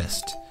to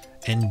exist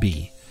and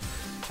be,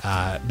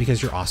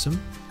 because you're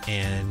awesome,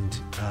 and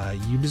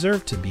you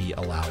deserve to be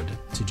allowed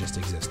to just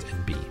exist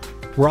and be.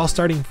 We're all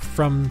starting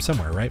from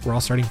somewhere, right? We're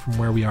all starting from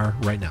where we are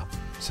right now.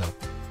 So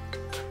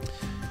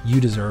you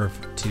deserve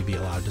to be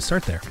allowed to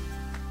start there.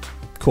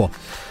 Cool.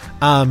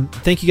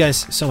 Thank you guys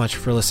so much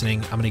for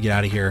listening. I'm going to get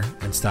out of here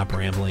and stop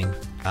rambling.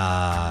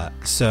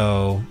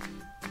 So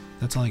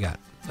that's all I got.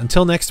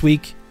 Until next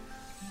week,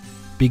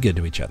 be good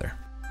to each other.